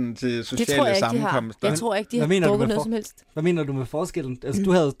i sådan til sociale sammenkomster. Jeg tror ikke, de har drukket noget som helst. Hvad mener du med forskellen?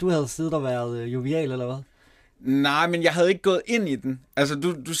 Altså, du havde siddet og været jovial, eller hvad? Nej, men jeg havde ikke gået ind i den. Altså,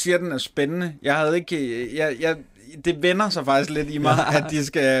 du siger, den er spændende. Jeg havde ikke... det vender sig faktisk lidt i mig, at de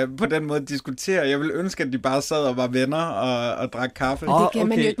skal på den måde diskutere. Jeg ville ønske, at de bare sad og var venner og drak kaffe. Men det kan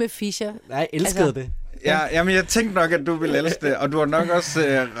man jo ikke med Fischer. Nej, jeg elskede det. Ja, men jeg tænkte nok, at du ville elske det, og du har nok også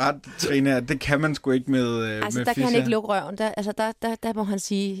ret, Trine, at det kan man sgu ikke med Altså, med der Fischer. kan han ikke lukke røven. Der må han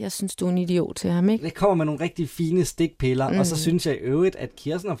sige, jeg synes, du er en idiot til ham, ikke? Det kommer med nogle rigtig fine stikpiller, og så synes jeg i øvrigt, at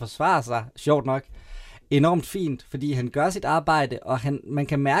Kirsten forsvarer sig, sjovt nok, enormt fint, fordi han gør sit arbejde, og man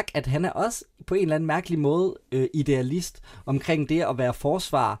kan mærke, at han er også på en eller anden mærkelig måde idealist omkring det at være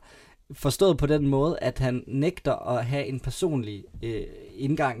forsvarer, forstået på den måde, at han nægter at have en personlig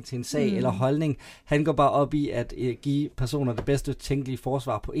indgang til en sag eller holdning. Han går bare op i at give personer det bedste tænkelige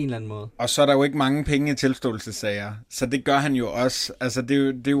forsvar på en eller anden måde. Og så er der jo ikke mange penge i tilståelsessager, så det gør han jo også. Altså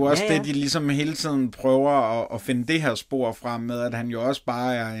det er jo også det, de ligesom hele tiden prøver at finde det her spor frem med, at han jo også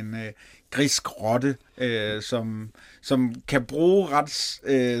bare er en grisk rotte, som kan bruge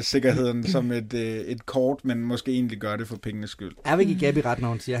retssikkerheden som et kort, men måske egentlig gør det for pengenes skyld. Jeg vil ikke Gabi ret, når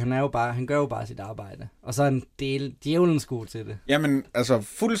hun siger, han gør jo bare sit arbejde. Og så er en del djævelens god til det. Jamen, altså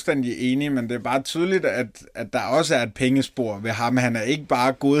fuldstændig enig, men det er bare tydeligt, at der også er et pengespor ved ham. Han er ikke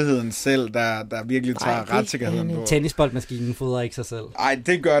bare godheden selv, der virkelig tager retssikkerheden på. Tennisboldmaskinen fodrer ikke sig selv. Nej,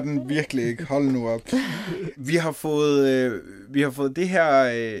 det gør den virkelig ikke. Hold nu op. Vi har fået det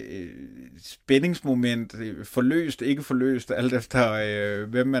her spændingsmoment forløst, ikke forløst, alt efter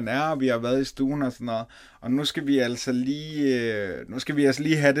hvem man er. Vi har været i stuen og sådan noget. Og nu skal vi altså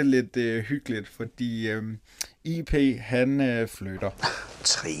lige have det lidt hyggeligt, fordi IP, han flytter.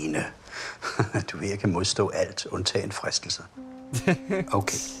 Trine, du vil ikke modstå alt, undtagen fristelser.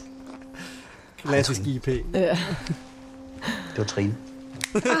 Okay. Klassisk IP. Det var Trine.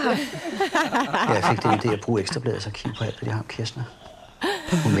 Jeg fik den idé at bruge Ekstrabladets arkiv på alt, hvad de har om Kirsten.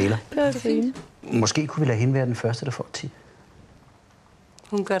 Hun mailer. Det var Trine. Måske kunne vi lade hende være den første, der får 10.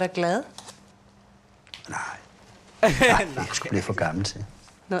 Hun gør dig glad. Nej, jeg skulle blive for gammel til.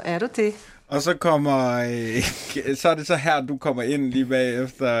 Nå, er du det? Og så så er det så her, du kommer ind lige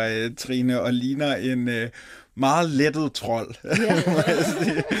bagefter, Trine, og ligner en meget lettet trold. Ja.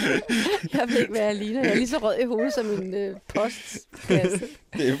 Jeg ved ikke, hvad jeg ligner. Jeg er lige så rød i hovedet som en postkasse.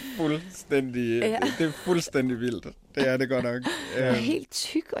 Det er fuldstændig vildt. Det er det godt nok. Jeg er helt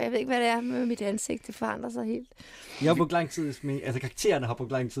tyk, og jeg ved ikke, hvad det er med mit ansigt. Det forandrer sig helt. Jeg har brugt lang tid sminke. Altså karaktererne har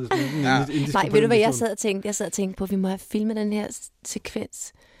brugt lang tid sminke. Ja. Nej, ved du hvad jeg sad og tænkte? Jeg sad og tænkte på, at vi må have filmet den her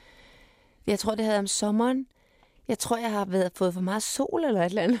sekvens. Jeg tror, det havde om sommeren. Jeg tror, jeg har fået for meget sol eller et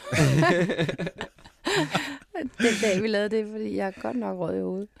eller andet. Den dag, vi lavede det, fordi jeg er godt nok rød i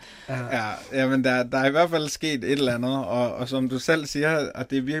hovedet. Ja, men der er i hvert fald sket et eller andet, og som du selv siger, at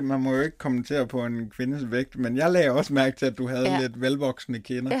det virkelig, man må jo ikke kommentere på en kvindes vægt, men jeg lagde også mærke til, at du havde lidt velvoksende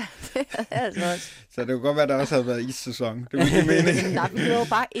kinder. Ja, det er altså også. Så det kunne godt være, at der også havde været issæson. Det var ikke meningen. Nej, det var jo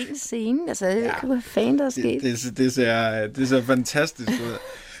bare en scene. Altså, det kunne være fan, der er sket. Det ser fantastisk ud.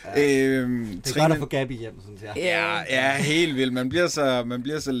 Det er godt at få Gabi hjem, synes jeg. Ja, helt vildt. Man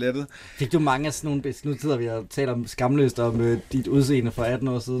bliver så lettet. Fik du mange af sådan nogle... Nu sidder vi og taler om skamløst om dit udseende for 18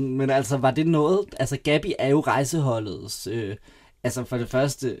 år siden. Men altså, var det noget... Altså, Gabi er jo rejseholdets... altså, for det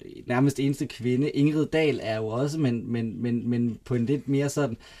første, nærmest eneste kvinde. Ingrid Dahl er jo også, men på en lidt mere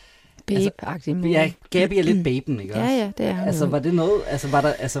sådan... Babe-agtig måde. Ja, Gabi er lidt baben, ikke også? Ja, det er. Altså, var det noget...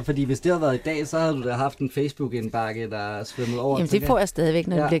 Altså, fordi hvis det havde været i dag, så havde du da haft en Facebook-indbakke, der svømmede over. Jamen, det får jeg stadigvæk,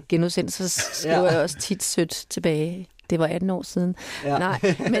 når det bliver genudsendt. Så skriver jeg også tit sødt tilbage. Det var 18 år siden. Ja. Nej,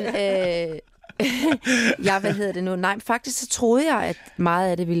 men... hvad hedder det nu? Nej, faktisk så troede jeg, at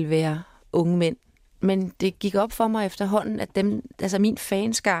meget af det ville være unge mænd. Men det gik op for mig efterhånden, at dem... Altså, min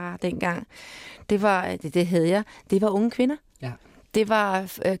fanskare dengang, det var unge kvinder. Ja. Det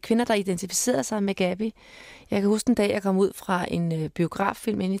var kvinder, der identificerede sig med Gabi. Jeg kan huske en dag, jeg kom ud fra en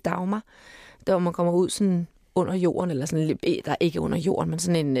biograffilm inde i Dagmar, der hvor man kommer ud sådan under jorden, eller sådan der er ikke under jorden, men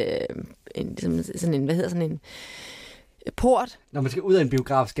sådan en port. Når man skal ud af en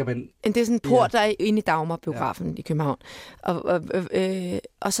biograf, skal man... Det er sådan en port, der er inde i Dagmar-biografen i København.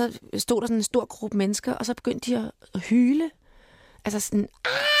 Og så stod der sådan en stor gruppe mennesker, og så begyndte de at hyle. Altså sådan...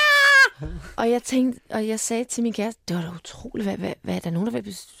 Og jeg tænkte, og jeg sagde til min kæreste, det var da utroligt, hvad er der nogen,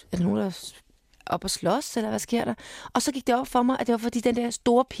 der op og slås, eller hvad sker der? Og så gik det op for mig, at det var fordi den der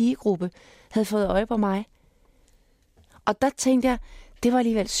store pigegruppe havde fået øje på mig. Og der tænkte jeg, det var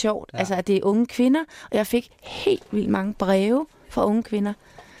alligevel sjovt, altså at det er unge kvinder, og jeg fik helt vildt mange breve fra unge kvinder,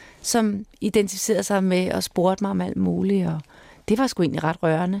 som identificerede sig med og spurgte mig om alt muligt, og det var sgu egentlig ret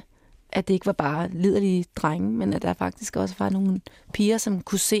rørende, at det ikke var bare liderlige drenge, men at der faktisk også var nogle piger, som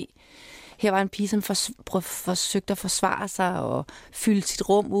kunne se, her var en pige, som forsøgte at forsvare sig og fylde sit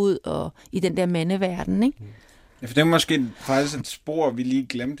rum ud og i den der mandeverden, ikke? Ja, for det er måske faktisk et spor, vi lige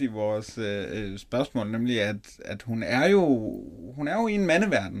glemte i vores spørgsmål, nemlig at hun er jo i en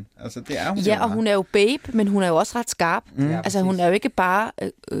mandeverden. Altså, det er hun. Ja, og hun er jo babe, men hun er jo også ret skarp. Altså, hun er jo ikke bare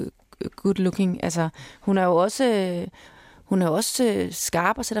good looking. Altså, hun er jo også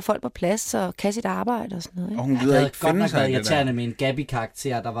skarp og sætter folk på plads og kan sit arbejde og sådan noget. Ikke? Og hun gider ikke finde sig i det irriterende med en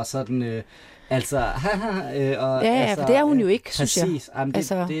Gabi-karakter, der var sådan... og, ja, for det er hun jo ikke, synes jeg.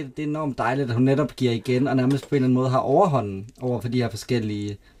 Præcis. Det er enormt dejligt, at hun netop giver igen, og nærmest på en eller anden måde har overhånden over for de her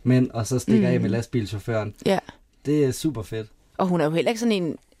forskellige mænd, og så stikker af med lastbilchaufføren. Ja. Det er super fedt. Og hun er jo heller ikke sådan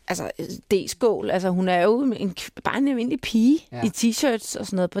en D-skål. Altså, hun er jo bare en almindelig pige i t-shirts og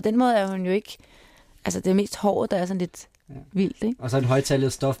sådan noget. På den måde er hun jo ikke... Altså, det er mest håret, der er sådan lidt... vildt, ikke? Og så en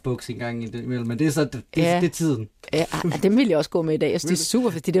højtallet stofbuks en gang imellem, men det er så det er tiden. Ja, dem vil jeg også gå med i dag. Jeg synes, det er super,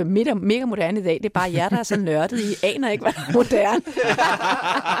 fordi det er mega moderne i dag. Det er bare jer, der er så nørdet. I aner ikke, hvad der er moderne.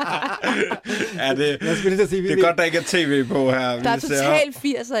 Ja, det er godt, der ikke er tv på her. Der er totalt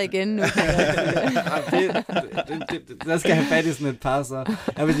 80'er igen nu. Der skal have fat i sådan et par, så.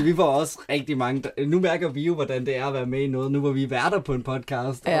 Jeg vil sige, vi får også rigtig mange... Nu mærker vi jo, hvordan det er at være med i noget. Nu hvor vi værter på en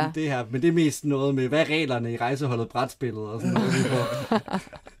podcast om det her. Men det er mest noget med, hvad er reglerne i rejseholdet brætspillet og sådan noget.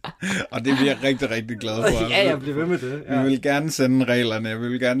 Og det bliver jeg rigtig, rigtig glad for. Ja, jeg bliver ved med det. Ja. Vi vil gerne sende reglerne, vi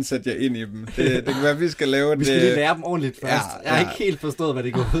vil gerne sætte jer ind i dem. Det kan være, vi skal lave Vi skal lige lære dem ordentligt først. Ja. Jeg har ikke helt forstået, hvad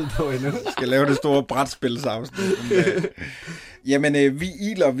det går ud på endnu. Vi skal lave det store brætspilsafsnit. Jamen, vi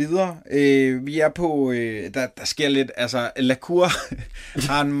iler videre. Vi er på... Der sker lidt... Altså, Lacour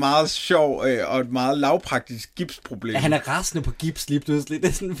har en meget sjov og et meget lavpraktisk gipsproblem. Ja, han er rasende på gips lige pludselig. Det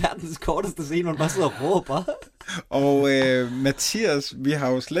er sådan verdens korteste scene, man bare sidder og råber. Og Mathias, vi har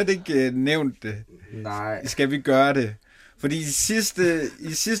jo slet ikke nævnt det. Nej. Skal vi gøre det? Fordi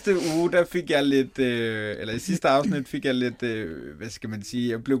i sidste uge, der fik jeg lidt, eller i sidste afsnit fik jeg lidt, hvad skal man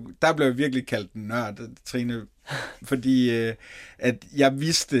sige, der blev jeg virkelig kaldt en nørd, Trine, fordi at jeg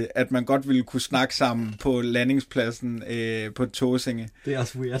vidste, at man godt ville kunne snakke sammen på landingspladsen på Tåsinge. Det er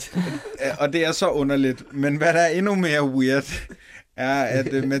også weird. Og det er så underligt, men hvad der er endnu mere weird, er,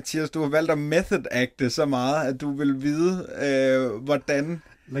 at Mathias, du har valgt at method-acte så meget, at du vil vide, hvordan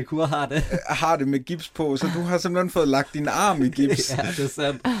Lacour har det med gips på, så du har simpelthen fået lagt din arm i gips. Ja, det er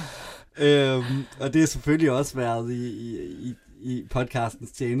sandt. Og det har selvfølgelig også været i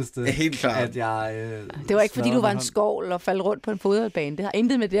podcastens tjeneste. Helt klart. At jeg, det var ikke, fordi du var en skovl og faldt rundt på en fodboldbane. Det har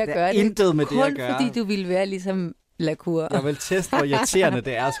intet med det at gøre. Intet med det at gøre. Kun fordi du ville være ligesom Lacour. Jeg vil teste, hvor irriterende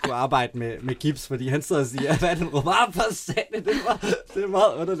det er at skulle arbejde med gips, fordi han sidder og siger, hvad er den råbar for sande? Det er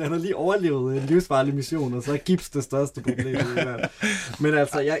meget underligt. Han har lige overlevet en livsfarlig mission, og så er gips det største problem. Men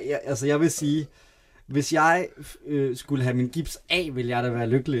altså, jeg vil sige, hvis jeg skulle have min gips af, ville jeg da være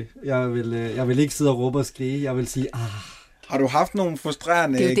lykkelig. Jeg vil ikke sidde og råbe og skrige. Jeg vil sige, Har du haft nogle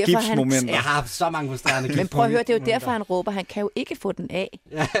frustrerende gipsmomenter? Jeg har haft så mange frustrerende gipsmomenter. Men prøv at høre, det er jo derfor, han råber. Han kan jo ikke få den af.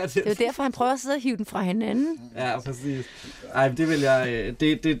 Ja, det er jo derfor, han prøver at sidde og hive den fra hinanden. Ja, præcis. Ej, det vil jeg...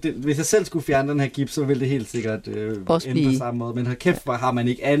 hvis jeg selv skulle fjerne den her gips, så ville det helt sikkert ende på samme måde. Men kæft, hvor har man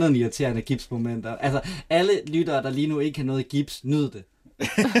ikke andet end irriterende gipsmomenter. Altså, alle lyttere, der lige nu ikke har noget gips, nyd det.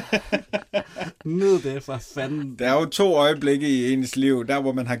 Nyd det, for fanden. Der er jo 2 øjeblikke i ens liv. Der,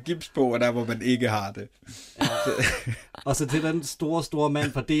 hvor man har gips på, og der, hvor man ikke har det. Ja. Og så til den store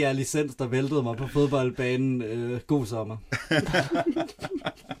mand fra DR Licens, der væltede mig på fodboldbanen. God sommer.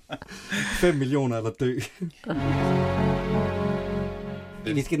 5 millioner eller dø.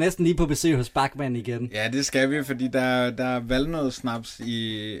 Vi skal næsten lige på besøg hos Bachmann igen. Ja, det skal vi, fordi der er valnødsnaps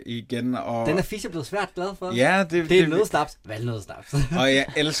igen. Og den er Fischer blevet svært glad for. Ja, det er nødsnaps. Valnødsnaps. Og jeg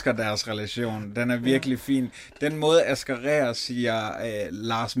elsker deres relation. Den er virkelig fin. Den måde Asger siger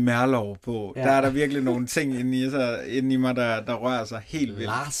Lars Merlov på, der er der virkelig nogle ting inde i mig, der rører sig helt vildt.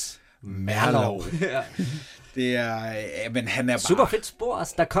 Lars Merlov. Det er, men han er bare... Super fedt spor.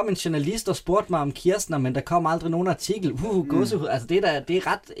 Altså, der kom en journalist og spurgte mig om Kirstner, men der kom aldrig nogen artikel. Gåsehud. Altså, det er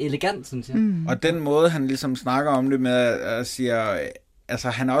ret elegant, synes jeg. Og den måde, han ligesom snakker om det med at sige... Altså,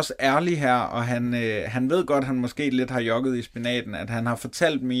 han er også ærlig her, og han ved godt, han måske lidt har jogget i spinaten, at han har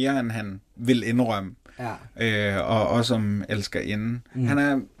fortalt mere, end han vil indrømme. Ja. Og også om elskerinden. Han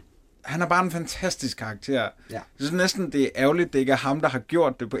er han er bare en fantastisk karakter. Ja. Jeg synes næsten, det er ærgerligt, det ikke er ham, der har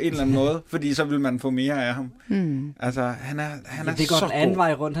gjort det på en eller anden måde, fordi så vil man få mere af ham. Altså, han er det går så den anden god.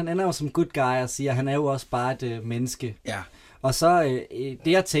 vej rundt. Han ender jo som good guy og siger, han er jo også bare et menneske. Ja. Og så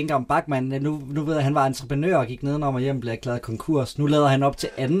det, jeg tænker om Bachmann, nu ved jeg, at han var entreprenør og gik nedenom og hjem blev erklæret konkurs. Nu lader han op til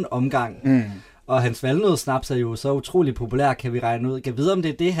anden omgang. Og hans valnødsnaps er jo så utrolig populær, kan vi regne ud. Kan vide, om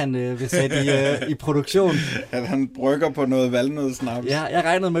det er det, han vil sætte i produktion? At han brygger på noget valnødsnaps. Ja, jeg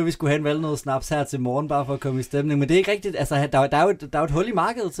regnede med, at vi skulle have en valnødsnaps her til morgen, bare for at komme i stemning. Men det er ikke rigtigt. Altså, der er jo et hul i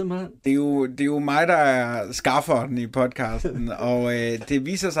markedet, simpelthen. Det er jo mig, der er skafferen i podcasten, og det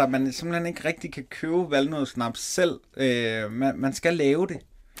viser sig, at man simpelthen ikke rigtig kan købe valnødsnaps selv. Man skal lave det.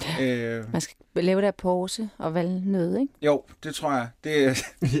 Man skal lave det af pose og valnød, ikke? Jo, det tror jeg. Det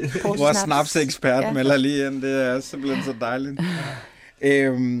er vores snapsekspert melder lige ind. Det er simpelthen så dejligt.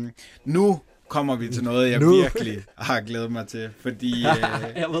 Nu kommer vi til noget, jeg virkelig har glædet mig til, fordi...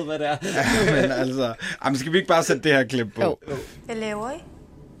 jeg ved, hvad det er. Men altså... skal vi ikke bare sætte det her klip på? Jo. Hvad laver I?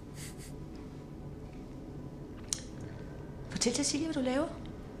 Fortæl Cecilia, hvad du laver.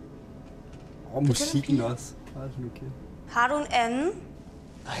 Og musikken også. Har du en anden?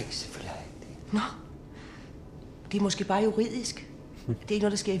 Nej, selvfølgelig har jeg ikke det. Nå, det er måske bare juridisk. Det er ikke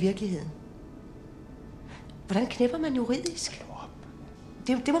noget, der sker i virkeligheden. Hvordan knæpper man juridisk?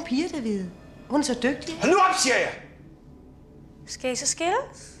 Det må Pia da vide. Hun er så dygtig. Hold nu op, siger jeg! Skal I så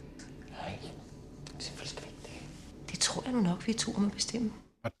skilles? Nej, selvfølgelig skal vi ikke det. Det tror jeg nu nok, vi to må bestemme.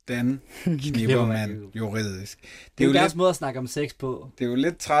 Hvordan knipper man juridisk? Det er jo deres måde at snakke om sex på. Det er jo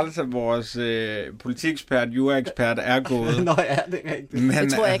lidt træls, at vores politikekspert, juraekspert er gået. Nå ja, det er rigtigt. Men,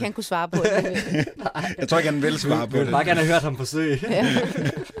 det tror jeg ikke, han kunne svare på. Jeg tror ikke, han vil svare på det. Jeg vil bare gerne have hørt ham forsøge. Ja.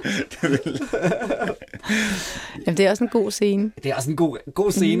 Jamen, det er også en god scene. Det er også en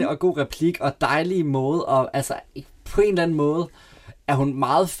god scene og god replik og dejlig måde. Og altså, på en eller anden måde er hun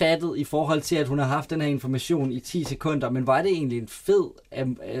meget fattet i forhold til, at hun har haft den her information i 10 sekunder. Men var det egentlig en fed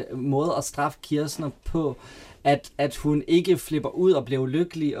måde at straffe Kirstner på, at hun ikke flipper ud og bliver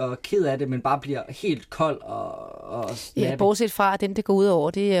lykkelig og ked af det, men bare bliver helt kold og snappy. Ja, bortset fra, at den, det går ud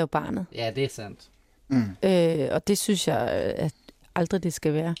over, det er jo barnet. Ja, det er sandt. Og det synes jeg, at aldrig det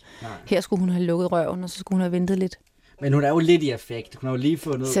skal være. Nej. Her skulle hun have lukket røven, og så skulle hun have ventet lidt. Men hun er jo lidt i affekt. Hun har jo lige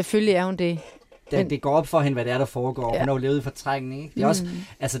fundet... Selvfølgelig er hun det. Det går op for hende, hvad det er, der foregår. Ja. Hun har jo levet i fortrængning. Ikke?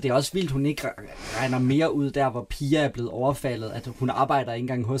 Det er også vildt, hun ikke regner mere ud der, hvor Pia er blevet overfaldet. At hun arbejder ikke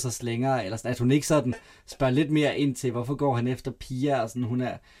engang hos os længere. Eller sådan, at hun ikke sådan spørger lidt mere ind til, hvorfor går han efter Pia. Og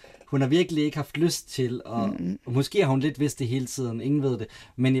sådan, hun har virkelig ikke haft lyst til. Og måske har hun lidt vidst det hele tiden. Ingen ved det.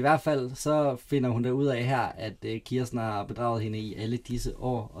 Men i hvert fald, så finder hun der ud af her, at Kirsten har bedraget hende i alle disse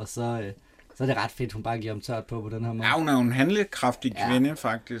år. Og så er det ret fedt, hun bare giver om tørt på den her måde. Ja, hun er jo en handlekraftig kvinde,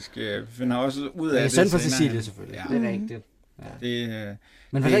 faktisk. Finder også ud af det. Det er synd for Cecilie, selvfølgelig. Ja. Det er rigtigt. Ja.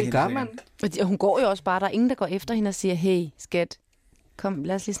 Men hvordan gør man? Hun går jo også bare. Der er ingen, der går efter hende og siger, hey, skat, kom,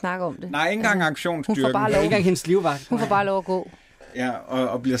 lad os lige snakke om det. Nej, ikke engang aktionsstyrken. Hun får bare lov. Ikke engang hendes livvagt. Hun får bare lov at gå. Ja,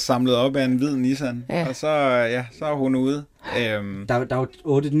 og bliver samlet op af en hvid Nissan. Ja. Og så er hun ude. Der er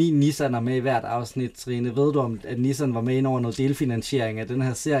jo 8-9 Nissaner med i hvert afsnit, Trine. Ved du, om at Nissan var med ind over noget delfinansiering af den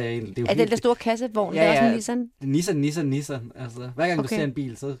her serie? Det er den der store kassevogn, der er også en Nissan? Nissan. Altså, hver gang du ser en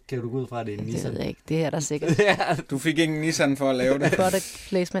bil, så kan du gå ud fra, at det er en Nissan. Det ved jeg ikke. Det er der sikkert. Du fik ingen Nissan for at lave det? Product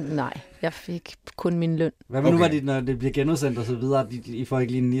placement, nej. Jeg fik kun min løn. Hvad nu var det, når det bliver genudsendt og så videre? I får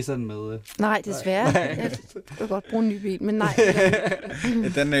ikke lige en Nissan med? Nej, desværre. Jeg vil godt bruge en ny bil, men nej.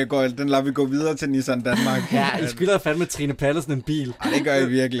 Den lader vi gå videre til Nissan Danmark. Ja, I skylder fandme Trine Pallesen en bil. Ej, det gør I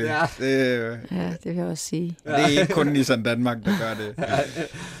virkelig. Ja, det vil jeg også sige. Det er ikke kun Nissan Danmark, der gør det.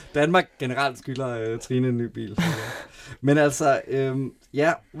 Danmark generelt skylder Trine en ny bil. Men altså,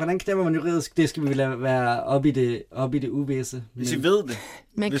 hvordan knæpper man juridisk? Det skal vi lade være op i det uvisse. Hvis I ved det.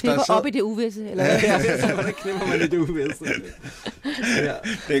 Man knæpper op i det uvisse, eller hvad? Hvordan knæpper man i det uvisse? Ja.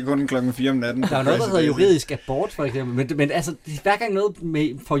 Det er kun 4:00 om natten. Der er noget, der hedder juridisk abort, for eksempel. Men altså, hver gang noget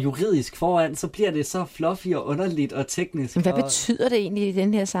for juridisk foran, så bliver det så fluffy og underligt og teknisk. Men hvad betyder det egentlig i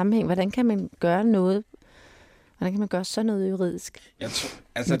den her sammenhæng? Hvordan kan man gøre noget? Hvordan kan man gøre sådan noget juridisk?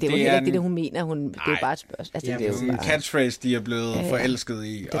 Altså, det er jo ikke det, hun mener. Det er bare et spørgsmål. Altså, det er jo en catchphrase, de er blevet forelsket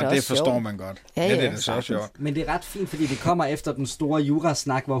i, og det forstår man godt. Ja, det er så sjovt. Men det er ret fint, fordi det kommer efter den store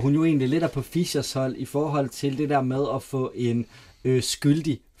jurasnak, hvor hun jo egentlig lidt er på Fischers hold i forhold til det der med at få en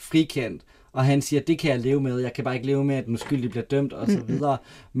skyldig frikendt. Og han siger, det kan jeg leve med. Jeg kan bare ikke leve med, at den skyldige bliver dømt og så videre.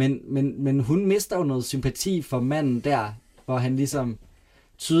 Men hun mister jo noget sympati for manden der, hvor han ligesom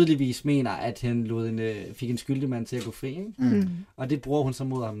tydeligvis mener, at han fik en skyldig mand til at gå fri. Ikke? Og det bruger hun så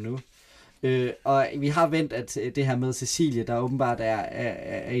mod ham nu. Og vi har vendt, at det her med Cecilie, der åbenbart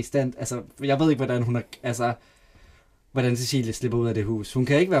er i stand... Altså, jeg ved ikke, hvordan hun er... Altså, hvordan Cecilie slipper ud af det hus. Hun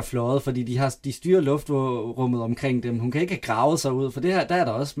kan ikke være fløjet, fordi de styrer luftrummet omkring dem. Hun kan ikke have gravet sig ud, for der er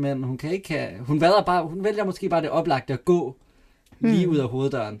der også mænd. Hun vælger måske bare det oplagte at gå lige ud af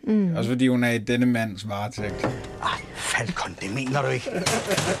hoveddøren. Også fordi hun er i denne mands varetægt. Ej, Falcon, det mener du ikke.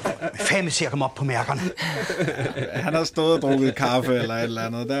 Fandme ser komme op på mærkerne. Han har stået og drukket kaffe eller et eller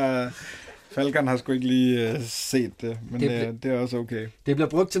andet. Falcon har sgu ikke lige set det, men det er også okay. Det bliver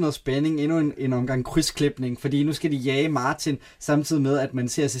brugt til noget spænding, endnu en omgang krydsklipning, fordi nu skal de jage Martin, samtidig med, at man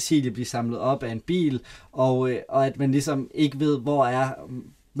ser Cecilie blive samlet op af en bil, og at man ligesom ikke ved, hvor er...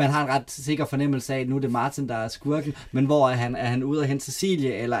 Man har en ret sikker fornemmelse af, at nu er det Martin, der er skurken, men hvor er han? Er han ude at hente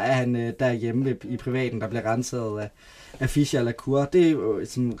Cecilie, eller er han derhjemme i privaten, der bliver renset af Fischer eller Lacour? Det er jo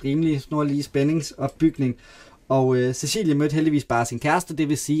sådan en rimelig snorlige spændingsopbygning. Og Cecilie mødte heldigvis bare sin kæreste, det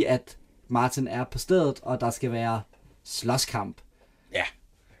vil sige, at Martin er på stedet, og der skal være slåskamp. Ja,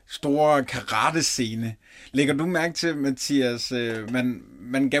 store karate-scene. Lægger du mærke til, Mathias,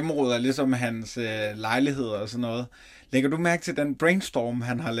 man gennemråder ligesom hans lejligheder og sådan noget. Lægger du mærke til den brainstorm,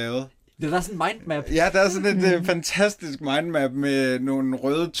 han har lavet? Det er sådan en mindmap. Ja, der er sådan et fantastisk mindmap med nogle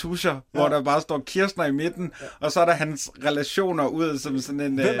røde tuscher, hvor der bare står Kirstner i midten, og så er der hans relationer ud som sådan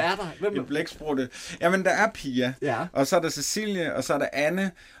en... Hvem er der? En blæksprutte. Jamen, der er Pia, og så er der Cecilie, og så er der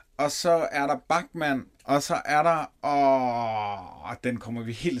Anne, og så er der Bachmann, og så er der... den kommer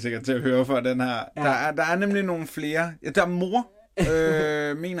vi helt sikkert til at høre for, den her. Ja. Der er nemlig nogle flere. Ja, der er mor,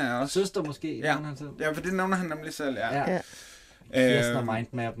 mener jeg også. Søster måske. Ja, for det nævner han nemlig selv, ja.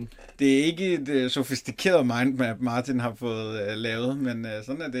 Mindmappen. Det er ikke et sofistikeret mindmap, Martin har fået lavet, men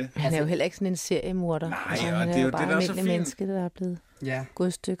sådan er det. Han er jo heller ikke sådan en seriemorder. Nej, altså, og han det er jo bare det, der er så fint. menneske, der er blevet gået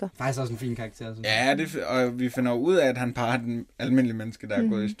i stykker. Faktisk også en fin karakter. Ja, og vi finder ud af, at han bare er den almindelige menneske, der er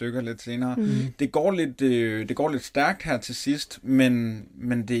gået i stykker lidt senere. Det går lidt stærkt her til sidst,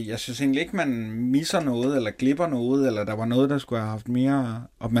 men jeg synes egentlig ikke, man misser noget, eller glipper noget, eller der var noget, der skulle have haft mere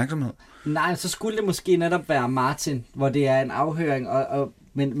opmærksomhed. Nej, så skulle det måske netop være Martin, hvor det er en afhøring,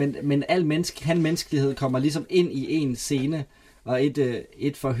 men al menneskelighed kommer ligesom ind i en scene, og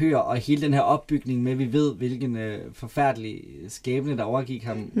et forhør, og hele den her opbygning med, at vi ved, hvilken forfærdelig skæbne, der overgik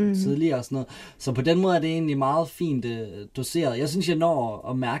ham tidligere og sådan noget. Så på den måde er det egentlig meget fint doseret. Jeg synes, jeg når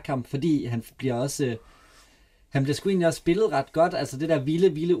at mærke ham, fordi han bliver også... Han bliver sgu egentlig også spillet ret godt, altså det der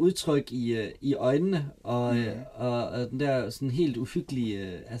vilde udtryk i øjnene, og den der sådan helt uhyggelige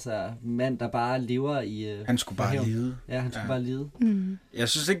mand, der bare lever i... Han skulle bare lide. Ja, han skulle bare lide. Jeg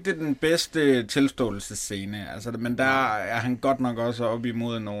synes ikke, det er den bedste tilståelsesscene, men der er han godt nok også op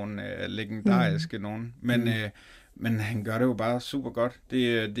imod nogle legendariske nogen, men han gør det jo bare super godt.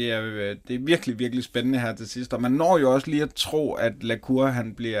 Det er virkelig, virkelig spændende her til sidst, og man når jo også lige at tro, at Lacour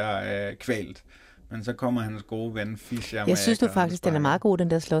han bliver kvalt. Men så kommer hans gode ven Fischer. Jeg synes faktisk, den er meget god,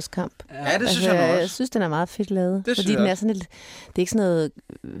 den der slåskamp. Ja, det synes jeg også. Jeg synes, den er meget fedt lavet. Fordi den er sådan lidt... Det er ikke sådan noget...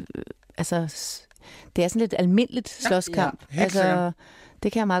 det er sådan lidt almindeligt slåskamp.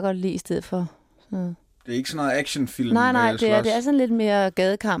 Det kan jeg meget godt lide i stedet for... Så. Det er ikke sådan noget actionfilm. Nej, det er sådan lidt mere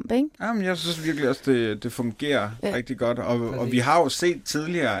gadekamp, ikke? Jamen, jeg synes virkelig også, det fungerer rigtig godt. Og vi har jo set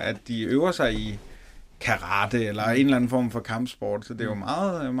tidligere, at de øver sig i karate eller en eller anden form for kampsport, så det er jo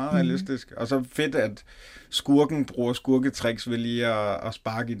meget, meget realistisk. Og så fedt, at skurken bruger skurketricks ved lige at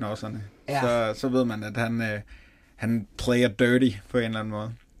sparke i nosserne. Ja. Så ved man, at han player dirty på en eller anden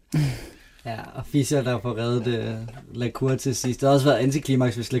måde. Ja, og Fischer, der får reddet Lacour til sidst. Det har også været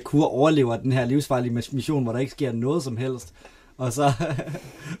antiklimaks, hvis Lacour overlever den her livsfarlige mission, hvor der ikke sker noget som helst, og så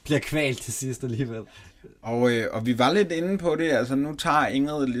bliver kvalt til sidst alligevel. Og vi var lidt inde på det, altså nu tager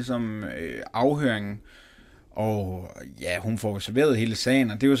Ingrid ligesom afhøringen, og ja, hun får serveret hele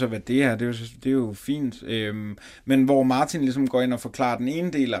sagen, og det er jo så, hvad det er, det er jo fint. Men hvor Martin ligesom går ind og forklarer den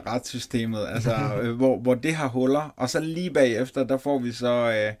ene del af retssystemet, altså hvor det har huller, og så lige bagefter, der får vi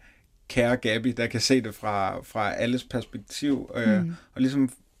så kære Gabi, der kan se det fra alles perspektiv, og ligesom,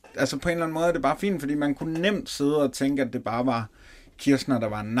 altså på en eller anden måde er det bare fint, fordi man kunne nemt sidde og tænke, at det bare var Kirstner, der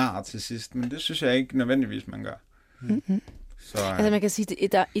var en nar til sidst, men det synes jeg ikke nødvendigvis, man gør. Så, altså man kan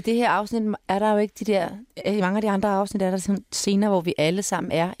sige, at i det her afsnit er der jo ikke de der, i mange af de andre afsnit er der sådan scener, hvor vi alle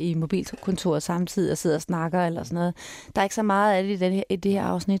sammen er i mobilkontoret samtidig og sidder og snakker eller sådan noget. Der er ikke så meget af det i det her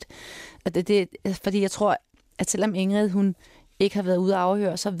afsnit. Og det, fordi jeg tror, at selvom Ingrid, hun ikke har været ude at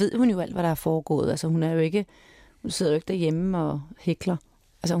afhøre, så ved hun jo alt, hvad der er foregået. Altså hun sidder jo ikke derhjemme og hækler.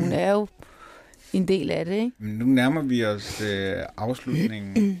 Altså hun er jo en del af det, ikke? Nu nærmer vi os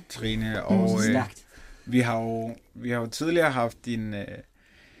afslutningen, Trine, og vi har jo tidligere haft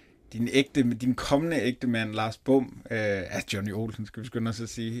din kommende ægtemand, Lars Bum, Johnny Olsen, skal vi skynde os at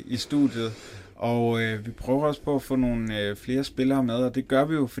sige, i studiet, og vi prøver også på at få nogle flere spillere med, og det gør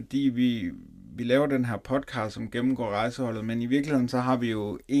vi jo, fordi vi laver den her podcast, som gennemgår rejseholdet, men i virkeligheden så har vi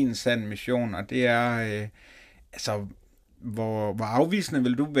jo en sand mission, og det er, hvor afvisende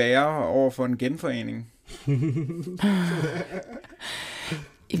vil du være over for en genforening?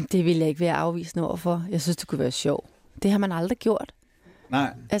 Det vil jeg ikke være afvisende overfor. Jeg synes, det kunne være sjovt. Det har man aldrig gjort.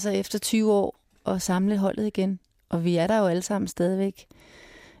 Nej. Altså efter 20 år at samle holdet igen. Og vi er der jo alle sammen stadigvæk.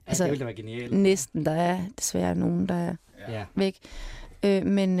 Altså, det ville da være genialt. Næsten. Der er desværre nogen, der er væk.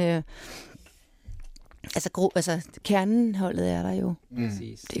 Kerneholdet er der jo.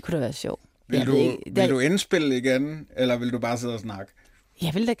 Det kunne da være sjovt. Vil du indspille igen, eller vil du bare sidde og snakke?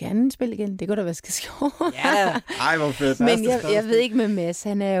 Jeg vil da gerne spille igen. Det kunne da være skidesjovt. Ja. Ej, hvor fedt. Men jeg ved ikke med Mads.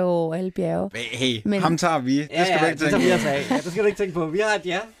 Han er jo alle bjerge. Hey, ham tager vi. Det skal du ikke tænke på. Ja, det skal du ikke tænke på. Vi har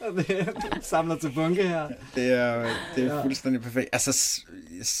et samler til bunke her. Det er fuldstændig perfekt. Altså,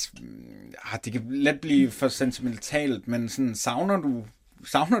 det kan let blive for sentimentalt, men sådan, savner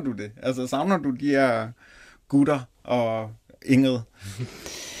du det? Altså, savner du de her gutter og Ingrid?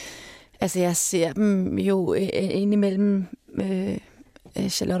 Altså, jeg ser dem jo indimellem...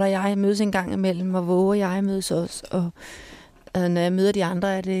 Charlotte og jeg mødes en gang imellem, og Våge og jeg mødes også. Og når jeg møder de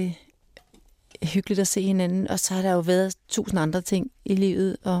andre, er det hyggeligt at se hinanden. Og så har der jo været 1000 andre ting i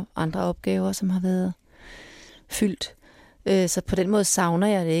livet, og andre opgaver, som har været fyldt. Så på den måde savner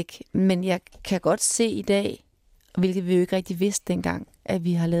jeg det ikke. Men jeg kan godt se i dag, hvilket vi jo ikke rigtig vidste dengang, at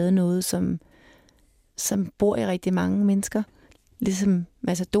vi har lavet noget, som bor i rigtig mange mennesker. Ligesom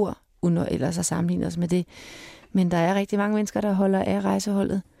Matador, ellers har sammenlignet os med det. Men der er rigtig mange mennesker, der holder af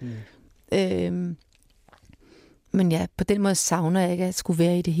rejseholdet. Men ja, på den måde savner jeg ikke at skulle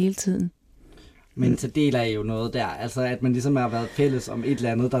være i det hele tiden. Men så deler jeg jo noget der. Altså, at man ligesom har været fælles om et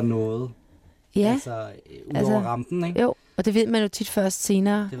eller andet, der nåede. Ja. Altså, udover rampen, ikke? Jo, og det ved man jo tit først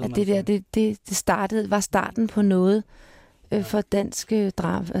senere. At det var starten på noget for dansk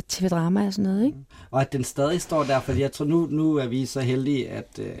TV-drama og sådan noget, ikke? Og at den stadig står der, fordi jeg tror, nu er vi så heldige,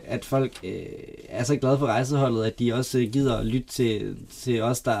 at folk er så glade for rejseholdet, at de også gider at lytte til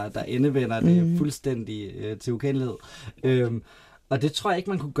os, der endevender det fuldstændig til ukendelighed. Og det tror jeg ikke,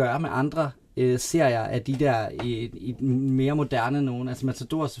 man kunne gøre med andre serier af de der i mere moderne nogen. Altså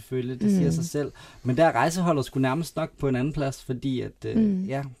Matador selvfølgelig, det siger sig selv. Men der er rejseholdet skulle nærmest nok på en anden plads, fordi at,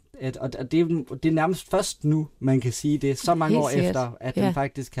 og det er nærmest først nu, man kan sige det, så mange år efter, at den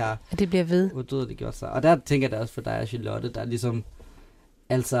faktisk har... At det bliver ved. Det gjort sig. Og der tænker jeg da også for dig og Charlotte, der er ligesom...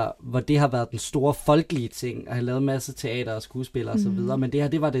 Altså, hvor det har været den store folkelige ting, at have lavet en masse teater og skuespillere og så videre, men det her,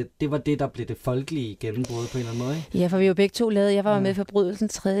 det var det, der blev det folkelige gennembrud på en eller anden måde, ikke? Ja, for vi jo begge to lavet, jeg var med i Forbrydelsen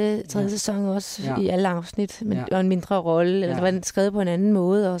tredje sæson også, i alle afsnit, og en mindre rolle, eller det var skrevet på en anden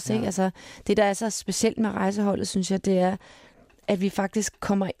måde også, ikke? Altså, det der er så specielt med rejseholdet, synes jeg, det er, at vi faktisk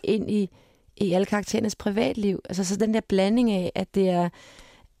kommer ind i alle karakterernes privatliv. Altså, så den der blanding af, at det er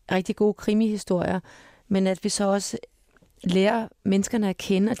rigtig gode krimihistorier, men at vi så også lærer menneskerne at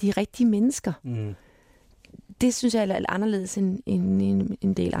kende, og de er rigtige mennesker. Det synes jeg er anderledes end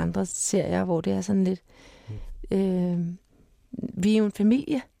en del andre serier, hvor det er sådan lidt... vi er jo en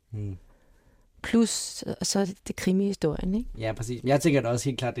familie. Plus så det krimihistorien, ikke? Ja, præcis. Jeg tænker da også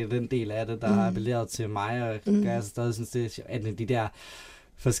helt klart, det er den del af det, der har appelleret til mig, og jeg stadig synes, det er at de der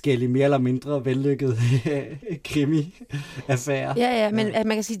forskellige, mere eller mindre vellykkede krimi-affærer. Ja, men at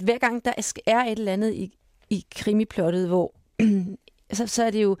man kan sige, at hver gang der er et eller andet i krimiplottet, hvor så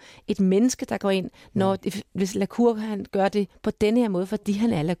er det jo et menneske, der går ind, hvis Lacour han gør det på denne her måde, fordi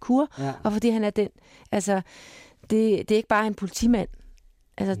han er Lacour, og fordi han er den. Altså, det er ikke bare en politimand.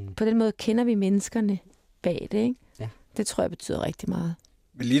 Altså, på den måde kender vi menneskerne bag det, ikke? Ja. Det tror jeg betyder rigtig meget.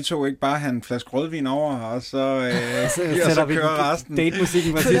 Vil lige to ikke bare have en flaske rødvin over, og så kører resten?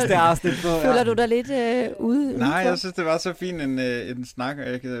 Date-musikken var sidste afsnit på. Føler du dig lidt ude? Nej, jeg synes, det var så fin en snak,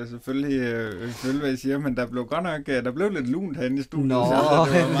 og jeg kan selvfølgelig følge, hvad I siger, men der blev godt nok, der blev lidt lunt herinde i studiet. Nå. Så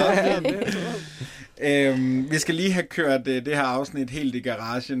det var meget fint. Vi skal lige have kørt det her afsnit helt i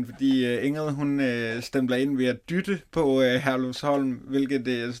garagen, fordi Ingrid, hun stempler ind ved at dytte på Herlufsholm, hvilket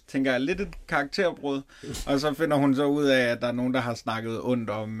jeg tænker er lidt et karakterbrud. Og så finder hun så ud af, at der er nogen, der har snakket ondt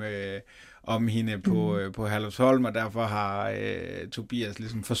om hende på Herlufsholm, og derfor har Tobias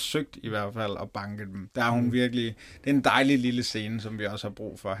ligesom forsøgt i hvert fald at banke dem. Der er hun virkelig... Det er en dejlig lille scene, som vi også har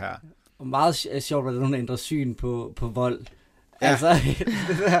brug for her. Og meget sjovt, at hun ændrer syn på vold. Ja. Altså,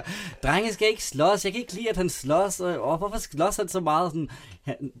 drenge skal ikke slås. Jeg kan ikke lide, at han slås. Og hvorfor slås han så meget? Sådan,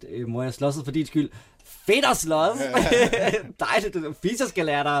 må jeg slås for din skyld? Fedt at slås. Dejligt, Fischer skal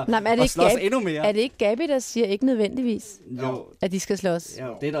lære dig at slås endnu mere. Er det ikke Gabi, der siger ikke nødvendigvis, at de skal slås?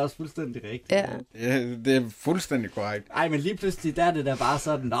 Jo, det er da også fuldstændig rigtigt. Ja. Ja, det er fuldstændig korrekt. Ej, men lige pludselig, der er det da bare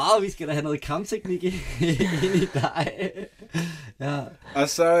sådan, vi skal da have noget kampteknik ind i dig. Ja. Og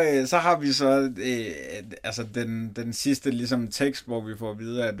så har vi så altså den sidste ligesom tekst, hvor vi får at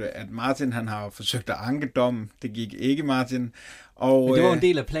vide, at Martin han har forsøgt at anke dommen. Det gik ikke, Martin. Og, men det var en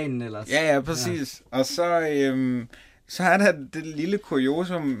del af planen ellers. Ja, præcis. Ja. Og så er der det lille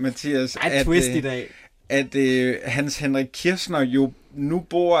kuriosum, Mathias, at Hans Henrik Kirchner jo nu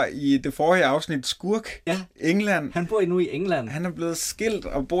bor i det forrige afsnit Skurk, England. Han bor nu i England. Han er blevet skilt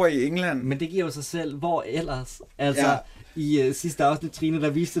og bor i England. Men det giver jo sig selv, hvor ellers? Altså, i sidste afsnit, Trine, der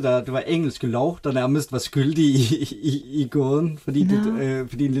viste der, at det var engelske lov, der nærmest var skyldig i gåden, fordi en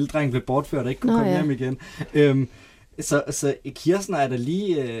lille dreng blev bortført og ikke kunne komme hjem igen. Så Kirchner er der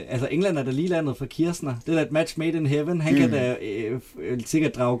lige, altså England er der lige landet for Kirchner. Det er da et match made in heaven. Han kan da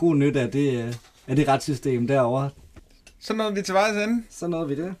sikkert drage god nytte af det retssystem derovre. Så nåede vi til vejs ende. Så nåede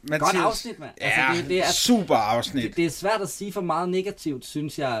vi det. Godt afsnit, mand. Altså, det er super afsnit. Det er svært at sige for meget negativt,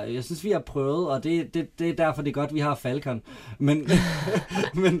 synes jeg. Jeg synes, vi har prøvet, og det er derfor, det er godt, vi har Falcon. Men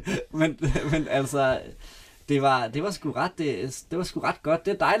altså... Det var sgu ret godt.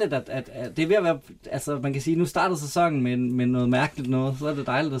 Det er dejligt, at det er ved at være... Altså, man kan sige, nu starter sæsonen med noget mærkeligt noget, så er det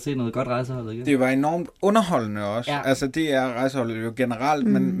dejligt at se noget godt rejsehold igen. Det var enormt underholdende også. Ja. Altså, det er rejseholdet jo generelt,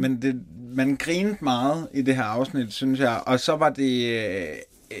 men man grinede meget i det her afsnit, synes jeg. Og så var det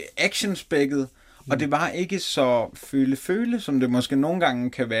actionspækket, og det var ikke så føle, som det måske nogle gange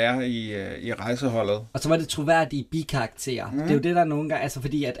kan være i rejseholdet. Og så var det troværdige bikarakterer. Det er jo det, der nogle gange... Altså,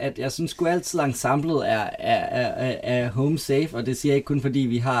 fordi at jeg synes sgu altid, ensemblet er home safe, og det siger jeg ikke kun, fordi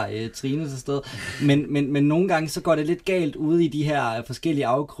vi har Trine til sted. Men nogle gange, så går det lidt galt ude i de her forskellige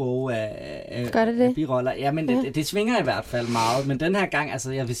afkroge af biroller. Ja, men det svinger i hvert fald meget. Men den her gang,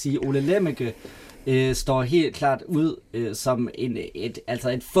 altså jeg vil sige, Ole Lemmeke står helt klart ud som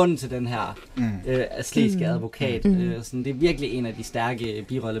et fund til den her slæske advokat. Sådan, det er virkelig en af de stærke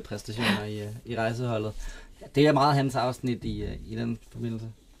birollepræstationer i rejseholdet. Det er meget hans afsnit i den forbindelse.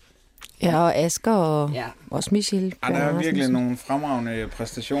 Ja, og Asger og også Michel. Der er virkelig nogle fremragende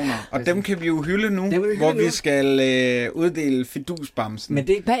præstationer. Og dem kan vi jo hylde nu, hvor vi skal uddele fidusbamsen.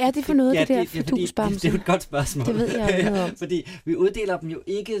 Hvad er det for noget, det der fidusbamsen? Det er jo et godt spørgsmål. Det ved jeg ikke noget om. Fordi vi uddeler dem jo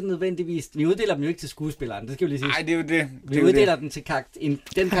ikke nødvendigvis... Vi uddeler dem jo ikke til skuespilleren, det skal vi lige sige. Nej, det er jo det. Vi uddeler dem til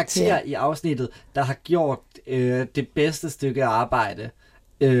den karakter i afsnittet, der har gjort det bedste stykke arbejde.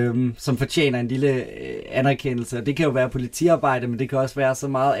 Som fortjener en lille anerkendelse. Det kan jo være politiarbejde, men det kan også være så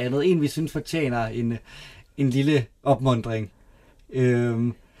meget andet. En, vi synes fortjener en lille opmuntring.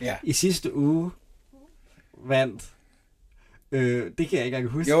 I sidste uge vandt... det kan jeg ikke engang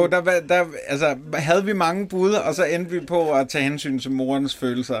huske. Jo, der havde vi mange bud, og så endte vi på at tage hensyn til morens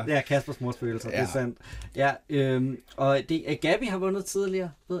følelser. Ja, Kaspers mors følelser, det er sandt. Ja, og Gabi har vundet tidligere,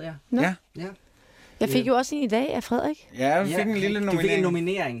 ved jeg. Ja. Jeg fik jo også en i dag af Frederik. Ja, vi fik en lille nominering. Du fik en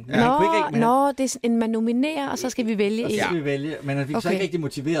nominering. Ja. Det er man nominerer, og så skal vi vælge en. Så skal vi vælge, men han fik så ikke rigtig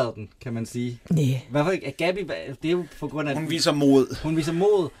motiveret den, kan man sige. Nej. Hvorfor ikke? Gabi, det er jo på grund af... Hun viser mod. Hun viser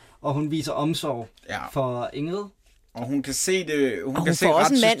mod, og hun viser omsorg for Ingrid. Og hun kan se det. Hun får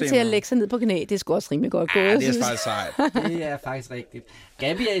også en mand til at lægge sig ned på knæ. Det er sgu også rimelig godt gået. Ja, det er faktisk sejt. Det er faktisk rigtigt.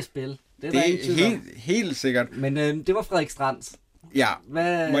 Gabi er i spil. Det er helt sikkert. Men det var Frederik Strands. Ja, må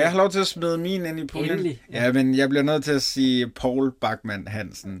jeg have lov til at smide min ind i puljen? Endelig. Ja, men jeg bliver nødt til at sige Paul Bachmann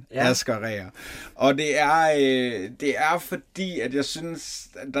Hansen, Asger Reher. Og det er fordi, at jeg synes,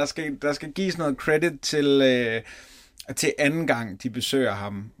 der skal gives noget credit til anden gang, de besøger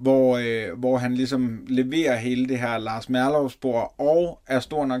ham, hvor han ligesom leverer hele det her Lars Merlov-spor, og er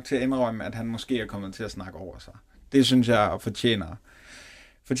stor nok til at indrømme, at han måske er kommet til at snakke over sig. Det synes jeg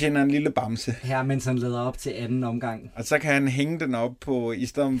fortjener en lille bamse. Her, mens han leder op til anden omgang. Og så kan han hænge den op på, i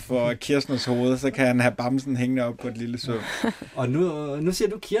stedet for Kirchners hoved, så kan han have bamsen hængende op på et lille søm. Og nu siger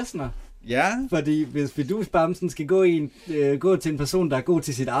du Kirchner. Ja. Fordi hvis fidusbamsen skal gå til en person, der er god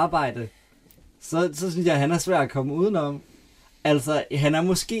til sit arbejde, så synes jeg, at han er svær at komme udenom. Altså, han er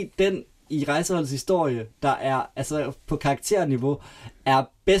måske den i rejseholdets historie, der er, altså på karakterniveau, er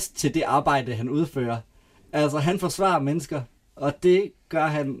bedst til det arbejde, han udfører. Altså, han forsvarer mennesker, og det gør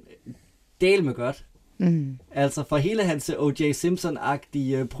han del med godt. Altså for hele hans O.J.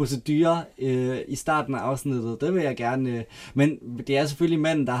 Simpson-agtige procedure i starten af afsnittet, det vil jeg gerne... men det er selvfølgelig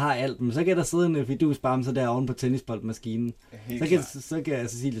manden, der har alt. Men så kan der sidde en fidusbamse der oven på tennisboldmaskinen. Så kan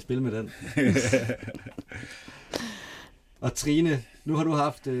Cecilie spille med den. Og Trine, nu har du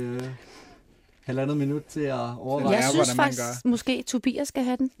haft halvandet minut til at overveje. Jeg synes faktisk, måske Tobias skal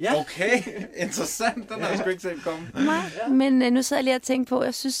have den. Ja. Okay, interessant. Den har jeg sgu ikke set komme. Nej, men nu sidder jeg lige og tænker på,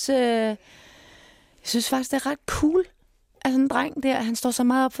 jeg synes faktisk, det er ret cool, at sådan en dreng der, han står så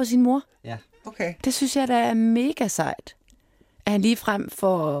meget op for sin mor. Ja. Okay. Det synes jeg, der er mega sejt. At han lige frem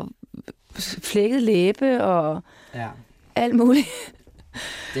for flækket læbe og alt muligt.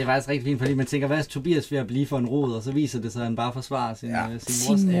 Det er faktisk rigtig fint, fordi man tænker, hvad er Tobias ved at blive for en rod, og så viser det sig, at han bare forsvarer sin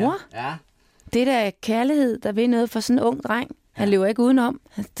mors mor? Ja. Det der er kærlighed, der vil noget for sådan en ung dreng. Han løber ikke udenom.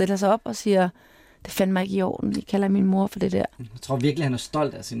 Han stiller sig op og siger, det fandt mig ikke i orden. I kalder min mor for det der. Jeg tror virkelig, han er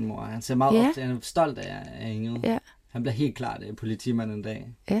stolt af sin mor. Han ser meget op til, han er stolt af Ingrid. Ja. Han bliver helt klart politimand en dag.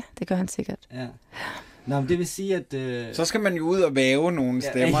 Ja, det gør han sikkert. Ja. Nå, men det vil sige, at... Så skal man jo ud og væve nogle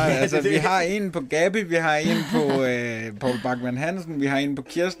stemmer. Altså, vi har en på Gabi, vi har en på Poul Bachmann Hansen, vi har en på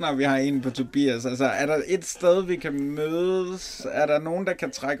Kirsten, og vi har en på Tobias. Altså, er der et sted, vi kan mødes? Er der nogen, der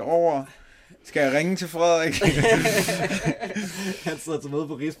kan trække over? Skal jeg ringe til Frederik? Han sidder til møde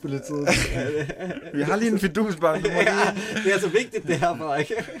på Rigspolitiet. Vi har lige en fidusbarn. Det er så vigtigt, det her,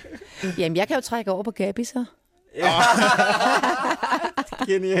 Frederik. Jamen, jeg kan jo trække over på Gabi, så. Ja.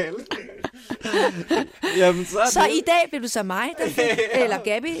 Genialt. Jamen, så i dag blev du så mig, der fik, eller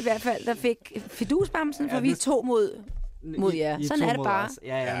Gabi i hvert fald, der fik fidusbamsen, for vi er 2 mod jer. Sådan er det bare.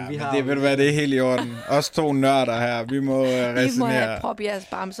 Ja, vi har... Det vil være det er helt i orden. Os 2 nørder her, vi må resonere. Vi må have proppe jeres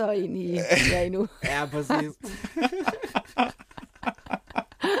bamser ind i jer endnu. Ja, præcis.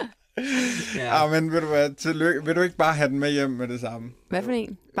 Ja, men vil du være tillykke? Vil du ikke bare have den med hjem med det samme? Hvad for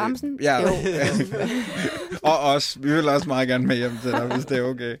en? Bamsen? Ja. Jo. Og os. Vi vil også meget gerne med hjem til dig, hvis det er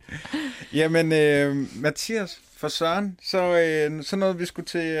okay. Jamen, Mathias, for Søren, så nåede vi skulle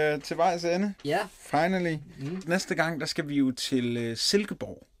til vejs ende. Ja. Finally. Næste gang, der skal vi jo til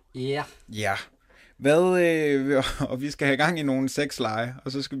Silkeborg. Ja. Ja. Og vi skal have gang i nogle sexleje,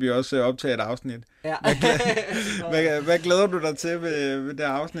 og så skal vi også optage et afsnit. Ja. Hvad glæder du dig til ved det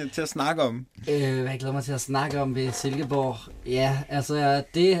afsnit til at snakke om? Hvad jeg glæder mig til at snakke om ved Silkeborg? Ja, altså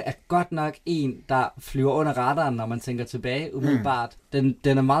det er godt nok en, der flyver under radaren, når man tænker tilbage umiddelbart. Den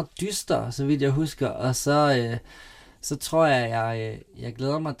er meget dyster, så vidt jeg husker, og så tror jeg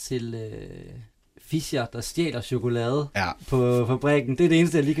glæder mig til... Fischer, der stjæler chokolade på fabrikken. Det er det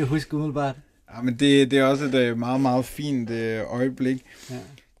eneste, jeg lige kan huske umiddelbart. Ja, men det er også et meget, meget fint øjeblik. Ja.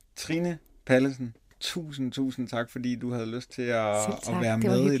 Trine Pallesen, tusind tak, fordi du havde lyst til at være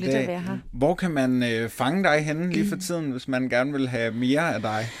med i dag. At være her. Hvor kan man fange dig henne lige for tiden, hvis man gerne vil have mere af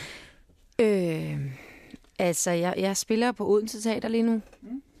dig? Altså, jeg spiller på Odense Teater lige nu.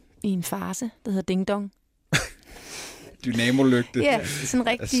 I en farce, der hedder Ding Dong. Dynamolygte. Ja, sådan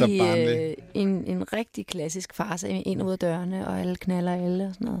rigtig, en rigtig klassisk farce ind ud af dørene, og alle knaller alle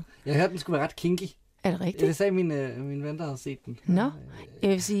og sådan noget. Jeg hørte, den skulle være ret kinky. Er det rigtigt? Det sagde min ven, der havde set den. Nå, jeg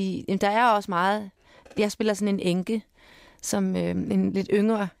vil sige, der er også meget... Jeg spiller sådan en enke, som en lidt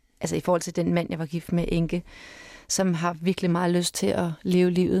yngre, altså i forhold til den mand, jeg var gift med, enke, som har virkelig meget lyst til at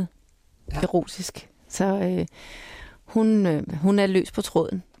leve livet erotisk. Så hun er løs på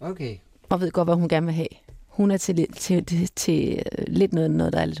tråden. Okay. Og ved godt, hvad hun gerne vil have. Hun er til lidt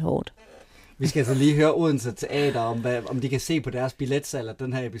noget, der er lidt hårdt. Vi skal altså lige høre Odense Teater, om de kan se på deres billetsalg, at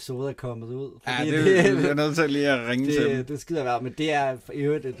den her episode er kommet ud. Fordi det er nødt til lige at ringe til dem. Det skider være, men det er i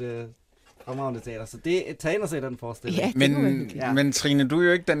øvrigt et fremragende teater, så det tager ind og se den forestilling. Ja, men Trine, du er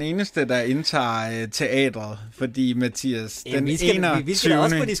jo ikke den eneste, der indtager teatret, fordi Mathias, den 21. Vi skal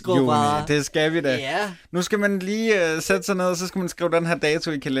også på de juni, det skal vi da. Ja. Nu skal man lige sætte sig ned, og så skal man skrive den her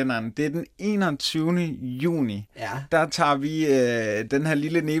dato i kalenderen. Det er den 21. juni. Ja. Der tager vi den her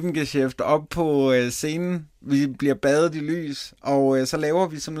lille nebengeschæft op på scenen. Vi bliver badet i lys, og så laver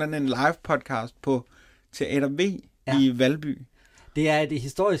vi simpelthen en live podcast på Teater V i Valby. Det er et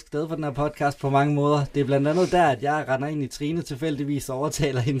historisk sted for den her podcast på mange måder. Det er blandt andet der, at jeg render ind i Trine tilfældigvis og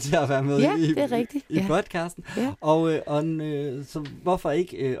overtaler hende til at være med i podcasten. Ja. Og så hvorfor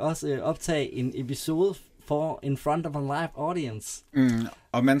ikke også optage en episode in front of a live audience?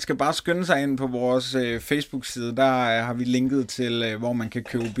 Og man skal bare skynde sig ind på vores Facebook-side. Der har vi linket til, hvor man kan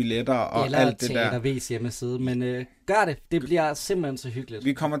købe billetter og alt det der. Eller Teater V's hjemmeside. Men gør det. Det bliver simpelthen så hyggeligt.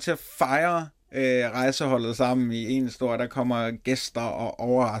 Vi kommer til at fejre rejseholdet sammen i en stor. Der kommer gæster og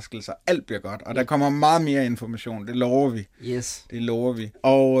overraskelser. Alt bliver godt. Og der kommer meget mere information. Det lover vi. Yes. Det lover vi.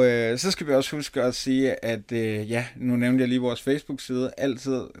 Og så skal vi også huske at sige, at nu nævnte jeg lige vores Facebook-side.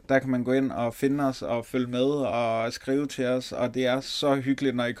 Altid, der kan man gå ind og finde os og følge med og skrive til os. Og det er så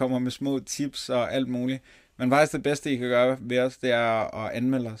hyggeligt, når I kommer med små tips og alt muligt. Men faktisk det bedste, I kan gøre ved os, det er at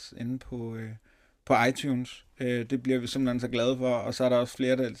anmelde os inde på iTunes. Det bliver vi simpelthen så glade for, og så er der også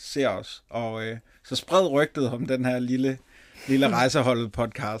flere, der ser os. Og så spred rygtet om den her lille lille rejseholdet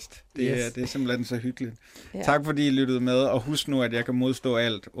podcast. Det Yes. er simpelthen så hyggeligt. Ja. Tak fordi I lyttede med, og husk nu, at jeg kan modstå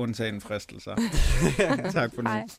alt, undtagen fristelser. Tak for nu. Hej.